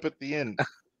popped I- up at the end.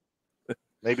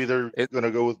 Maybe they're It- going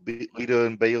to go with Lita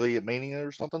and Bailey at Mania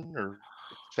or something, or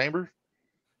Chamber.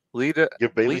 Lita,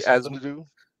 Give Bailey Lita as something to do.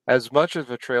 as much of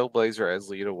a trailblazer as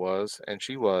Lita was, and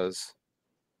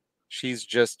she's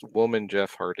just woman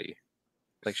Jeff Hardy.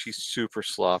 Like she's super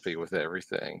sloppy with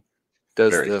everything.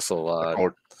 Does Very. this a lot.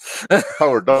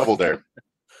 Power double there.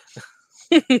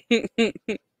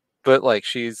 But like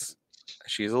she's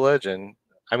a legend.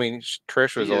 I mean,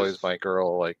 Trish was She always is. my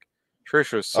girl. Like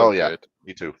Trish was so good,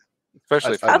 Me too.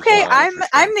 especially. I was Okay, a Trish I'm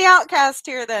fan. the outcast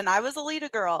here then. I was a Lita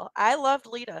girl. I loved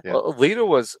Lita. Yeah. Well, Lita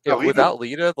was No, Lita- without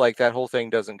Lita, like that whole thing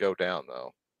doesn't go down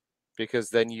though, because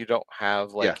then you don't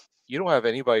have like Yeah. you don't have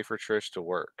anybody for Trish to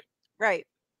work. Right.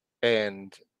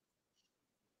 And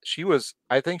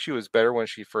I think she was better when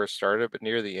she first started, but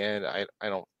near the end,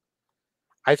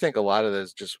 I think a lot of this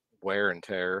is just wear and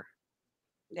tear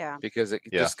Yeah. because it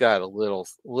Yeah. just got a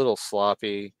little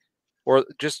sloppy, or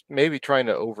just maybe trying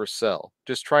to oversell,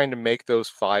 just trying to make those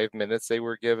 5 minutes they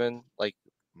were given like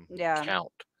Yeah.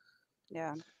 count.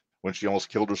 Yeah. When she almost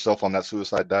killed herself on that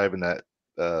suicide dive in that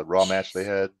Raw match they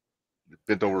had,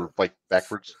 bent over like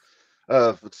backwards.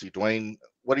 Let's see, Dwayne,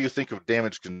 what do you think of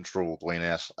Damage Control? Dwayne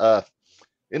asks.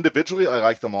 Individually, I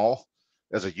like them all.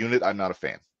 As a unit, I'm not a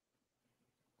fan.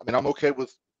 I mean, I'm okay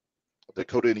with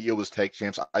Dakota and Io as tag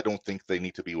champs. I don't think they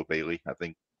need to be with Bayley. I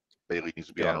think Bayley needs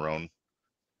to be on her own.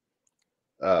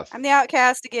 I'm the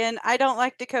outcast again. I don't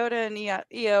like Dakota and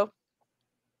Io.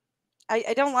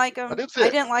 I don't like them. That's I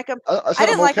it. didn't like them. I said I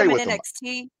didn't I'm like okay them with in them.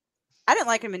 NXT. I didn't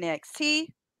like them in NXT.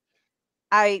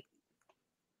 I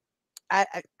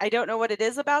don't know what it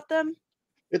is about them.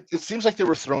 It seems like they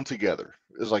were thrown together.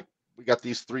 It's like we got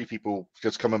these three people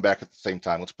just coming back at the same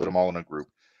time. Let's put them all in a group.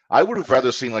 I would have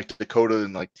rather seen like Dakota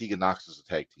and like Tegan Nox as a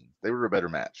tag team. They were a better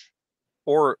match.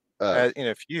 Or in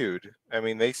a feud. I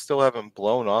mean, they still haven't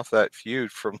blown off that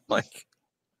feud from like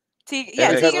Tegan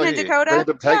NXT. and Dakota.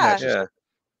 Random tag Yeah. matches. Yeah.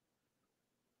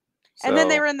 And then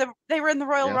they So, were in the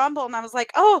Royal Yeah. Rumble, and I was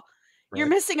like, oh, you're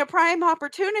Right. missing a prime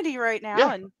opportunity right now.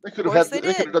 Yeah, And they could of have course had. they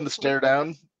They could have did. done the stare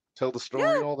down, tell the story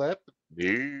Yeah. and all that. But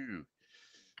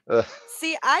no.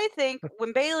 See, I think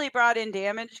when Bayley brought in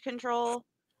Damage Control,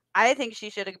 I think she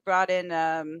should have brought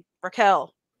in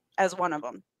Raquel as one of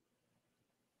them.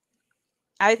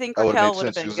 I think That would Raquel make would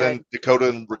have sense been because good. then Dakota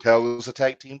and Raquel was a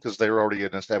tag team because they were already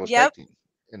an established Yep. tag team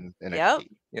in NXT. Yep.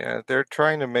 yeah, they're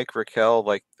trying to make Raquel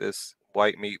like this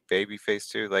white meat baby face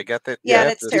too. They got that. Yeah, they and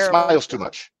have it's this, She terrible. smiles too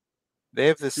much. They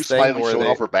have this She's thing smiling, where showing they,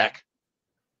 off her back.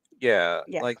 Yeah.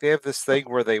 like they have this thing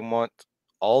where they want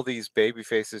all these baby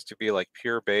faces to be like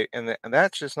pure bait, and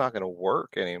that's just not going to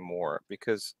work anymore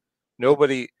because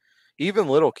nobody, even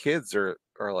little kids are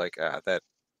like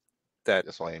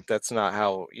That's lame. that's not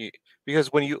how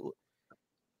because when you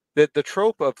the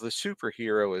trope of the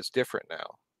superhero is different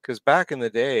now, because back in the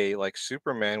day, like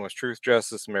Superman was truth,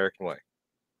 justice, American way,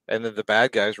 and then the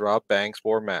bad guys, Rob Banks,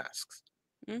 wore masks.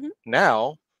 Mhm.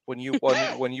 Now when you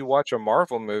watch a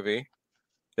Marvel movie,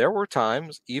 there were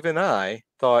times even I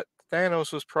thought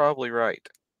Thanos was probably right.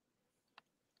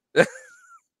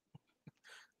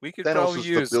 We could Thanos probably is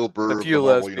the use Bill Burr a of the few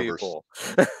less Marvel universe. people.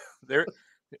 They're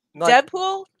like,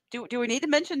 Deadpool? Do we need to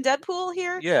mention Deadpool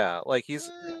here? yeah, like he's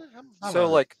I'm so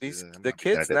not- like I'm the not being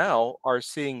kids that- now are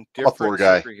seeing I'm a Thor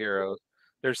different guy. superheroes.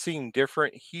 They're seeing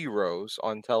different heroes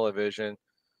on television,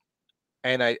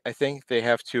 and I think they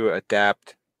have to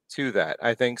adapt to that.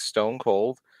 I think Stone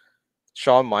Cold,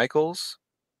 Shawn Michaels,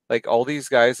 like all these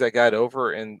guys that got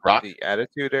over in Rock. the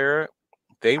Attitude Era,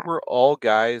 they were all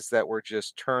guys that were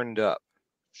just turned up.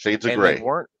 Shades of And Grey.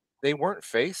 they weren't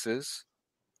faces.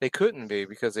 They couldn't be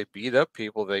because they beat up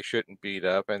people they shouldn't beat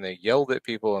up, and they yelled at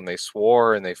people, and they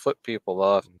swore, and they flipped people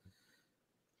off.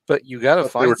 But you got to They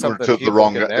find were doing something it to the people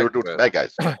wrong guy. They were connect doing it to with. bad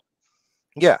guys.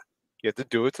 Yeah, you have to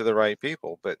do it to the right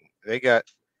people. But they got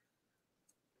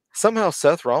somehow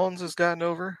Seth Rollins has gotten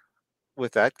over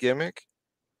with that gimmick,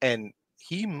 and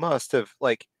he must have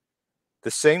like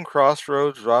the same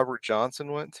crossroads Robert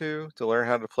Johnson went to learn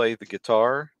how to play the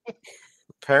guitar.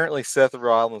 Apparently, Seth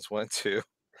Rollins went to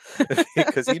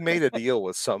because he made a deal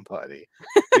with somebody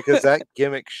because that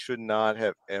gimmick should not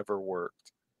have ever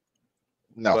worked.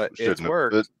 No, But it shouldn't it's have.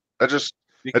 worked. But that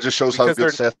just shows how because good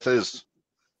they're- Seth is.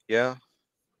 Yeah,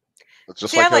 It's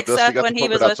just See, like I how like Dusty Seth got when the he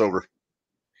puppet was dots with- over.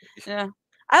 Yeah.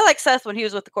 I like Seth when he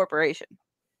was with the corporation.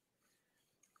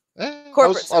 I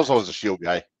Corporate was always a Shield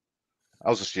guy. I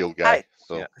was a Shield guy.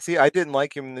 So yeah. See, I didn't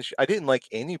like him. I didn't like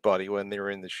anybody when they were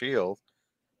in the Shield,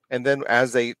 and then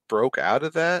as they broke out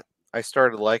of that, I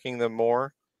started liking them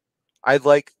more. I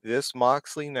like this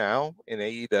Moxley now in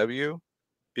AEW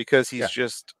because he's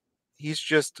just he's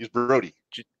Brody.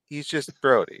 he's just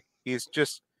Brody.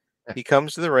 He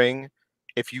comes to the ring.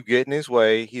 If you get in his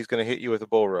way, he's going to hit you with a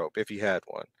bull rope if he had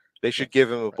one. They should give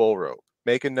him a bull rope.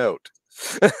 Make a note.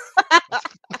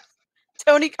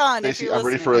 Tony Khan, if Stacey, you're I'm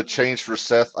ready for a listening. change for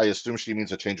Seth. I assume she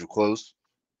means a change of clothes.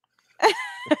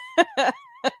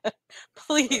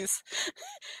 Please.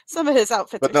 Some of his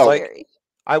outfits But are no. scary.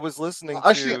 I was listening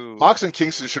Actually, to Mox and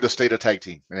Kingston should have stayed a tag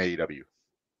team in AEW.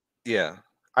 Yeah.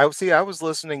 I was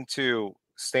listening to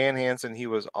Stan Hansen. He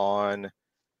was on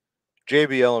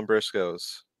JBL and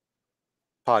Briscoe's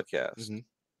podcast. Mhm.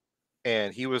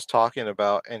 And he was talking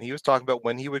about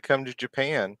when he would come to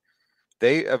Japan,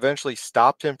 they eventually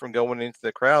stopped him from going into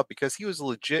the crowd because he was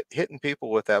legit hitting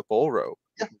people with that bull rope.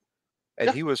 Yeah. And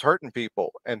Yeah. he was hurting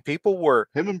people. And people were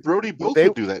Him and Brody both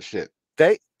would do that shit.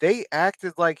 They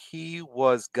acted like he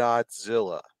was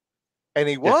Godzilla. And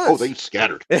he was. Oh, they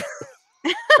scattered.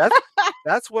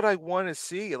 That's what I want to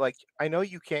see. Like, I know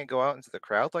you can't go out into the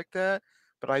crowd like that,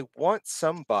 but I want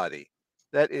somebody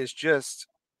that is just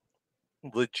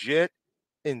legit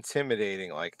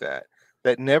intimidating like that.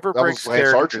 That never That breaks was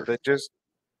Lance character. Archer. That just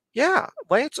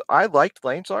Lance. I liked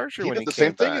Lance Archer He when did he the came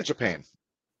same thing back. in Japan.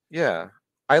 Yeah,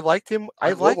 I liked him.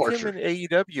 I love liked Archer. him in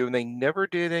AEW, and they never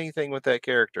did anything with that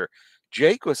character.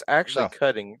 Jake was actually No.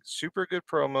 cutting super good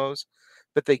promos,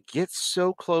 but they get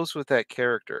so close with that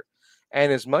character.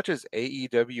 And as much as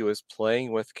AEW is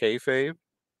playing with kayfabe,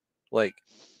 like,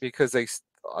 because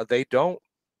they don't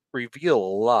reveal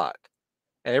a lot,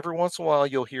 and every once in a while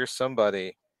you'll hear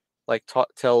somebody like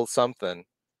tell something,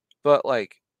 but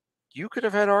like, you could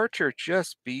have had Archer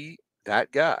just be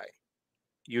that guy.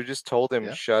 You just told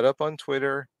him, shut up on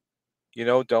Twitter.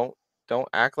 Don't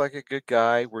act like a good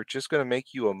guy. We're just going to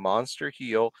make you a monster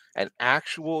heel, an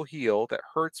actual heel that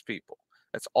hurts people.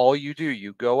 That's all you do.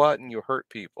 You go out and you hurt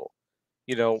people.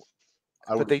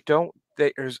 But they don't.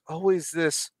 There's always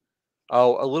this, a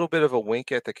little bit of a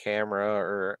wink at the camera,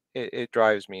 or it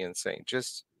drives me insane.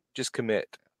 Just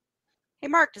commit. Hey,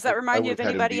 Mark, does that remind you of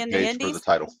anybody in the for the Indies?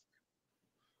 title.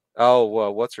 Oh,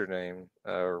 well, what's her name?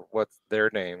 Or what's their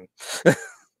name?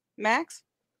 Max?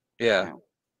 Yeah. No.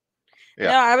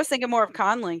 Yeah. No, I was thinking more of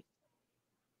Conley.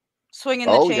 Swinging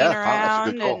the chain That's a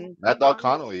around. good call. And Mad Dog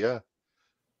Connolly, yeah.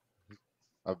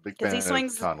 I'm a big fan he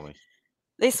swings, of Connolly.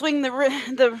 They swing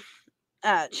the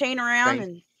chain around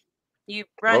and you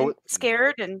run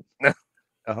scared and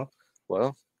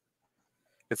Well,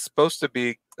 it's supposed to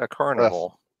be a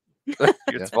carnival.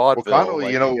 It's vaudeville. Well,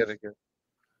 Connolly, like,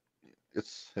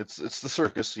 it's the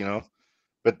circus,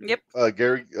 But yep.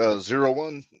 Gary,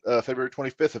 01, February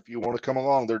 25th, if you want to come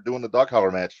along, they're doing the dog collar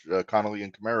match, Connolly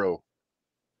and Camaro.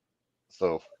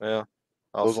 So yeah,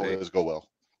 those always go well.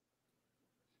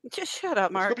 Just shut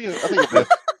up, Mark. I think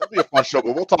it'll be a fun show,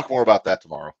 but we'll talk more about that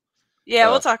tomorrow. Yeah,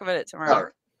 we'll talk about it tomorrow.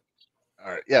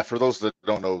 All right. Yeah, for those that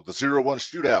don't know, the 01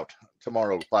 shootout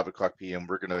tomorrow, 5:00 p.m.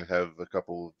 We're gonna have a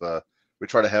couple of. We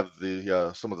try to have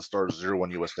the some of the stars of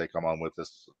 01 USA come on with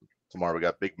us tomorrow. We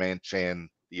got Big Man Chan,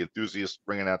 the enthusiast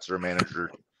ring announcer,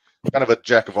 manager, kind of a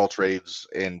jack of all trades,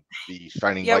 and the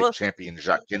shining light champion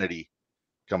Jacques Kennedy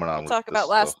coming on. We'll talk about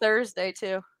last Thursday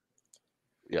too.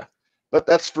 Yeah, but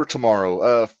that's for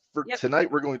tomorrow. For tonight,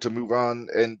 we're going to move on,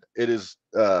 and it is.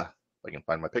 I can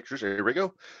find my pictures. Here we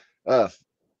go.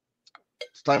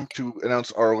 It's time to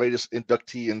announce our latest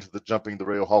inductee into the Jumping the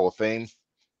Rail Hall of Fame.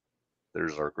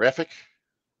 There's our graphic,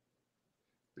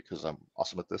 because I'm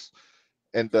awesome at this.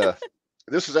 And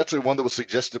this is actually one that was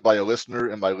suggested by a listener,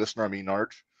 and by listener I mean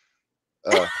Narj.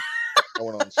 I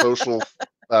went on social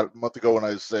about a month ago and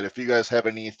I said, if you guys have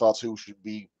any thoughts who should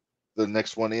be the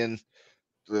next one in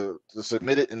to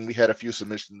submit it, and we had a few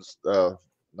submissions.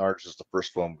 Narj is the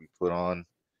first one we put on.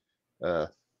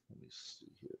 Let me see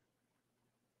here.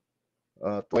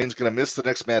 Dwayne's going to miss the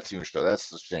next Matt Tuner show.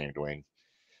 That's a shame, Dwayne.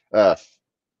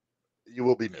 You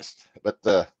will be missed. But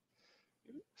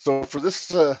so for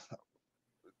this, not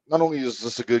only is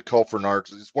this a good call for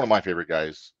Nards, it's one of my favorite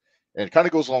guys. And it kind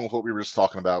of goes along with what we were just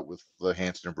talking about with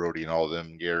Hanson and Brody and all of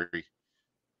them, Gary.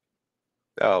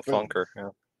 Oh, Funker. Yeah.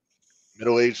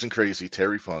 Middle-aged and crazy,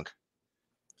 Terry Funk.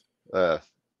 One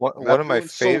of my favorite.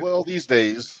 So well these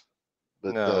days.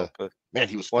 But, but man,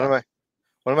 he was one fun.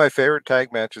 of my favorite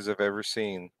tag matches I've ever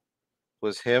seen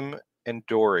was him and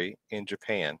Dory in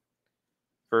Japan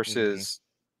versus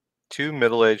two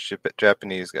middle-aged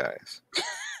Japanese guys.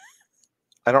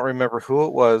 I don't remember who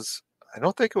it was. I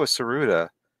don't think it was Saruda,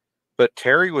 but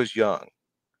Terry was young.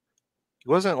 He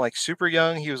wasn't like super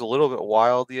young. He was a little bit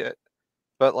wild yet,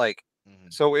 but like,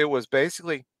 so it was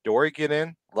basically Dory get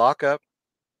in, lock up,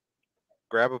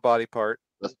 grab a body part,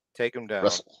 take him down.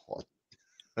 Wrestle.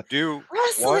 Do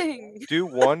wrestling.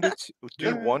 One to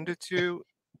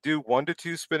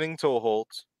two spinning toe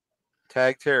holds.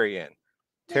 Tag Terry in.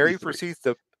 Terry proceeds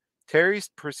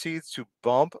to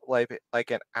bump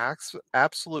like an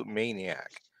absolute maniac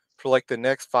for like the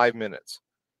next 5 minutes.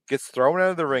 Gets thrown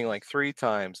out of the ring like 3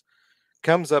 times.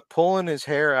 Comes up pulling his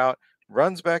hair out.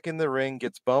 Runs back in the ring.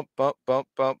 Gets bump.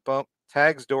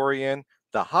 tags Dory in.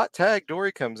 The hot tag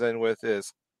Dory comes in with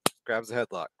is grabs the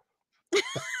headlock.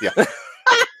 Yeah.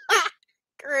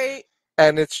 Great.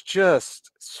 And it's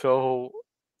just so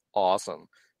awesome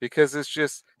because it's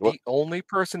just What? the only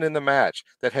person in the match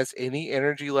that has any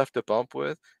energy left to bump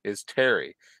with is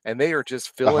Terry, and they are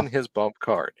just filling his bump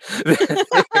card.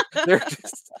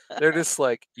 they're just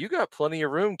like, you got plenty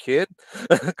of room, kid.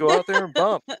 Go out there and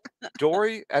bump.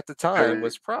 Dory at the time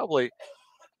was probably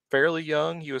fairly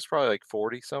young. He was probably like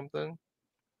 40 something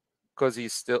because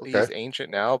he's ancient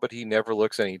now, but he never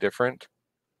looks any different.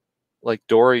 Like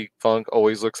Dory Funk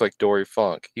always looks like Dory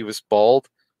Funk. He was bald,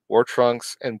 wore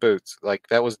trunks and boots. Like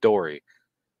that was Dory.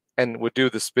 And would do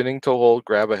the spinning toe hold,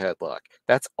 grab a headlock.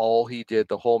 That's all he did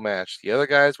the whole match. The other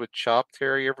guys would chop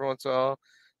Terry every once in a while.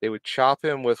 They would chop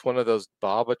him with one of those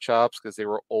Baba chops because they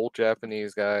were old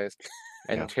Japanese guys.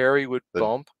 And Terry would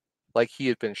bump like he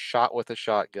had been shot with a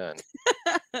shotgun.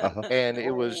 And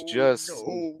it was just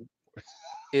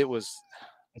it was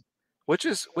which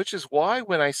is why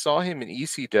when I saw him in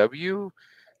ECW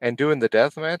and doing the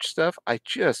deathmatch stuff, I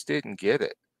just didn't get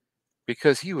it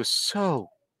because he was so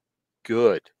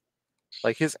good.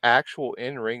 Like his actual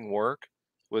in-ring work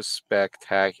was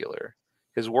spectacular.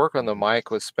 His work on the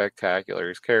mic was spectacular.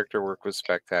 His character work was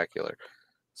spectacular.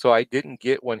 So I didn't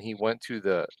get when he went to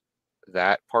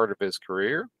that part of his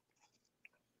career.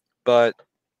 But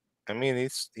I mean,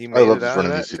 he made it out of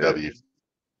that ECW.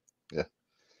 too.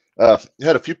 Yeah. You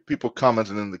had a few people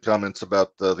commenting in the comments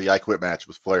about the I Quit match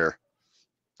with Flair.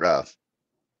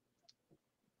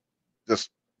 It's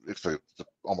an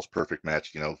almost perfect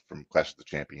match, from Clash of the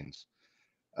Champions.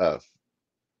 I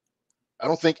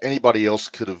don't think anybody else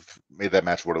could have made that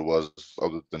match what it was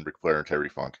other than Ric Flair and Terry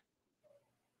Funk.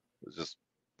 It was just,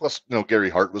 plus, Gary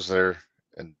Hart was there,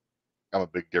 and I'm a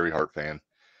big Gary Hart fan.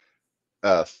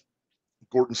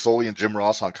 Gordon Solie and Jim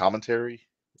Ross on commentary.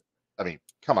 I mean,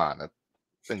 come on, that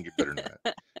thing get better than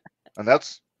that. And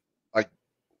that's like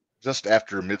just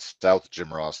after Mid-South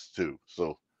Jim Ross too.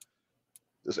 So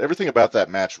everything about that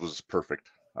match was perfect,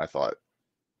 I thought.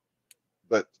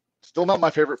 But still not my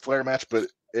favorite Flair match, but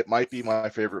it might be my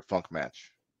favorite Funk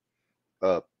match.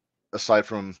 Aside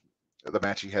from the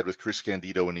match he had with Chris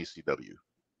Candido in ECW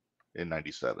in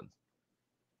 '97,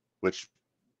 which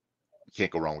you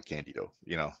can't go wrong with Candido.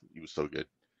 He was so good.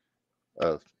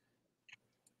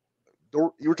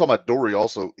 You were talking about Dory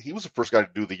also. He was the first guy to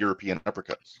do the European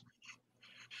uppercuts.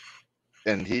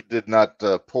 And he did not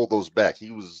pull those back.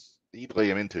 He'd lay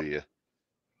him into you.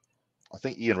 I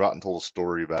think Ian Rotten told a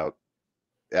story about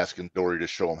asking Dory to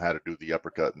show him how to do the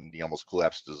uppercut, and he almost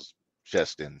collapsed his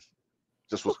chest in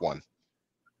just with one.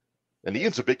 And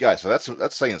Ian's a big guy, so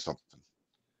that's saying something.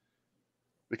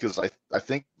 Because I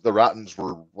think the Rottens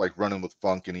were like running with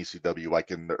Funk in ECW,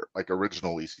 like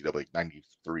original ECW, like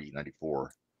 93,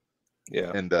 94.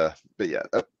 Yeah. And but yeah,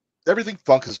 everything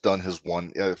Funk has done has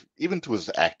won, even to his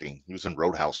acting. He was in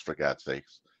Roadhouse, for God's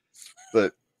sakes.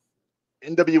 But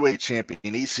NWA champion,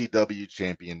 ECW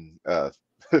champion,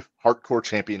 hardcore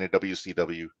champion in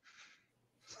WCW.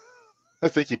 I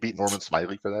think he beat Norman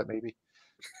Smiley for that, maybe.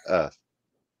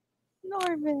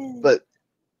 Norman. But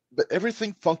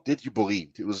everything Funk did, you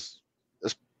believed. It was,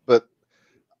 but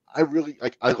I really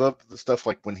I loved the stuff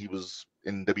like when he was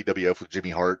in WWF with Jimmy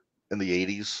Hart in the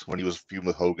 80s when he was feuding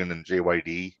with Hogan and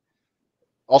JYD.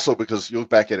 Also because you look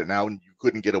back at it now and you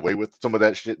couldn't get away with some of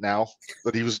that shit now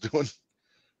that he was doing.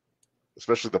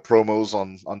 Especially the promos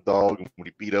on Dog when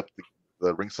he beat up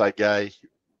the ringside guy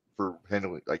for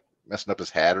handling, messing up his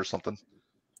hat or something.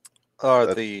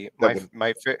 My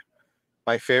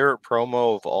favorite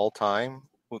promo of all time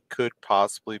could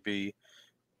possibly be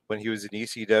when he was in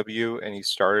ECW and he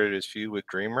started his feud with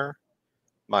Dreamer.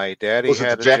 My daddy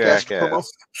had a jackass.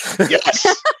 Yes,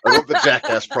 I love the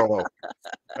jackass promo.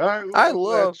 I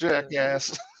love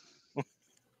jackass, but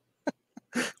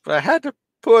I had to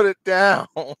put it down.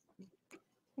 God.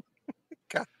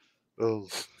 Oh.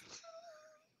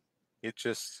 It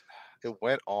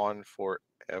went on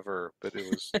forever, but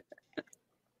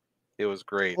it was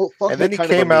great. Well, Funk and then he kind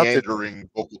came of a out meandering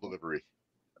vocal delivery.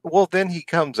 Well, then he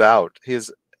comes out his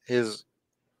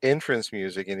entrance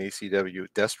music in ECW,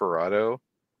 Desperado.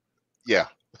 Yeah,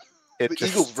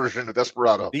 Eagles version of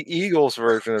Desperado. The Eagles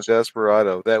version of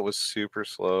Desperado that was super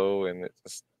slow and it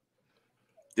just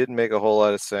didn't make a whole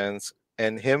lot of sense.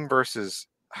 And him versus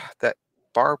that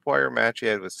barbed wire match he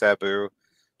had with Sabu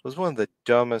was one of the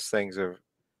dumbest things of.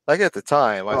 Like at the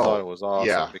time, I thought it was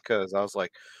awesome because I was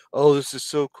like, "Oh, this is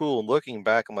so cool." And looking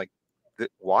back, I'm like,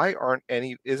 "Why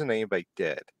isn't anybody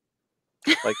dead?"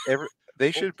 Like they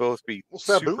should both be. Well,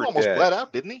 Sabu super almost dead. bled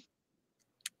out, didn't he?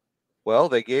 Well,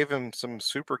 they gave him some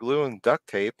super glue and duct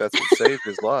tape. That's what saved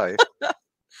his life.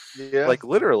 Yeah. Like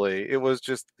literally, it was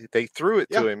just they threw it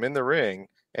to Yeah. him in the ring,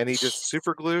 and he just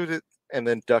super glued it and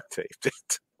then duct taped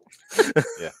it.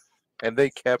 Yeah. And they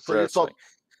kept So it's all- wrestling.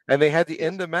 And they had to Yes,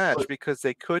 end the match but- because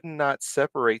they could not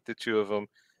separate the two of them,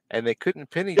 and they couldn't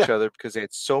pin each other because they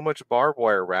had so much barbed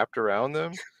wire wrapped around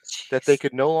them that they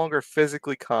could no longer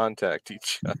physically contact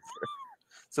each other.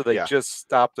 So they just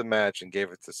stopped the match and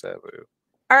gave it to Sabu.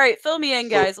 All right, fill me in,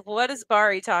 guys. What is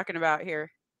Bari talking about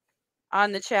here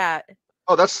on the chat?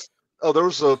 There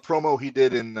was a promo he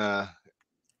did in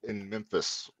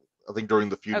Memphis, I think during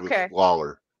the feud with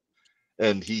Lawler,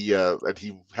 and he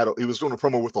was doing a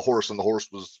promo with the horse, and the horse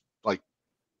was like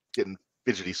getting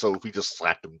fidgety, so he just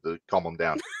slapped him to calm him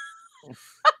down.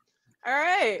 All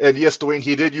right. And yes, Dwayne,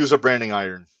 he did use a branding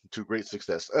iron to great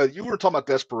success. You were talking about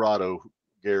Desperado,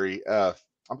 Gary.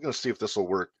 I'm going to see if this will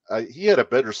work. He had a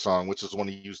better song, which is one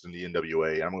he used in the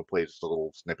NWA. And I'm going to play just a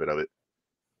little snippet of it.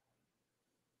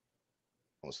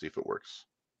 We'll see if it works.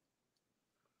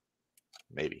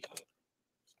 Maybe.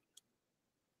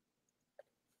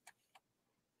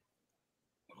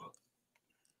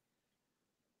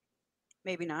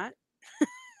 Maybe not.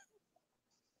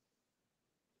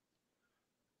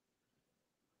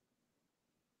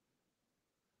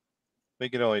 We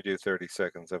can only do 30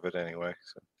 seconds of it anyway.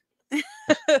 So.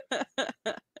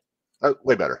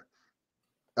 Way better.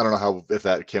 I don't know if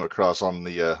that came across on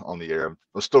the air.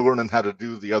 I'm still learning how to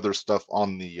do the other stuff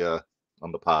on the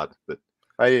pod, but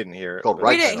I didn't hear it. Called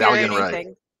Right Stallion Right.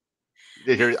 You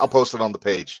did hear it? I'll post it on the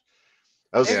page.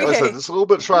 I said, it's a little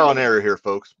bit of trial and error here,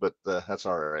 folks, but that's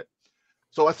all right.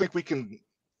 So I think we can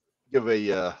give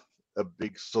a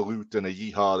big salute and a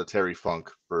yeehaw to Terry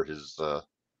Funk for his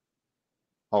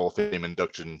Hall of Fame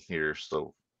induction here.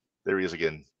 So there he is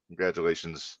again.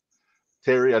 Congratulations,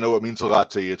 Terry. I know it means a lot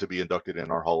to you to be inducted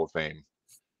in our Hall of Fame,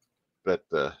 but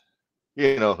it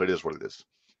is what it is.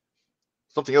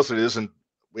 Something else it is, and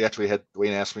we actually had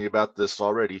Dwayne ask me about this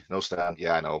already. No sound.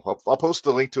 Yeah, I know. I'll post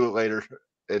the link to it later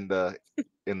and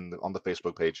on the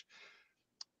Facebook page.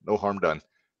 No harm done.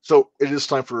 So it is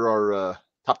time for our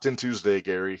Top 10 Tuesday,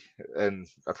 Gary. And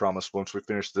I promise once we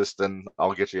finish this, then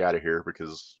I'll get you out of here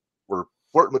because we're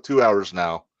flirting with 2 hours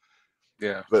now.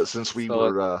 Yeah. But since we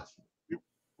were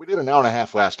we did an hour and a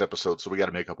half last episode, so we got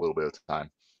to make up a little bit of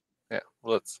time. Yeah.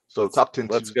 Top 10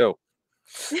 Let's Tuesday. go.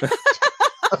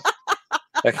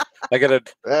 I got a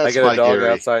dog Gary.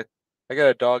 outside. I got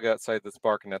a dog outside that's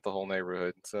barking at the whole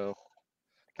neighborhood. So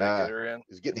can I get her in?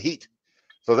 He's getting heat.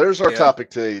 So there's our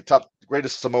topic today: top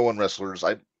greatest Samoan wrestlers.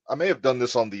 I may have done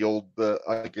this on the old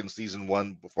like in season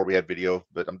 1 before we had video,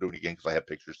 but I'm doing it again because I have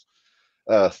pictures.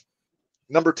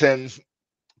 Number 10,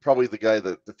 probably the guy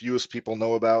that the fewest people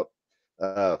know about.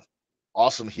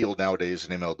 Awesome heel nowadays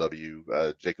in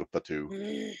MLW, Jacob Fatu.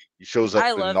 He shows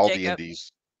up in all the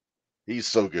indies. He's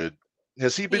so good.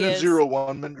 Has he been in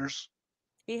 0-1 Menders?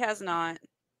 He has not.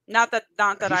 Not that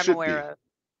I'm aware of.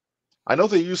 I know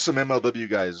they use some MLW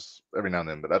guys every now and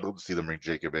then, but I'd love to see them bring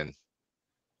Jacob in.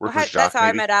 That's how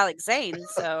I met Alex Zane.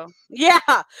 So yeah,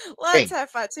 let's have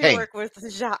Fatu work with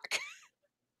Jacques.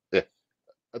 Yeah,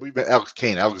 we met Alex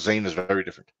Kane. Alex Zane is very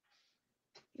different.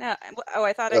 No,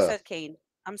 I thought I said Kane.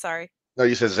 I'm sorry. No,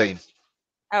 you said Zane.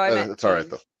 Oh, I meant that's all right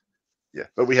though. Yeah,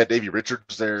 but we had Davey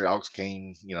Richards there, Alex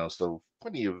Kane. So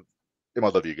plenty of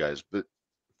MLW guys. But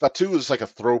Fatu is like a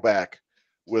throwback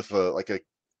with a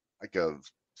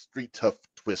street tough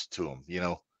twist to him.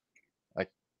 Like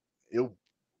he'll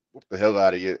whoop the hell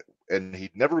out of you, and he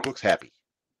never looks happy.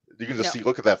 You can just see,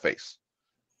 look at that face.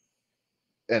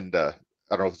 And I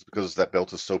don't know if it's because that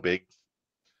belt is so big,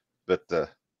 but no,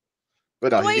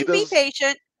 Dwayne, be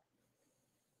patient.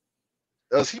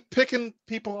 Is he picking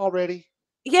people already?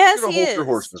 Yes, he hold is. Your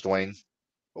horses, Dwayne.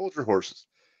 Hold your horses.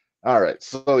 All right.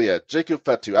 So yeah, Jacob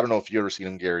Fatu. I don't know if you ever seen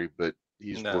him, Gary, but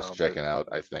he's worth checking out.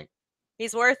 I think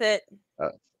he's worth it.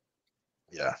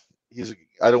 Yeah,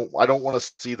 I don't want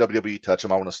to see WWE touch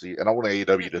him. I want to see, and I want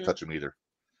AEW to touch him either.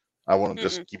 I want him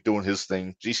just keep doing his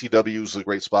thing. GCW is a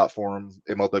great spot for him.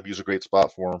 MLW is a great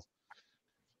spot for him.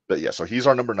 But yeah, so he's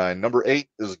our number 9. Number 8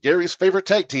 is Gary's favorite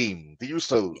tag team, the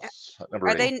Usos. Number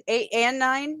Are 8. they 8 and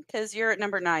 9? Because you're at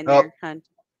number 9 there, hun.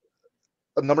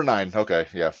 Number 9. Okay,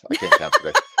 yeah, I can't count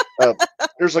today.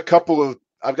 There's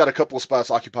I've got a couple of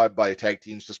spots occupied by tag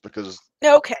teams just because.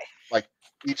 Okay. Like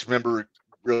each member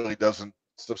really doesn't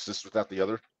subsist without the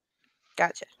other.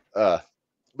 Gotcha.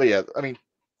 But yeah, I mean,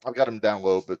 I've got them down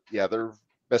low, but yeah, they're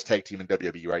best tag team in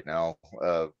WWE right now.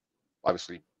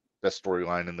 Obviously, best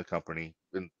storyline in the company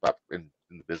in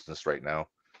the business right now,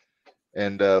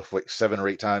 and like 7 or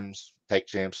 8 times tag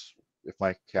champs, if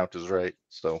my count is right.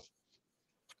 So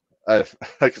I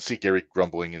can see Gary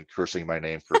grumbling and cursing my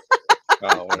name for.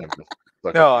 Oh,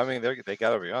 no, I mean they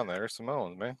got to be on there.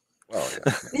 Samoans, man. Oh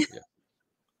yeah.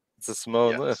 It's a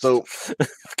Samoan list. So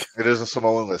it is a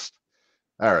Samoan list.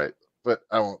 All right, but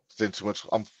I won't say too much.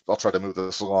 I'll try to move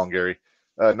this along, Gary.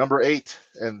 Number 8,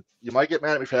 and you might get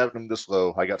mad at me for having him this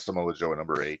low. I got Samoa Joe at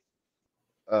number 8.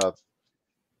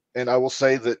 And I will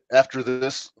say that after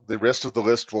this, the rest of the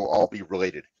list will all be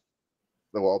related.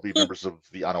 They will all be members of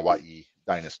the Anoa'i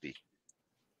dynasty.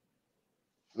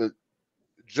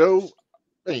 Joe,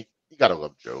 you gotta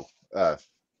love Joe. I'm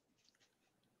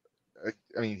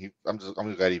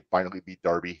glad he finally beat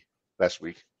Darby last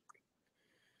week.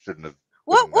 Shouldn't have.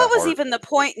 What was even the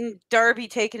point in Darby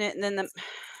taking it and then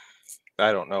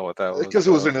I don't know what that was.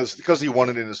 Because he won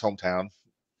it in his hometown.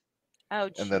 Oh,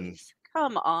 geez. And then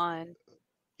come on.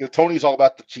 Tony's all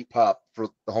about the cheap pop for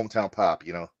the hometown pop,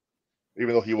 even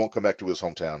though he won't come back to his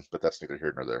hometown, but that's neither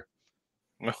here nor there.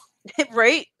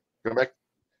 Right? Come back.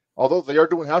 Although they are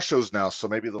doing house shows now, so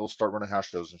maybe they'll start running house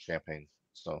shows in Champaign.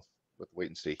 So let's wait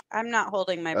and see. I'm not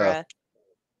holding my breath.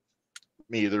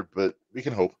 Me either, but we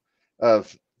can hope.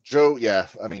 Joe,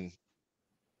 been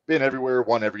everywhere,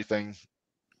 won everything.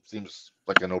 Seems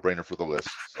like a no-brainer for the list.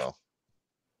 So,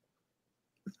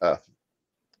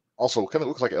 also kind of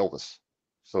looks like Elvis.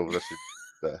 So that's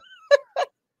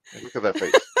look at that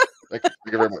face. Thank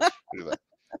you very much. Look at that.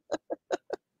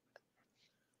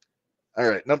 All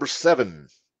right, number 7.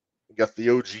 We got the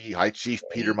OG High Chief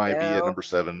Peter Maivia at number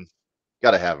 7.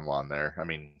 Got to have him on there. I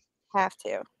mean, have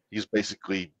to. He's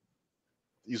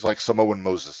like Samoan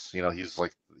Moses.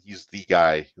 He's the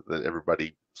guy that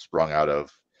everybody sprung out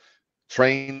of.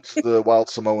 Trained the Wild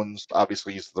Samoans.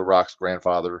 Obviously, he's The Rock's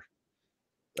grandfather.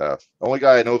 Only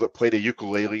guy I know that played a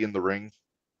ukulele in the ring.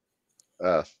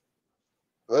 But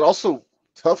also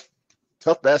tough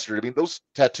bastard. I mean, those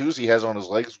tattoos he has on his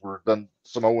legs were done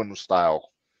Samoan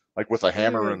style, like with a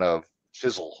hammer and a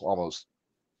chisel, almost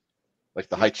like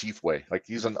the High Chief way. Like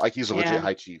he's a legit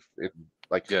High Chief.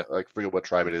 I forget what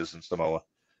tribe it is in Samoa.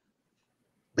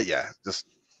 But yeah, just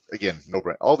again, no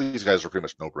brain. All these guys are pretty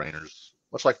much no-brainers.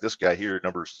 Much like this guy here,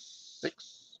 number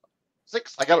 6.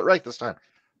 I got it right this time.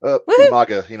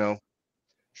 Umaga,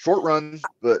 short run,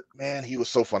 but man, he was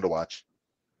so fun to watch.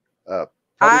 Probably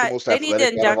the most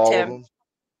athletic out of all of them.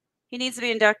 He needs to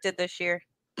be inducted this year.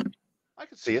 I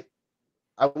could see it.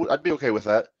 I'd be okay with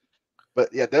that.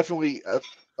 But yeah, definitely.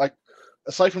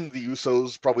 Aside from the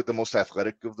Usos, probably the most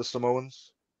athletic of the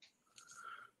Samoans.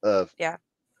 Yeah.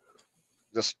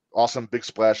 Just awesome big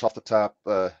splash off the top.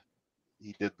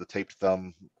 He did the taped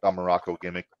thumb Don Morocco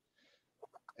gimmick,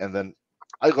 and then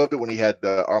I loved it when he had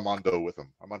Armando with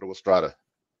him, Armando Estrada,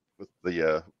 with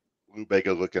the Lou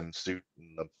Bega looking suit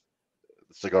and the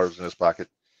cigars in his pocket.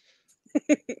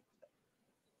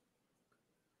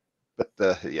 But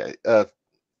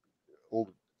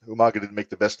old Umaga didn't make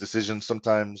the best decisions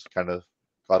sometimes. Kind of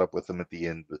caught up with him at the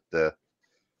end, but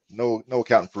no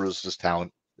accounting for his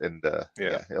talent. And I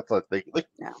thought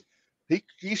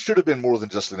he should have been more than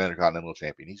just an Intercontinental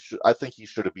Champion. I think he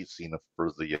should have beat Cena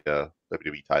for the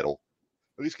WWE title.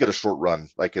 At least get a short run,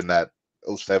 like in that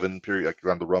 2007 period, like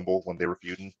around the Rumble when they were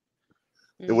feuding.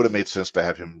 Mm-hmm. It would have made sense to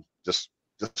have him just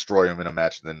destroy him in a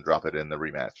match and then drop it in the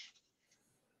rematch.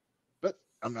 But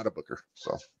I'm not a booker,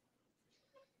 so.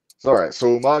 All right,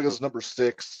 so Umaga's number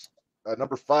 6.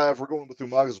 Number 5, we're going with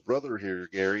Umaga's brother here,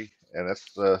 Gary, and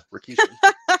that's Rikishi.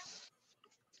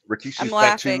 Rikishi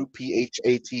Fatu,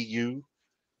 Phatu.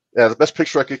 Yeah, the best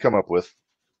picture I could come up with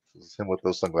is him with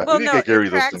those sunglasses. Well, we need to get Gary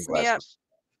those sunglasses.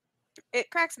 It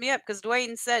cracks me up because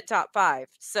Dwayne said top 5.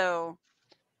 So,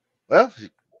 well,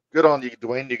 good on you,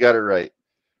 Dwayne. You got it right.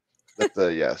 But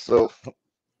so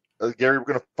Gary, we're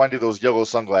gonna find you those yellow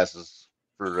sunglasses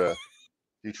for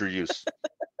future use.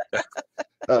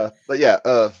 But yeah,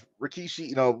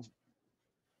 Rikishi,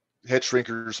 head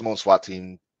shrinker, Samoan SWAT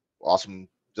team, awesome.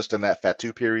 Just in that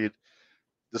Fatu period,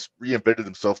 just reinvented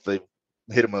himself. They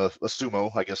hit him a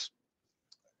sumo. I guess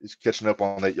he's catching up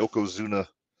on that Yokozuna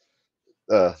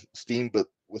steam, but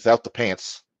without the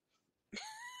pants.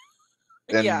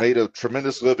 And made a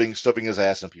tremendous living shoving his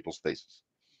ass in people's faces.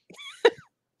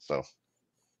 So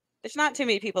there's not too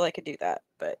many people that could do that,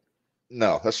 but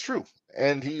no, that's true.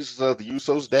 And he's the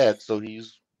Usos' dad, so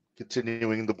he's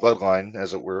continuing the bloodline,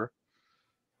 as it were.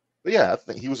 But yeah, I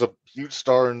think he was a huge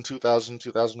star in 2000,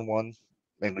 2001,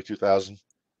 mainly 2000.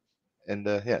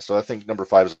 And so I think number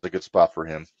 5 is a good spot for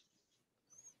him.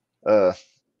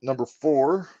 Number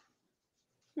 4,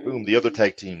 boom, the other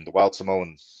tag team, the Wild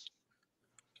Samoans.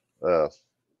 I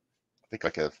think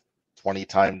like a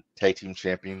 20-time tag team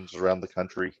champions around the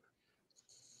country.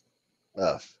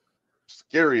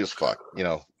 Scary as fuck,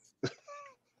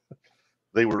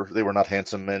 They were not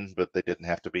handsome men, but they didn't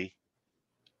have to be.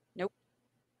 Nope.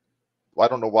 Well, I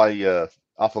don't know why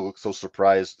Alpha looks so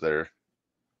surprised there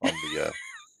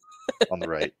on the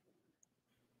right.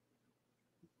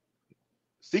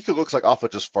 Sika looks like Alpha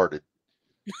just farted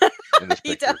in this He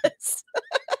picture. does.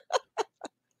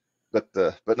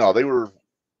 But no, they were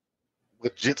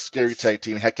legit scary tag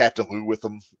team. Had Captain Lou with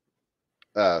them,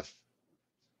 and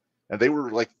they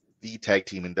were like the tag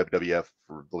team in WWF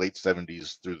for the late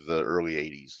 70s through the early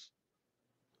 80s.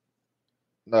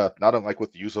 Not unlike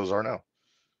what the Usos are now.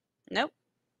 Nope.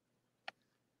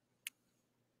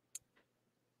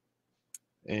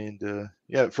 And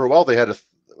yeah, for a while they had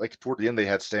like toward the end they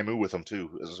had Samu with them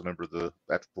too as a member of the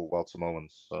actual Wild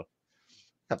Samoans. So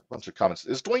a bunch of comments.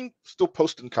 Is Dwayne still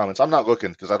posting comments? I'm not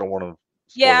looking because I don't want to.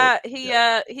 Yeah,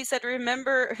 he said,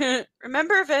 remember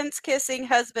Vince kissing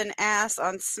husband ass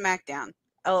on SmackDown.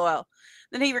 LOL.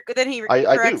 Then he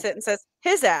corrects it and says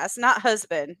his ass, not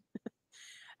husband.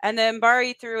 And then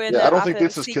Bari threw in. Yeah, I don't think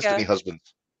Vince has kissed any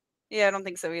husbands. Yeah, I don't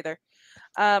think so either.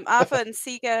 Alpha and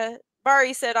Sika.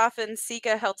 Bari said Alpha and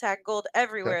Sika held tag gold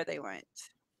everywhere they went.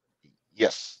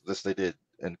 Yes, this they did,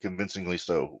 and convincingly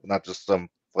so. Not just some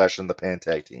flash in the pan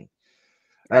tag team.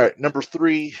 All right, number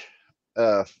 3.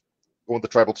 Going with the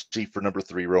tribal chief for number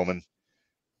 3, Roman,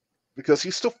 because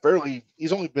he's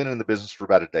only been in the business for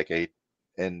about a decade,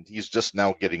 and he's just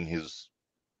now getting his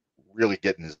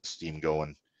steam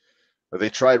going. They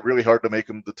tried really hard to make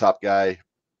him the top guy,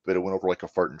 but it went over like a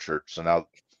fart in church. So now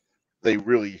they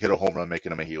really hit a home run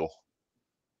making him a heel.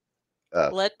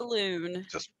 Lead balloon.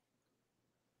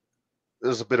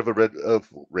 There's a bit of a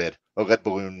lead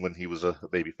balloon when he was a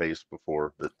baby face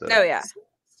before. But oh yeah.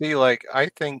 See, like I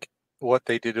think what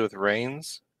they did with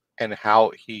Reigns and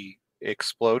how he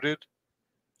exploded,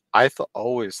 I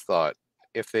always thought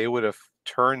if they would have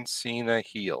turned Cena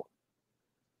heel,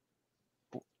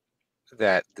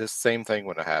 that this same thing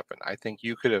would have happened. I think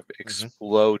you could have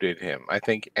exploded him. I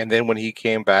think, and then when he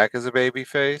came back as a baby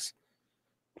face,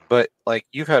 but like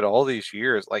you've had all these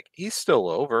years, like he's still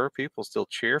over. People still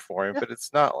cheer for him, but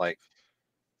it's not like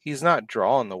he's not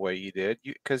drawn the way he did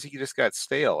because he just got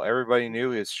stale. Everybody knew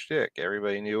his shtick.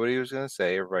 Everybody knew what he was going to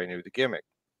say. Everybody knew the gimmick.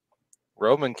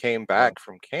 Roman came back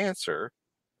from cancer.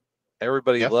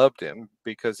 Everybody loved him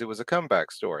because it was a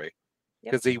comeback story.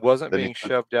 Because he wasn't being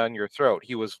shoved down your throat.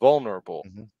 He was vulnerable,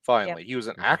 finally. He was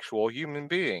an actual human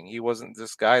being. He wasn't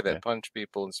this guy that punched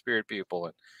people and speared people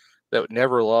and that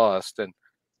never lost.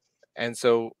 And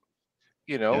so,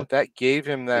 that gave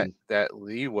him that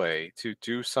leeway to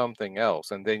do something else.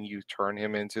 And then you turn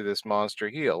him into this monster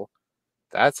heel.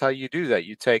 That's how you do that.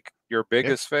 You take your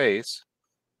biggest face,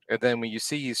 and then when you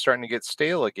see he's starting to get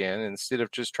stale again, instead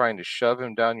of just trying to shove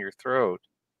him down your throat,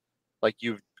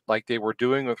 like they were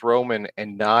doing with Roman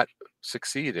and not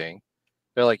succeeding,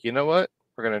 they're like, you know what?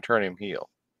 We're going to turn him heel.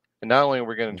 And not only are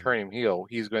we going to turn him heel,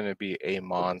 he's going to be a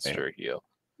monster heel.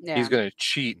 Yeah. He's going to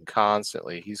cheat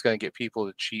constantly. He's going to get people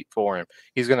to cheat for him.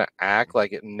 He's going to act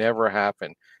like it never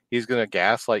happened. He's going to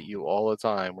gaslight you all the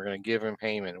time. We're going to give him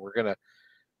Heyman.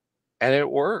 And it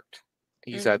worked.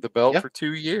 He's had the belt for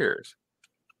 2 years.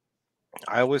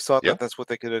 I always thought that that's what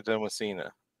they could have done with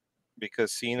Cena,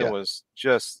 because Cena was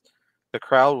just, the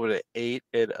crowd would have ate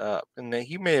it up, and then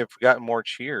he may have gotten more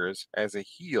cheers as a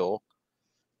heel,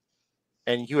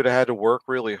 and he would have had to work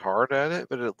really hard at it,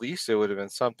 but at least it would have been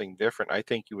something different. I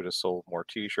think he would have sold more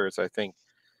T-shirts,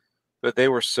 but they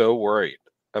were so worried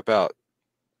about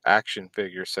action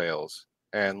figure sales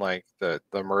and like the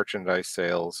merchandise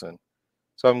sales, and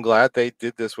so I'm glad they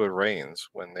did this with Reigns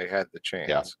when they had the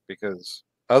chance, because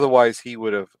otherwise he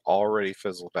would have already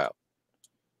fizzled out.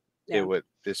 It would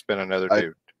just been another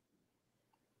dude.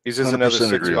 He's just another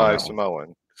 6'5"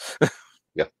 Samoan.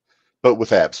 But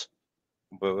with abs.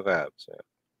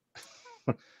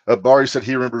 Bari said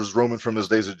he remembers Roman from his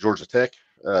days at Georgia Tech.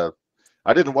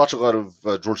 I didn't watch a lot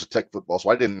of Georgia Tech football, so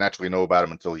I didn't actually know about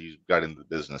him until he got into the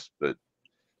business. But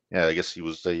yeah, I guess he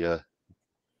was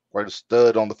quite a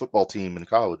stud on the football team in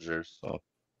college there.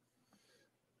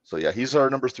 So yeah, he's our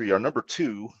number 3. Our number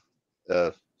 2,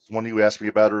 one you asked me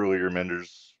about earlier,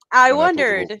 Menders. I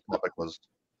wondered. Was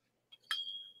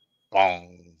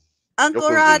Uncle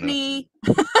Rodney.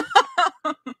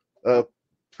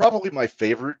 Probably my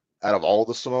favorite out of all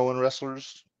the Samoan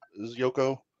wrestlers is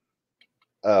Yoko.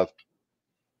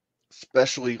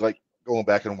 Especially like going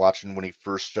back and watching when he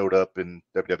first showed up in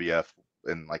WWF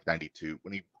in like '92,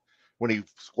 when he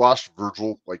squashed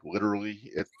Virgil, like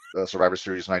literally at Survivor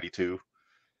Series '92,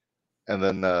 and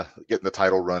then getting the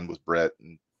title run with Brett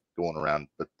and going around.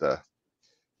 But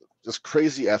just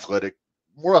crazy athletic,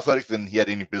 more athletic than he had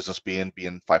any business being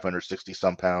 560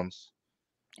 some pounds.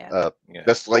 Yeah. Yeah.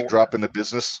 Best leg drop in the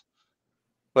business.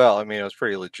 Well, I mean, it was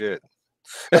pretty legit.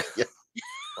 Yeah.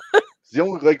 It's the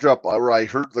only leg drop where I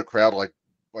heard the crowd like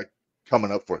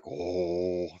coming up for like,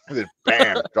 oh, and then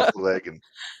bam, drop the leg and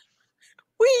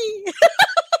Whee!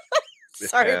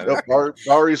 Sorry. Yeah. Mark.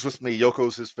 Bari's with me.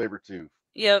 Yoko's his favorite too.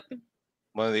 Yep.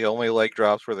 One of the only leg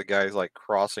drops where the guy's like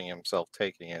crossing himself,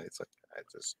 taking it. It's like, I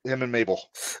just, Him and Mabel.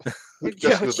 Oh,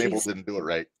 Just because Mabel jeez. didn't do it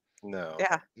right. no.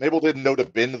 Yeah. Mabel didn't know to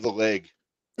bend the leg.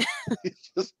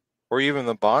 It's just, Or even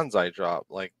the bonsai drop.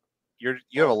 Like, you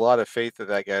have a lot of faith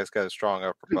that guy's got a strong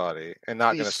upper body and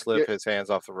not going to he's- slip his hands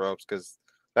off the ropes because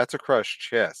that's a crushed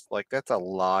chest. Like, that's a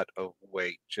lot of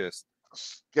weight. Just,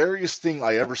 scariest thing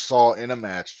I ever saw in a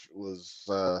match was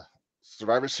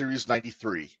Survivor Series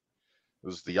 '93. It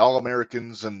was the All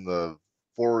Americans and the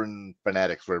Foreign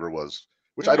Fanatics, whatever it was.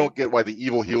 Which I don't get why the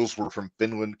evil heels were from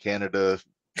Finland, Canada,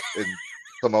 and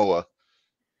Samoa.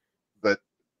 But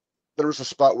there was a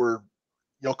spot where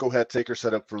Yoko had Taker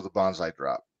set up for the bonsai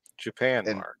drop. Japan,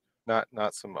 And- Mark,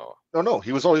 not Samoa. No,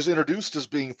 he was always introduced as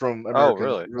being from American,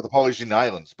 really? or the Polynesian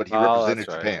Islands, but he Oh, represented that's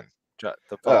right. Japan.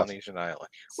 The Polynesian Islands.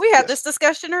 We had Yes. this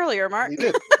discussion earlier, Mark. We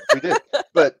did.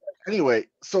 But anyway,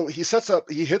 so he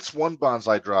hits one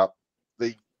bonsai drop.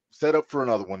 They set up for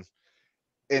another one.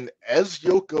 And as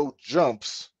Yoko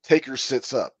jumps, Taker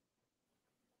sits up.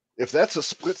 If that's a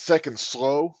split second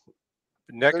slow,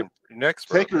 Neck's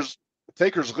broken.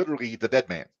 Taker's literally the dead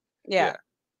man. Yeah.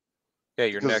 Yeah,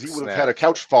 your Because neck he would have had a snapped.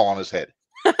 couch fall on his head.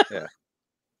 Yeah.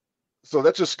 So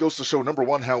that just goes to show, number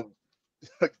one, how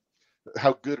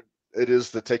good it is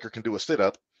that Taker can do a sit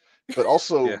up, but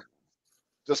also Yeah.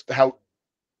 just how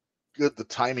good the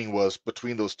timing was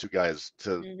between those two guys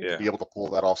to Yeah. be able to pull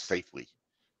that off safely.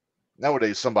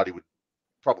 Nowadays, somebody would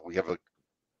probably have at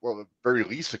the very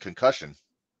least a concussion.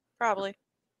 Probably.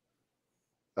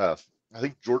 I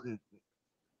think Jordan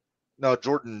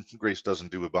Grace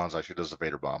doesn't do a bonsai. She does a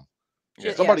Vader bomb.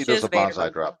 Yeah. Somebody she does is a Vader bonsai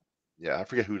bomb. drop. Yeah, I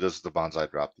forget who does the bonsai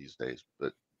drop these days,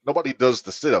 but nobody does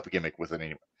the sit up gimmick with it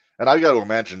anymore. And I got to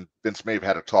imagine Vince may have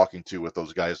had a talking to with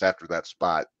those guys after that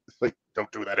spot. Like,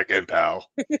 don't do that again, pal.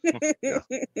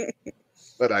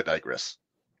 But I digress.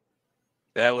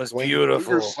 That was Dwayne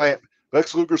beautiful.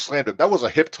 Lex Luger slammed him. That was a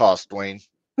hip toss, Dwayne.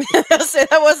 So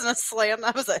that wasn't a slam.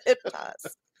 That was a hip toss.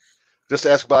 Just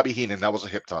ask Bobby Heenan. That was a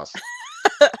hip toss.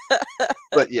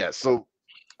 But yeah, so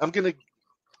do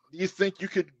you think you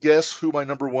could guess who my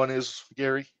number one is,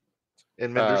 Gary?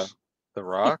 And Menders? The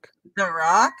Rock. The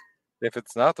Rock? If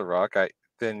it's not The Rock,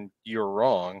 then you're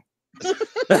wrong.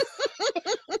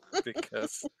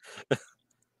 Because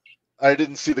I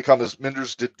didn't see the comments.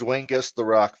 Menders, did Dwayne guess The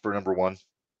Rock for number one?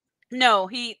 No,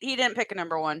 he didn't pick a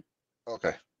number one.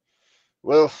 Okay.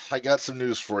 Well, I got some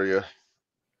news for you.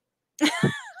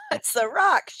 It's The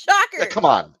Rock. Shocker. Yeah, come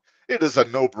on. It is a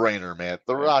no-brainer, man.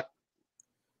 The Rock,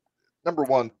 number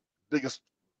one, biggest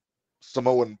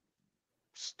Samoan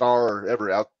star ever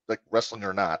out, like wrestling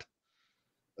or not.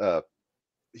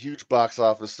 Huge box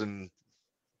office and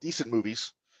decent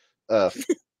movies.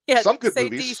 Yeah, some good say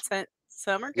movies. Decent.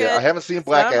 Some are good. Yeah, I haven't seen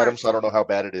Black Some are- Adam, so I don't know how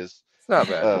bad it is. it's not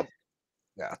bad.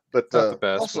 Yeah, but It's not the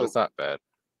best, also, but it's not bad.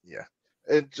 yeah,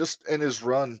 and just in his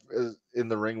run in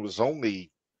the ring was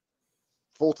only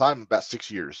full time about 6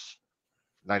 years,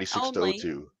 96 Only. to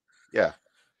 02. Yeah,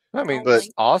 I mean, But-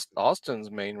 Austin's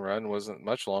main run wasn't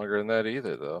much longer than that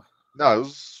either, though. no, it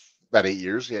was about 8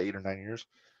 years. Yeah, 8 or 9 years.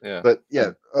 Yeah, But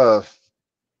yeah,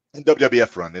 in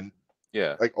WWF run, and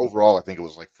yeah, like overall, I think it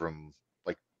was like from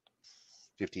like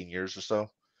 15 years or so.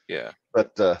 yeah.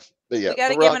 But yeah, We got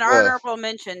to The give an Rock, honorable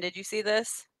mention. Did you see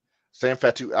this? Sam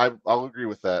Fatu. I'll agree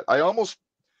with that. I almost,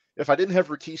 if I didn't have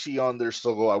Rikishi on there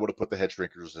solo, I would have put the Head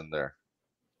Shrinkers in there,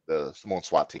 the Samoan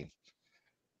SWAT team.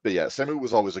 But yeah, Samu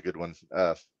was always a good one.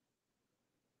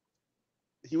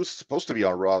 He was supposed to be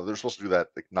on Raw. They're supposed to do that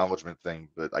acknowledgement thing,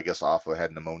 but I guess Alpha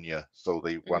had pneumonia, so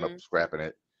they wound up scrapping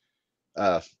it.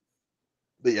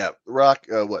 But yeah, The Rock,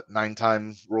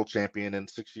 9-time world champion in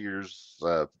 6 years.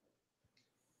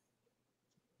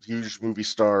 Huge movie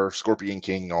star, Scorpion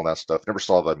King, all that stuff. Never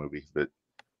saw that movie, but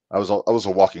I was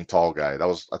a walking tall guy.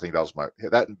 I think that was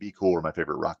that and Be Cool were my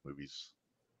favorite Rock movies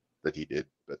that he did.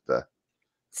 But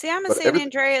See, I'm a But San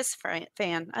Andreas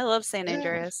fan. I love San Yeah.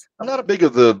 Andreas. I'm not a big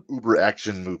of the uber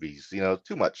action movies.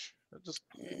 Too much.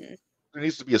 Mm. There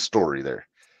needs to be a story there.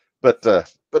 But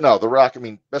no, The Rock. I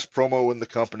mean, best promo in the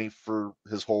company for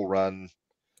his whole run.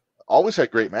 Always had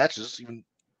great matches. Even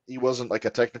he wasn't like a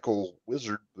technical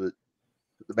wizard, but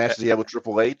the matches he had with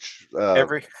Triple H,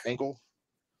 Angle.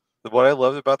 What I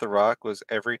loved about The Rock was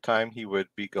every time he would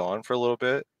be gone for a little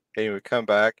bit and he would come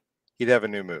back, he'd have a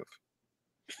new move.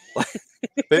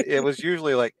 It was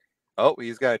usually like, Oh,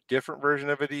 he's got a different version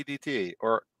of a DDT,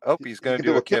 or oh, he's going to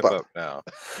can do a kip up now.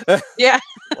 Yeah.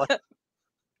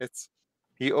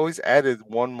 He always added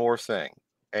one more thing,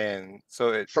 and so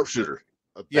it Sharpshooter.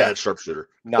 A Yeah. bad sharpshooter.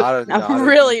 not a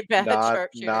really bad not,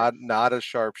 sharpshooter. not a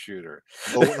sharpshooter.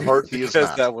 Owen Hart, he is because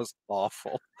not. that was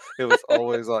awful. It was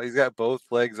always he's got both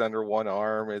legs under one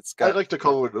arm. It's I got like to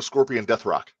call it a Scorpion Death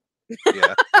Rock.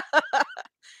 yeah.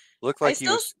 Looked like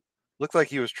still- looked like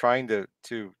he was trying to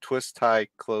twist tie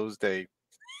closed a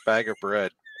bag of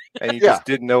bread, and he Yeah. just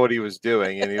didn't know what he was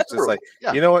doing, and he was just like,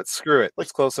 Yeah. you know what, screw it, Like,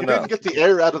 it's close He enough. didn't get the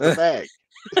air out of the bag.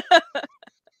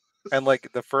 And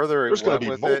like the further There's he going went to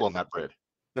be with mold it, on that bread.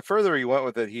 the further he went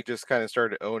with it, he just kind of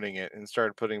started owning it and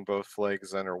started putting both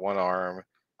legs under one arm.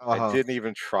 And didn't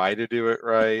even try to do it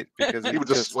right because He would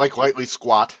just like lightly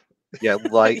squat,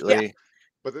 lightly.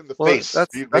 but in the Well, face.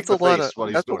 that's he'd a make the lot face of while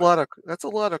he's that's a doing lot of that's a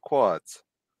lot of quads.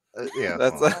 it. Yeah,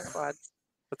 That's well,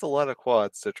 that's a lot of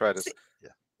quads to try to. See, yeah.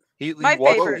 He My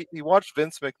watched favorite- he watched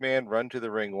Vince McMahon run to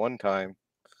the ring one time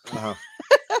uh-huh.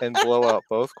 and blow out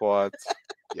both quads.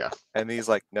 Yeah. And he's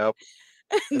like, nope.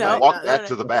 And No, then walked no, back no,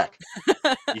 to the back.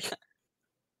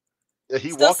 Yeah,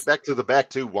 he Still walked back to the back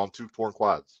too on 2 torn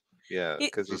quads. Yeah, He-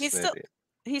 because he's he's an still- idiot.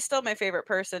 He's still my favorite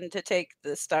person to take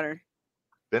the stunner.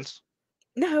 Vince?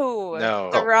 No, No.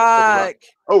 The Oh, Rock.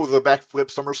 Oh, the backflip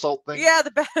somersault thing? Yeah,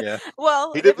 the Yeah.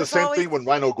 Well, He it did the was same always, thing when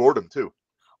Rhino gored him too.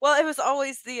 Well, it was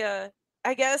always the.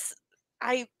 I guess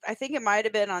I think it might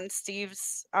have been on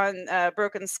Steve's on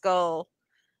Broken Skull.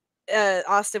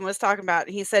 Austin was talking about.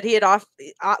 He said he had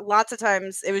lots of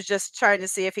times. It was just trying to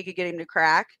see if he could get him to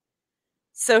crack.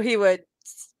 So he would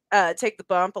take the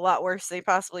bump a lot worse than he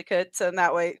possibly could. So in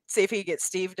that way, see if he could get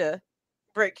Steve to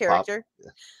break character.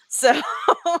 Yeah. So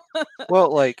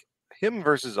Well, like him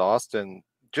versus Austin,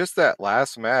 just that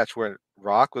last match where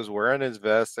Rock was wearing his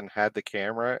vest and had the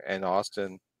camera, and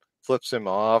Austin flips him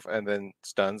off and then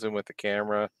stuns him with the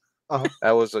camera. Uh-huh.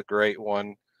 That was a great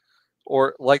one.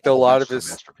 Or like a Oh, lot of that's a his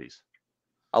masterpiece.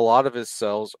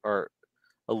 sells are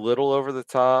a little over the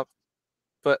top,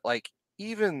 but like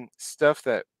even stuff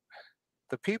that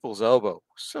the People's Elbow was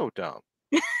so dumb,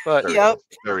 but Very, Yep.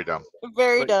 very dumb.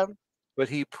 very But- dumb. but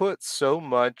he put so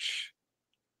much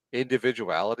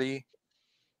individuality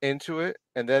into it,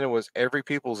 and then it was every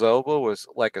People's Elbow was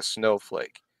like a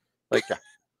snowflake, like Yeah.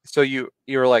 so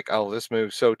you're like, oh, this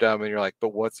move's so dumb, and you're like, but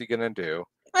what's he gonna do?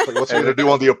 Like, what's he going to do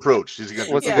on the approach? Is he going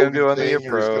to What's he gonna do on the He's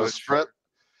going to approach? strut?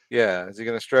 Yeah, is he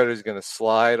gonna strut? Is he gonna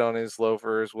slide on his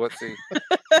loafers? What's he?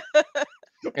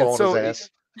 And On so his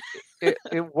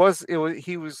ass?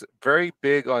 he was very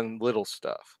big on little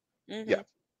stuff. Mhm. Yeah.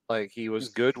 Like he was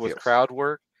He's- good with yes. crowd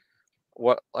work.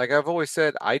 What, like I've always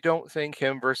said, I don't think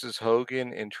him versus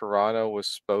Hogan in Toronto was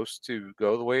supposed to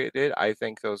go the way it did. I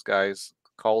think those guys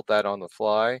called that on the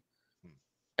fly, Hmm.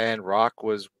 and Rock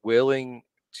was willing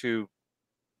to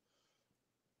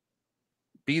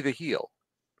be the heel.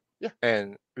 Yeah.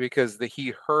 And because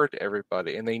he hurt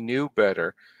everybody and they knew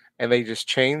better, and they just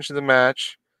changed the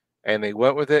match and they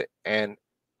went with it. And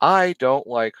I don't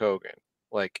like Hogan,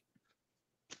 like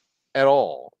at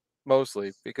all,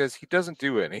 mostly because he doesn't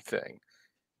do anything.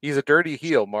 He's a dirty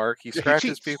heel, Mark. He Yeah, he scratches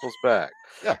cheats. people's back.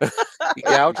 Yeah. He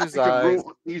gouges He can eyes.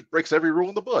 he breaks every rule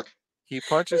in the book. He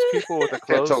punches people with a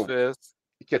Can't closed tell. fist.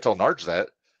 You can't tell Narge that.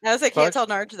 I was like, Punch- can't tell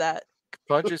Narge that.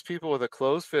 Punches people with a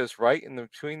closed fist right in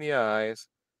between the eyes,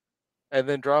 and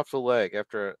then drops a leg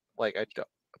after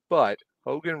But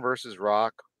Hogan versus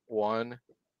Rock 1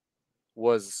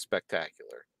 was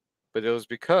spectacular, but it was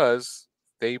because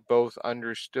they both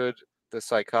understood the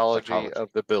psychology of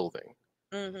the building.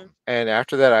 Hmm. And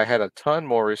after that, I had a ton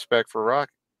more respect for Rock.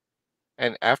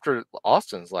 And after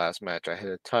Austin's last match, I had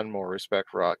a ton more respect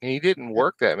for Rock. And he didn't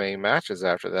work that many matches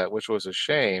after that, which was a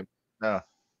shame. No.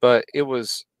 But it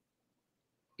was,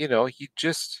 he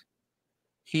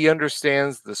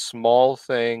understands the small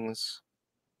things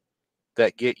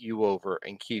that get you over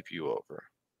and keep you over.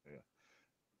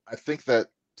 I think that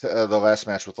the last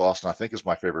match with Austin, I think, is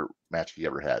my favorite match he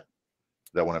ever had.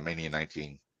 That one at Mania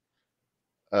 19.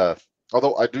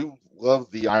 Although I do love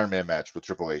the Iron Man match with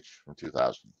Triple H from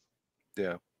 2000.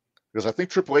 Yeah. Because I think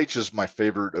Triple H is my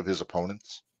favorite of his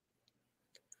opponents.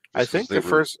 I Just 'cause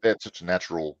think they had such a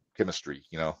natural chemistry,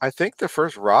 I think the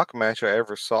first Rock match I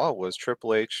ever saw was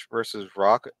Triple H versus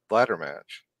Rock ladder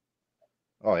match.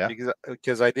 Oh yeah.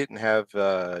 Because I didn't have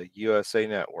USA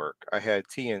Network. I had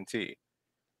TNT.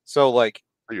 So like,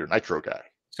 Oh, you're a Nitro guy.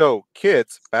 so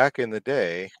kids back in the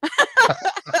day,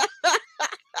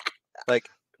 like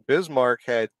Bismarck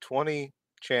had 20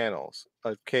 channels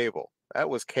of cable. That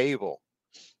was cable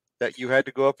that you had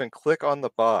to go up and click on the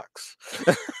box.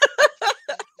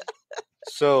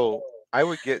 So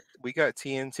we got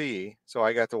TNT, so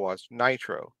I got to watch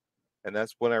Nitro, and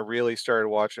that's when I really started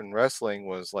watching wrestling.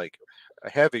 Was like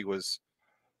heavy was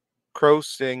Crow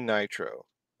Sting Nitro.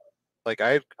 Like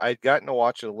I'd gotten to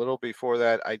watch it a little before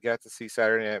that. I got to see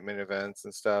Saturday Night Main Events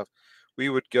and stuff. We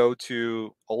would go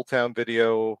to Old Town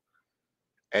Video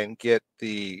and get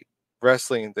the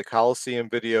wrestling, the Coliseum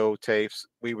video tapes.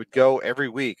 We would go every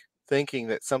week thinking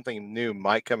that something new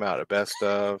might come out, a best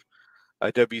of,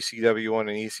 a WCW one,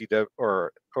 an ECW,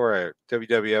 or a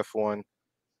WWF one.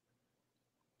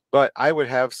 But I would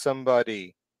have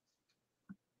somebody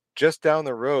just down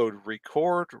the road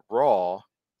record Raw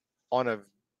on a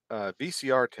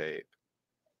VCR tape,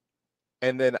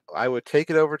 and then I would take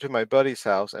it over to my buddy's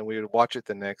house and we would watch it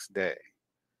the next day.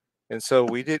 And so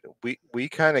we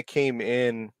kind of came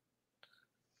in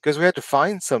because we had to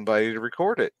find somebody to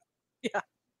record it. Yeah.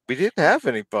 We didn't have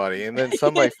anybody. And then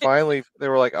somebody finally, they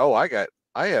were like, oh, I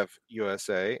have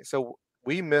USA. So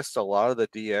we missed a lot of the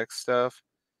DX stuff,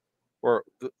 or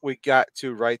we got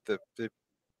to right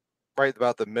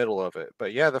about the middle of it.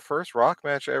 But yeah, the first Rock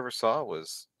match I ever saw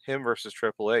was him versus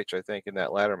Triple H, I think, in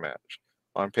that ladder match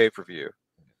on pay-per-view.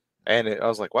 And I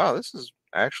was like, wow, this is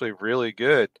actually really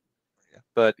good. Yeah.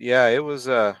 But yeah, it was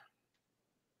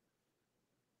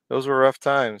those were rough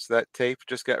times. That tape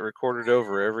just got recorded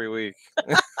over every week.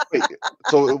 Wait,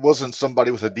 so it wasn't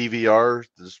somebody with a DVR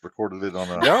that just recorded it on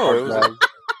a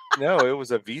it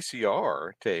was a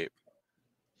VCR tape.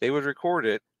 They would record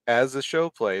it as the show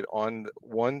played on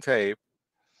one tape.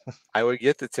 I would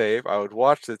get the tape. I would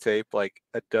watch the tape like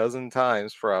a dozen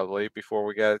times probably before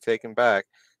we got it taken back.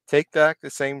 Take back the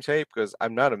same tape because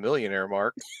I'm not a millionaire,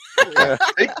 Mark.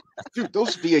 Dude,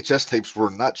 those VHS tapes were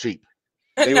not cheap.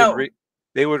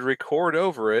 They would record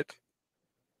over it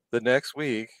the next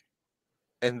week,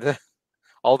 and then,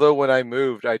 although when I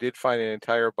moved, I did find an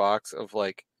entire box of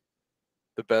like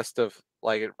the best of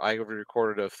like I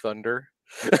recorded of Thunder.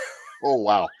 Oh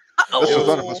wow,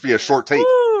 Thunder must be a short tape.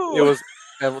 It was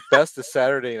best of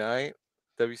Saturday Night,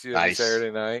 WCW nice.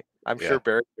 Saturday Night. I'm sure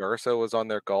Barry Darso was on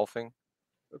there golfing.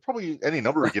 Probably any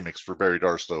number of gimmicks for Barry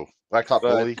Darso. Blacktop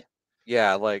Bully.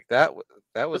 Yeah, like that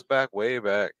was way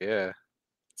back. Yeah.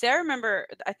 See, I remember,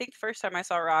 I think the first time I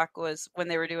saw Rock was when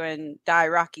they were doing Die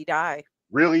Rocky Die.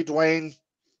 Really, Dwayne?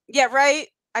 Yeah, right?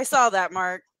 I saw that,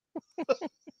 Mark.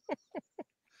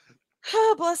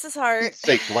 Oh, bless his heart.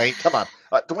 Say, Dwayne, come on.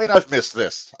 Dwayne, I've missed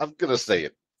this. I'm going to say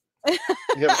it. We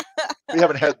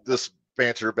haven't had this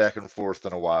banter back and forth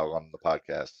in a while on the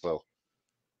podcast, so.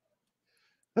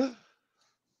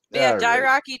 Yeah, Die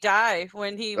Rocky Die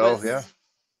when he was. Oh, yeah.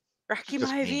 Rocky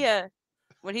Maivia.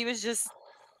 When he was just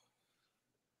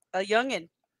a youngin'.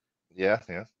 Yeah,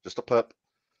 just a pup.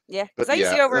 Yeah, because I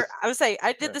used to go over. I would say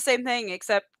I did the same thing,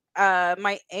 except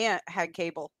my aunt had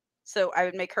cable, so I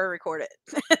would make her record it,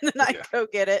 and then I'd go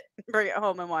get it, bring it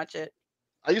home, and watch it.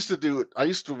 I used to do it. I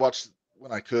used to watch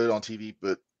when I could on TV,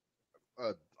 but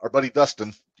our buddy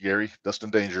Dustin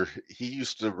Danger, he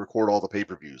used to record all the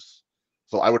pay-per-views,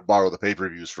 so I would borrow the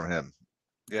pay-per-views from him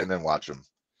and then watch them.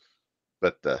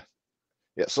 But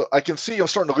yeah, so I can see I'm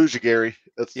starting to lose you, Gary.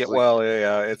 It's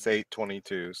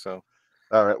 8:22. So,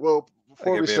 all right. Well,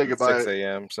 before we say goodbye, 6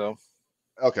 a.m. So,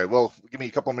 okay. Well, give me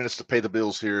a couple minutes to pay the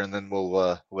bills here, and then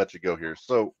we'll let you go here.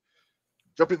 So,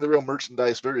 jumping to the real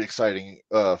merchandise, very exciting.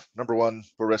 Number one,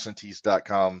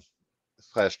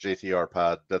 ProWrestlingTees.com/JTR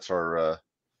Pod. That's our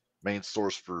main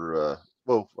source for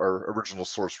our original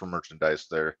source for merchandise.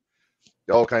 There,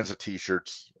 all kinds of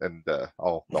T-shirts, and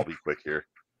I'll be quick here.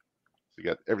 We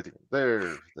got everything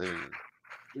there. Boom,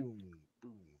 boom.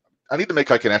 I need to make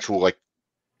like an actual like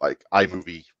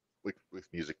iMovie with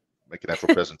music, make an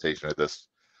actual presentation of this.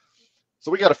 So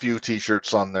we got a few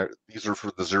T-shirts on there. These are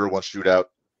for the 01 Shootout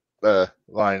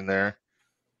line there,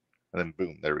 and then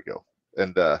boom, there we go.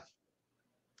 And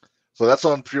so that's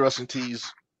on Pure Wrestling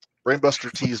Tees,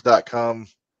 BrainbusterTees.com.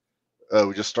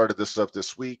 We just started this up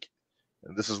this week,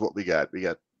 and this is what we got. We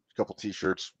got a couple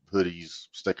T-shirts, hoodies,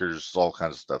 stickers, all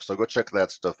kinds of stuff. So go check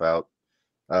that stuff out.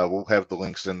 We'll have the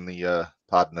links in the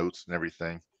pod notes and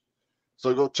everything.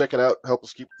 So go check it out. Help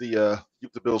us keep the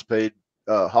bills paid.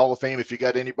 Hall of Fame. If you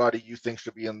got anybody you think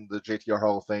should be in the JTR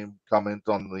Hall of Fame, comment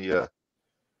on the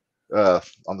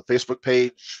Facebook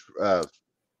page.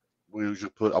 We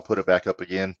usually I'll put it back up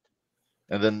again,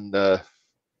 and then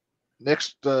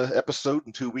next episode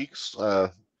in 2 weeks.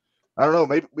 I don't know.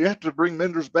 Maybe we have to bring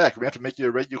Menders back. We have to make you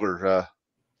a regular. I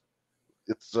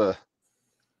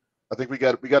think we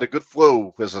got a good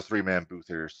flow as a 3-man booth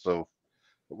here, so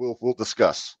we'll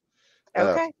discuss.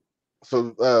 Okay.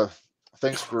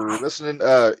 Thanks for listening.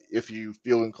 If you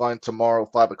feel inclined, tomorrow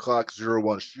 5 o'clock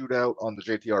 01 Shootout on the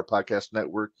JTR Podcast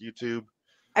Network YouTube.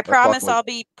 I talking promise with- I'll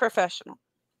be professional.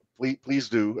 Please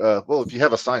do. Well, if you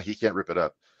have a sign, he can't rip it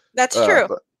up. That's true.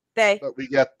 But we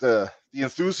got the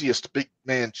enthusiast Big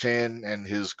Man Chan and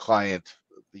his client,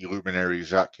 the luminary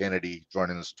Jacques Kennedy,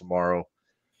 joining us tomorrow.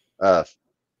 So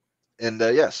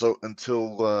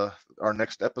until our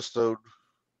next episode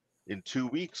in 2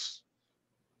 weeks,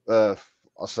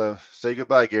 also say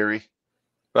goodbye, Gary.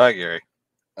 Bye, Gary.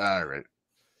 All right.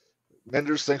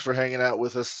 Menders, thanks for hanging out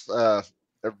with us.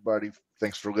 Everybody,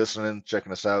 thanks for listening,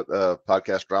 checking us out.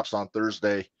 Podcast drops on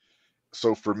Thursday.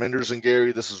 So for Menders and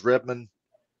Gary, this is Redman,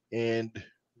 and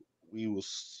we will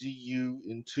see you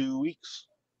in 2 weeks.